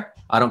get there.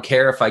 I don't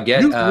care if I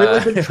get... You've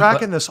really been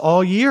tracking this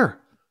all year.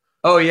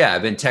 Oh, yeah.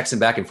 I've been texting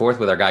back and forth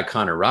with our guy,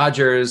 Connor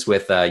Rogers,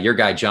 with your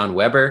guy, John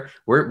Weber.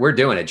 We're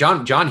doing it.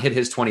 John hit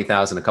his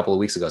 20,000 a couple of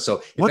weeks ago.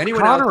 So if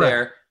anyone out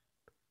there...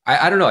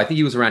 I don't know. I think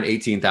he was around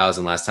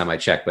 18,000 last time I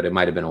checked, but it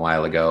might have been a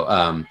while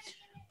ago.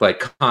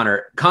 But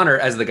Connor,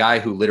 as the guy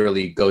who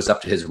literally goes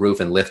up to his roof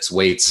and lifts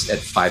weights at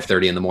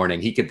 5:30 in the morning,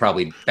 he could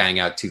probably bang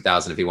out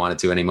 2,000 if he wanted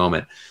to any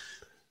moment.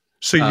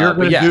 So you're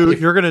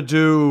going to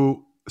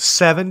do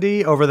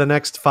 70 over the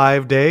next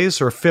 5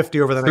 days or 50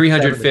 over the next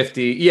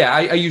 350. 70? Yeah,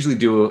 I usually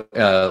do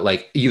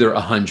like either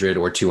 100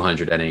 or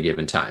 200 at any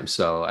given time.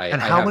 So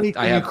how many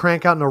can you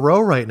crank out in a row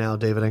right now,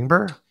 David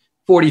Ingber?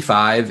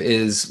 45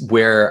 is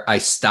where I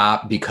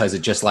stop because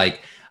it just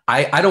like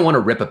I don't want to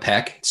rip a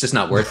pec. It's just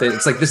not worth it.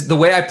 It's like this the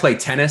way I play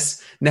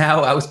tennis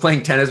now. I was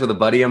playing tennis with a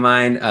buddy of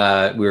mine.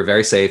 We were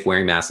very safe,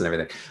 wearing masks and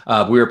everything.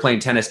 We were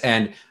playing tennis,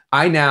 and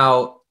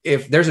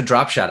if there's a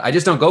drop shot, I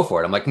just don't go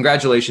for it. I'm like,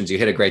 congratulations, you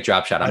hit a great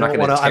drop shot. I'm not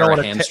going to tear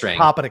a hamstring.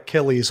 Pop an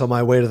Achilles on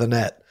my way to the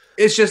net.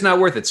 It's just not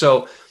worth it.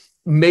 So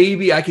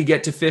maybe I could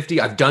get to 50.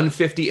 I've done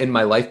 50 in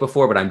my life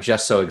before, but I'm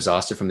just so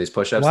exhausted from these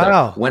push-ups.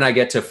 Wow. When I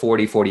get to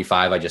 40,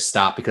 45, I just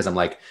stop because I'm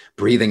like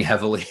breathing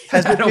heavily.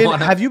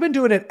 Have you been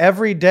doing it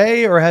every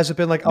day, or has it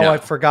been like, I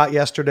forgot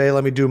yesterday,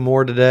 let me do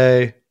more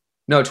today?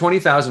 No,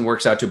 20,000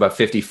 works out to about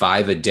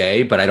 55 a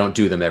day, but I don't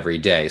do them every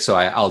day. So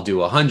I'll do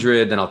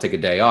 100, then I'll take a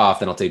day off,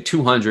 then I'll take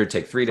 200,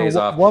 take 3 days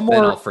off.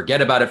 Then I'll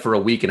forget about it for a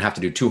week and have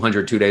to do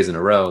 200 2 days in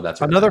a row. That's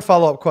another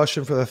follow-up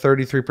question for the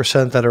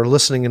 33% that are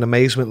listening in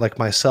amazement like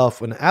myself,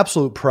 with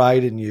absolute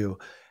pride in you.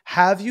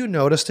 Have you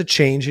noticed a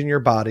change in your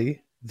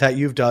body that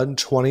you've done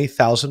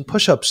 20,000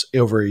 push-ups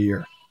over a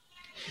year?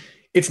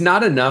 It's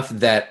not enough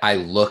that I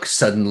look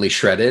suddenly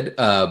shredded,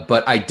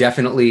 but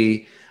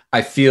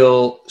I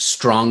feel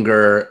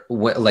stronger.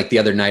 Like the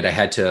other night, I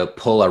had to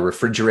pull a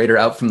refrigerator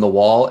out from the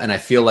wall, and I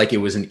feel like it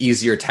was an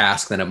easier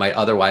task than it might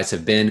otherwise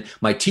have been.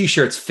 My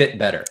t-shirts fit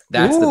better.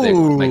 That's the big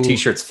one. My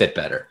t-shirts fit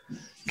better.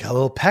 Got a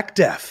little pec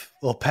def.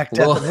 A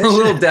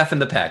little def in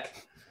the pec.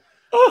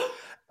 Oh,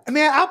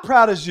 man, I'm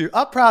proud of you.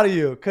 I'm proud of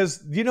you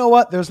because you know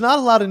what? There's not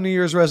a lot of New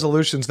Year's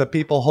resolutions that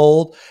people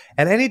hold.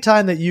 And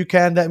anytime that you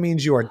can, that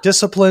means you are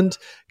disciplined.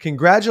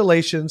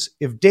 Congratulations.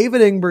 If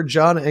David Ingber,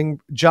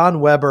 John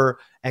Weber,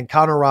 and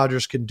Connor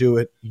Rogers can do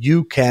it,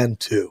 you can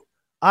too.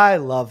 I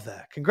love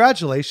that.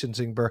 Congratulations,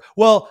 Ingber.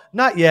 Well,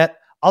 not yet.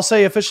 I'll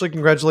say officially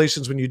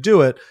congratulations when you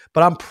do it,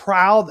 but I'm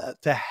proud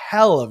to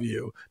hell of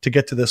you to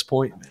get to this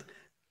point, man.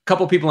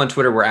 Couple people on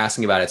Twitter were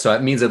asking about it. So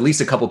it means at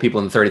least a couple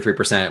people in the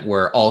 33%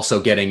 were also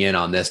getting in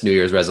on this New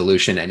Year's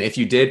resolution. And if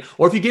you did,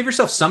 or if you gave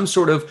yourself some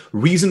sort of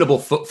reasonable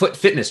foot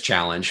fitness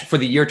challenge for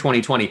the year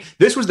 2020,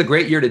 this was the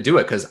great year to do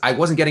it because I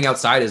wasn't getting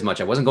outside as much.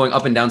 I wasn't going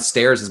up and down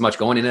stairs as much,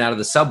 going in and out of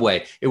the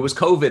subway. It was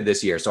COVID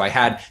this year. So I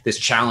had this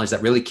challenge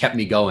that really kept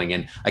me going,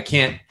 and I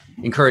can't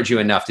encourage you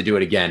enough to do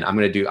it again. I'm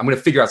going to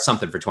figure out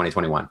something for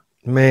 2021.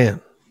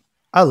 Man,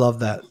 I love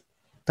that.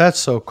 That's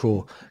so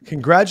cool.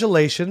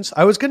 Congratulations.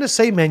 I was going to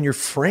say, man, your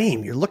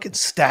frame, you're looking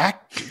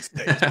stacked.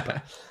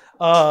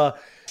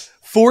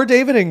 For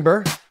David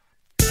Ingber,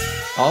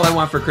 All I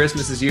Want for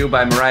Christmas Is You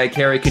by Mariah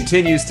Carey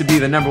continues to be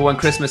the #1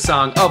 Christmas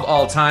song of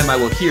all time. I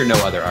will hear no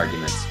other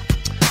arguments.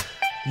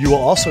 you will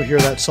also hear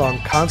that song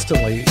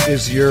constantly.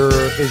 Is your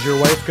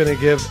wife going to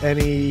give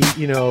any,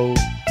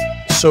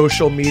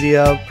 social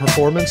media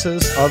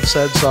performances of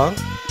said song?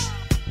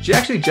 She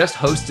actually just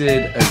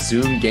hosted a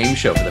Zoom game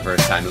show for the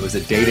first time. It was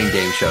a dating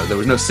game show. There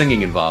was no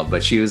singing involved,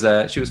 but she was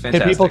fantastic.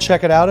 Can people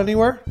check it out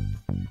anywhere?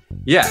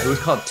 Yeah, it was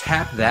called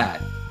Tap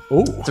That.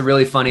 Ooh. It's a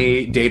really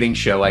funny dating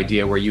show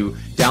idea where you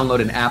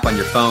download an app on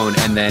your phone,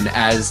 and then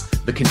as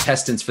the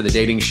contestants for the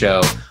dating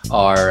show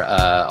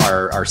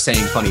are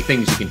saying funny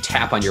things, you can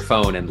tap on your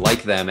phone and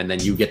like them, and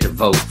then you get to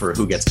vote for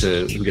who gets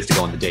to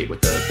go on the date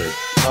with the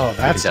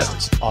that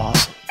contestants. sounds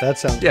awesome. That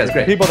sounds it's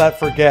great. People that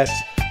forget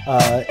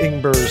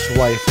Ingber's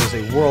wife is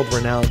a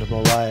world-renowned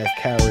Mariah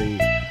Carey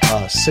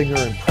singer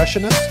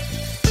impressionist.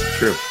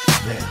 True.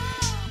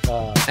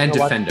 Man. And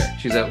defender.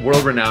 She's a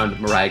world-renowned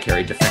Mariah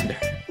Carey defender.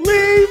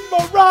 Leave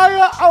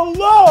Mariah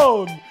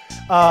alone.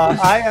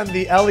 I am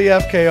the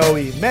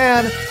LEFKOE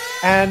man,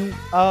 and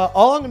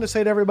all I'm going to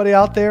say to everybody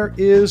out there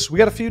is we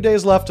got a few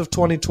days left of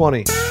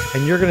 2020,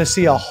 and you're going to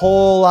see a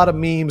whole lot of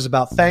memes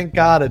about thank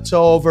God it's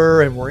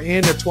over and we're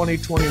into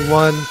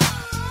 2021.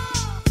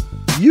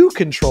 You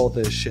control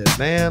this shit,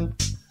 man.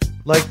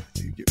 Like,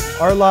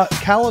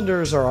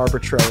 calendars are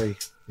arbitrary,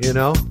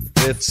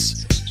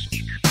 It's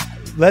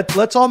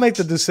let's all make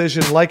the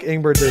decision like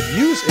Ingber did.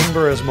 Use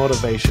Ingber as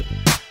motivation.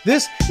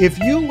 If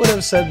you would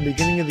have said in the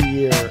beginning of the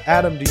year,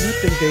 Adam, do you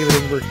think David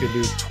Ingber could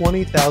do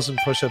 20,000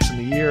 push-ups in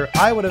a year?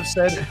 I would have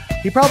said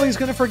he probably is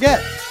going to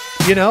forget,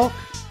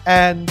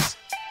 And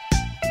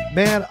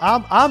man,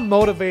 I'm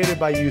motivated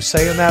by you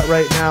saying that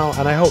right now,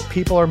 and I hope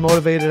people are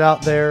motivated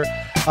out there.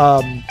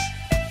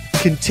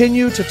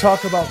 Continue to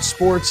talk about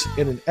sports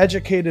in an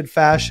educated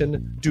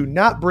fashion. Do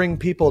not bring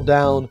people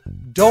down.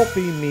 Don't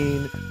be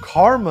mean.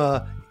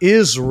 Karma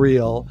is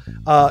real.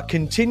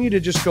 Continue to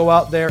just go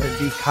out there and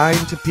be kind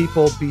to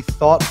people, be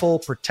thoughtful,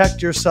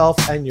 protect yourself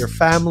and your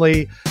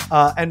family,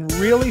 and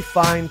really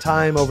find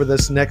time over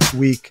this next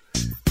week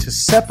to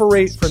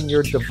separate from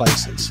your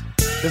devices.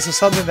 This is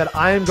something that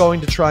I am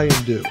going to try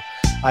and do.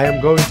 I am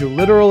going to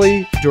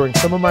literally, during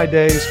some of my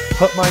days,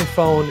 put my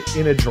phone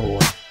in a drawer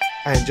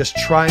and just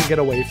try and get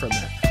away from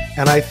it.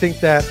 And I think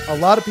that a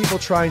lot of people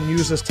try and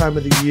use this time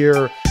of the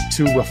year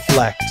to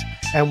reflect.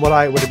 And what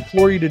I would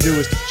implore you to do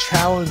is to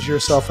challenge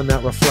yourself in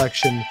that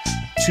reflection,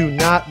 to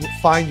not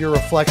find your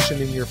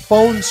reflection in your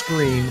phone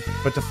screen,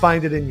 but to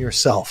find it in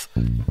yourself.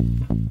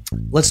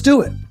 Let's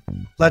do it.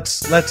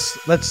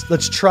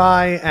 Let's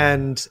try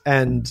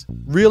and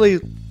really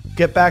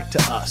get back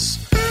to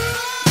us.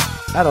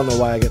 I don't know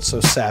why I get so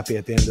sappy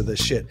at the end of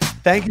this shit.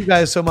 Thank you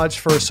guys so much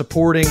for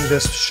supporting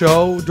this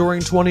show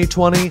during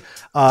 2020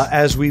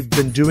 as we've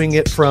been doing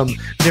it from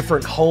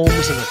different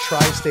homes in the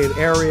tri-state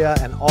area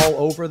and all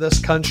over this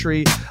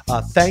country.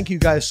 Thank you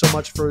guys so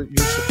much for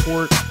your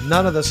support.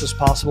 None of this is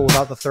possible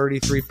without the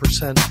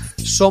 33%.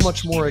 So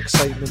much more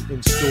excitement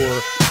in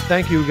store.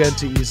 Thank you again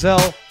to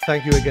Ezell.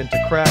 Thank you again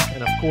to Crack,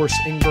 and of course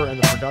Ingber and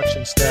the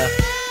production staff.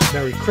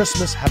 Merry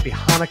Christmas, Happy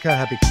Hanukkah,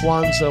 Happy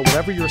Kwanzaa,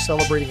 whatever you're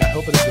celebrating. I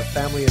hope it is with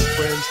family and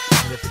friends.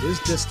 And if it is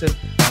distant,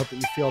 I hope that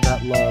you feel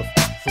that love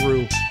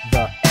through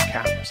the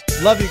cameras.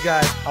 Love you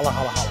guys. Holla,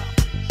 holla, holla.